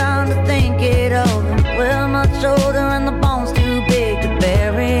I've had time to think it over. Well, my shoulder and the bones too big to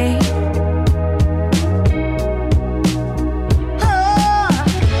bury. Oh,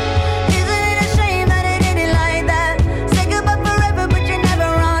 isn't it a shame that it ended like that? Say goodbye forever, but you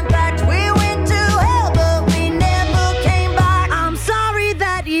never unpacked. We went to hell, but we never came back. I'm sorry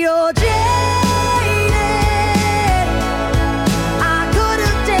that you're jaded.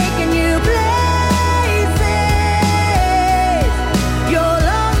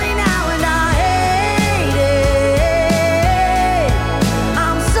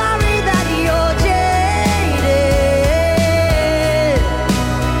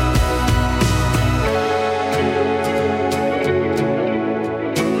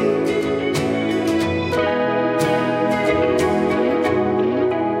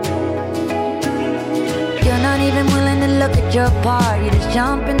 You just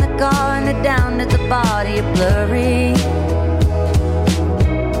jump in the car and head down to the body of blurry.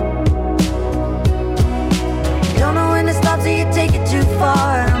 You don't know when to stop till you take it too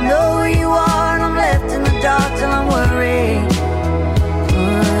far. I don't know where you are and I'm left in the dark till I'm worried.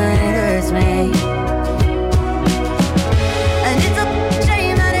 Oh, it hurts me. And it's a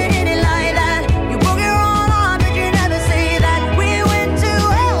shame that it ended like that. You broke your own heart but you never say that. We went to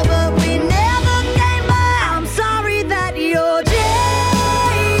hell but we never came back. I'm sorry that you're jaded.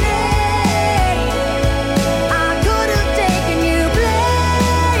 I could have taken you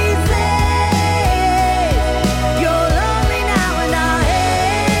places. You're lonely now and I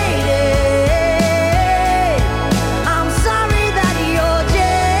hate it. I'm sorry that you're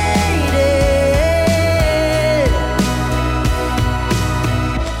jaded.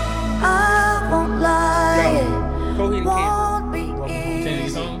 I won't lie, it won't be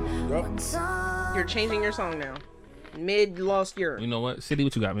easy. You're changing your song now. Mid lost your. You know what? City,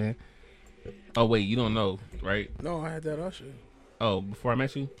 what you got, man? Oh, wait, you don't know, right? No, I had that Usher. Oh, Before I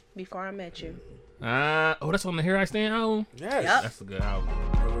Met You? Before I Met You. Oh, that's on the Here I Stand album? Yes. Yep. That's a good album.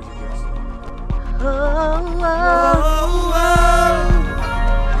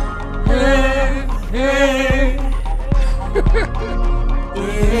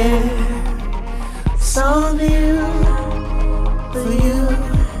 It's all new for you.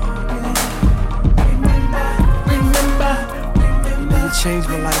 Remember, you changed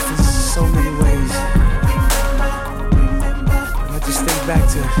my life in so many ways. I just think back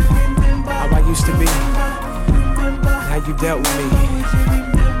to how I used to be and how you dealt with me.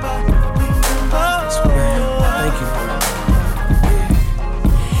 Thank you.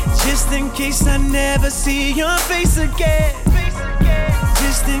 Just in case I never see your face again.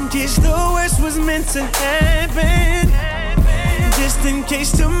 Just in case the worst was meant to happen. Just in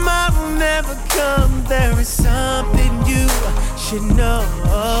case tomorrow never comes, there is something you should know.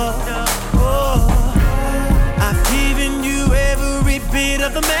 I've given you every bit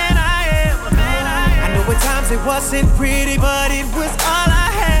of the man I am. I know at times it wasn't pretty, but it was all I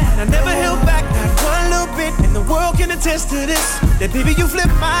had. I never held back, not one little bit, and the world can attest to this. That baby, you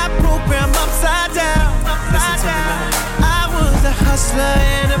flipped my program upside down. Listen to me now. I was a hustler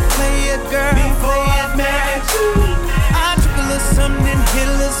and a player girl before I met you. I took a little something, hit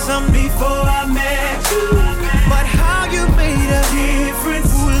a little something before I met you. But how you made a difference?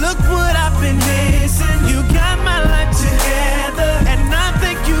 Ooh, look what I've been missing. You got my life together, and I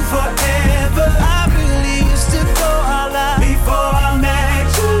thank you forever. I really used to go all out before I met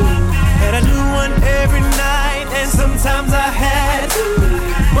you. Had a new one every night, and sometimes I had to.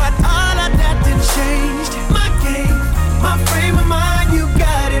 But all of that didn't change my game, my frame of mind. You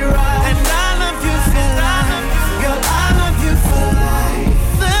got it right, and I love you for life. Girl, I love you for life.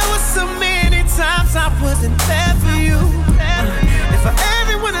 There were so many times I wasn't there for you, and for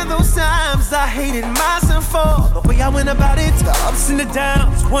every one of those times I hated myself for the way I went about it. The ups and the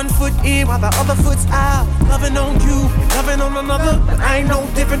downs, one foot in while the other foot's out. Loving on you, loving on another, but I ain't no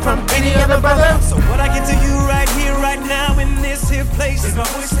different from any other brother. So what I get to you right here, right now, in this here place, is my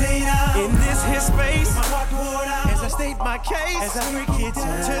voice stayed out in this here space. My heart poured out as I state my case, as I break it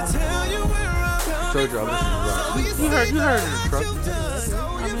down to tell you where I'm coming Told you I listen to rock. You heard it in the truck.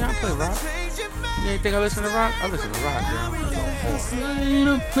 I mean, I play rock. You ain't think I listen to rock? I listen to rock, girl.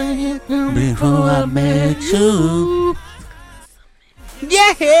 Before I met you.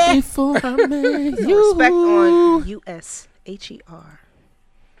 Yeah. Before I met you. Respect on USHER.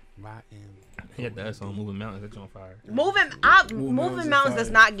 He had the S on Moving Mountains. That's on fire. Moving Mountains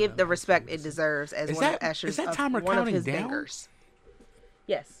does not give the respect it deserves as one of Usher's timer one of counting his down? bangers.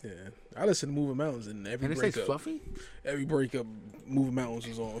 Yes. Yeah, I listen to Moving Mountains and every And it breakup. says Fluffy? Every breakup, Moving Mountains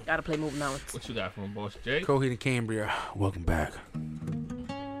was on. Gotta play Moving Mountains. What you got from Boss J? Coheed and Cambria. Welcome back.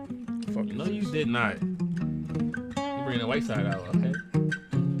 No, you did not. You bring the white side out, okay?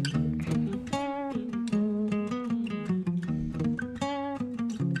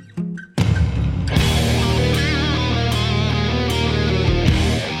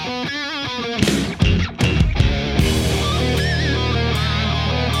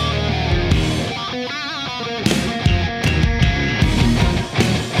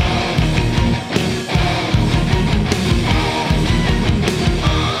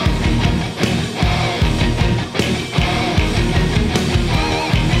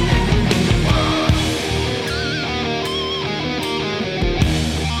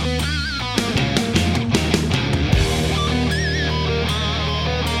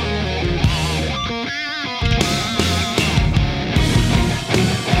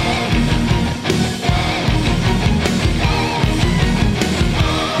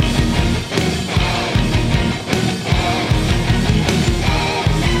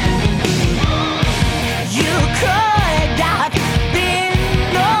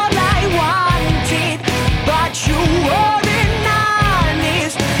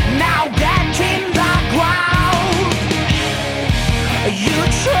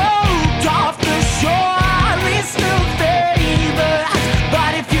 choked off the shore. We still favor.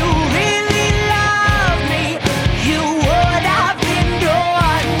 But if you really love me, you would have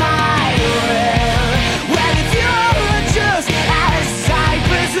endured my will. Well, if you're just as I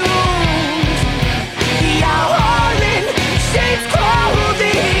presumed, your whoring sheep's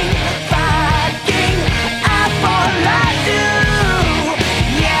clothing, fucking up all I do.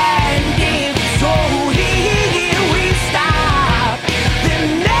 Yeah, and if so here we stop, then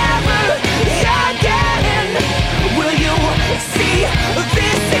never again will you see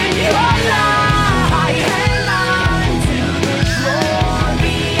this in your life. Hang on to the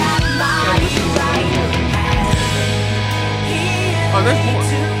glory of my right hand. Oh, there's more.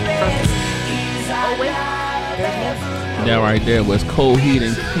 That right there was Cold Heat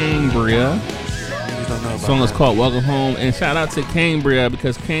and Cambria. Niggas don't know about Song is that. called Welcome Home. And shout out to Cambria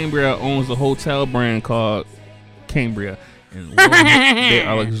because Cambria owns a hotel brand called Cambria. And they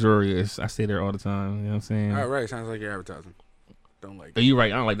are luxurious. I stay there all the time. You know what I'm saying? All right, sounds like you're advertising. Don't like Oh, it. you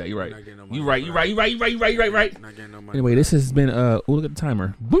right. I don't like that. You're right. Not getting no money You right. for You that. right. You right. You right. You right. You right. Right. Not getting no money. Anyway, for this that. has been look at the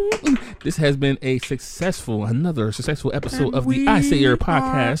timer. Boom. This has been another successful episode of the I Say Your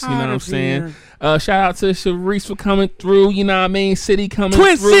podcast. You know what I'm saying? Shout out to Sharice for coming through. You know what I mean? City coming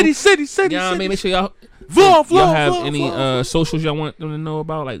Twin through. City. You know what I mean? Make sure y'all have any socials y'all want them to know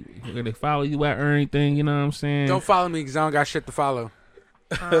about, like where they follow you at or anything. You know what I'm saying? Don't follow me because I don't got shit to follow.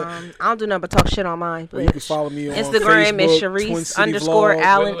 I don't do nothing but talk shit on mine. Well, you can follow me on Instagram Facebook, is Twin City Sharice Vlog.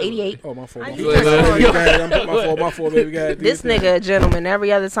 _Allen 88. Oh, my fault. I My need fault. that story. My fault, baby. Go ahead, do This your thing. nigga a gentleman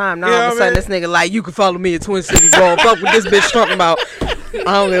every other time. Now Yeah, all of a sudden man. this nigga like, you can follow me at Twin City Vlog. Fuck what this bitch talking about.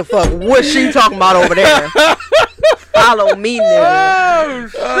 I don't give a fuck what she talking about over there. Follow me, nigga.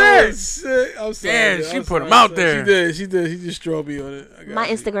 Oh, shit. I'm sorry. Damn, man. she I'm put sorry. him out there. She did. He just drove me on it. I got My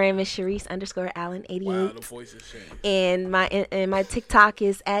it. Instagram is Sharice _Allen 88. Wow, the voice is changed. And my TikTok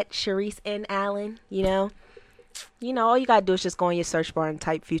is at Sharice N Allen. You know, all you gotta do is just go in your search bar and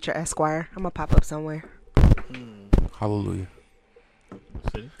type Future Esquire. I'm gonna pop up somewhere. Hallelujah.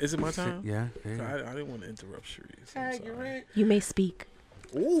 Is it my time? Yeah. I didn't want to interrupt Sharice. I'm sorry. You may speak.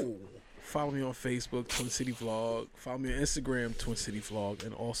 Ooh. Follow me on Facebook, Twin City Vlog. Follow me on Instagram, Twin City Vlog.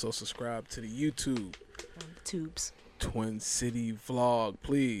 And also subscribe to the YouTube, Tubes. Twin City Vlog.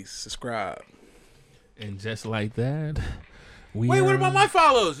 Please subscribe. And just like that, Wait, what about my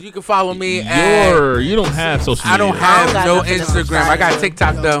follows? You can follow me at... You don't have social media. I don't have got no nothing to Instagram. I got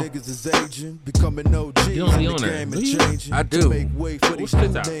TikTok though. You don't be on there. Do you? I do. What's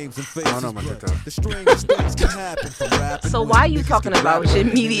TikTok? I don't know my TikTok. So why are you talking about your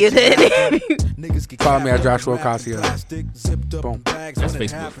media then? Follow me at Joshua Ocasio. Boom. That's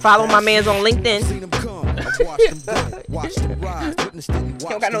Facebook. Follow my man's on LinkedIn. You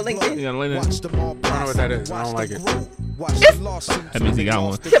don't got no LinkedIn? You got a LinkedIn? I don't know what that is. I don't like it. That means he got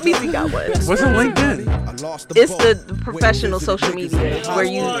one. That means he got one. What's on LinkedIn? It's the professional social media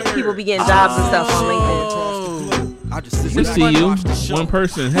where people be getting jobs and stuff on LinkedIn. We see you. One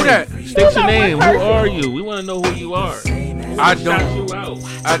person. Hey, that? state your name. Who are you? We want to know who you are. I Shout don't. you out.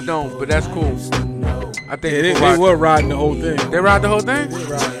 I don't, but that's cool. I think Yeah, people they were riding the whole thing. They ride the whole thing?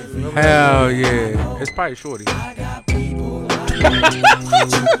 Hell yeah. It's probably shorty. She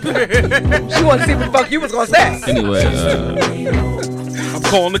wanted to see what the fuck you was gonna say. Anyway, I'm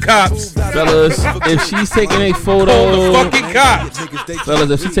calling the cops. fellas, if she's taking a Call the photo, fucking cops. fellas,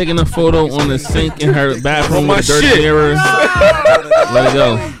 if she's taking a photo on the sink in her bathroom my with a dirty shit. mirror, let it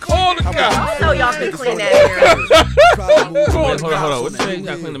go. Call the cops. So y'all can clean that mirror. Wait, hold on. What you say? You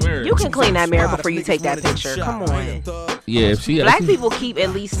gotta clean the mirror. You can clean that mirror before you take that picture. Come on. Yeah, if she. Black people keep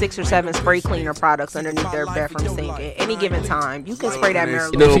at least 6 or 7 spray cleaner products underneath their bathroom sink at any given time. You can spray that mirror.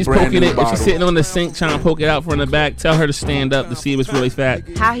 You know, if she's Brand poking new it, if bottle. she's sitting on the sink trying to poke it out from the back, tell her to stand up to see if it's really fat.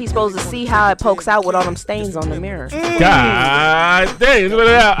 How he supposed to see how it pokes out with all them stains on the mirror? God dang, spit it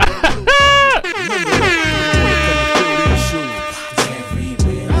out.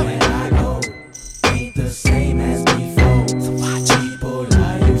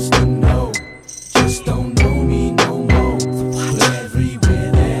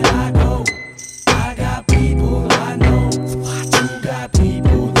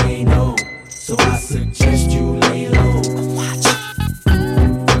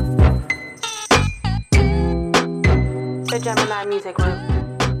 The Gemini Music Group.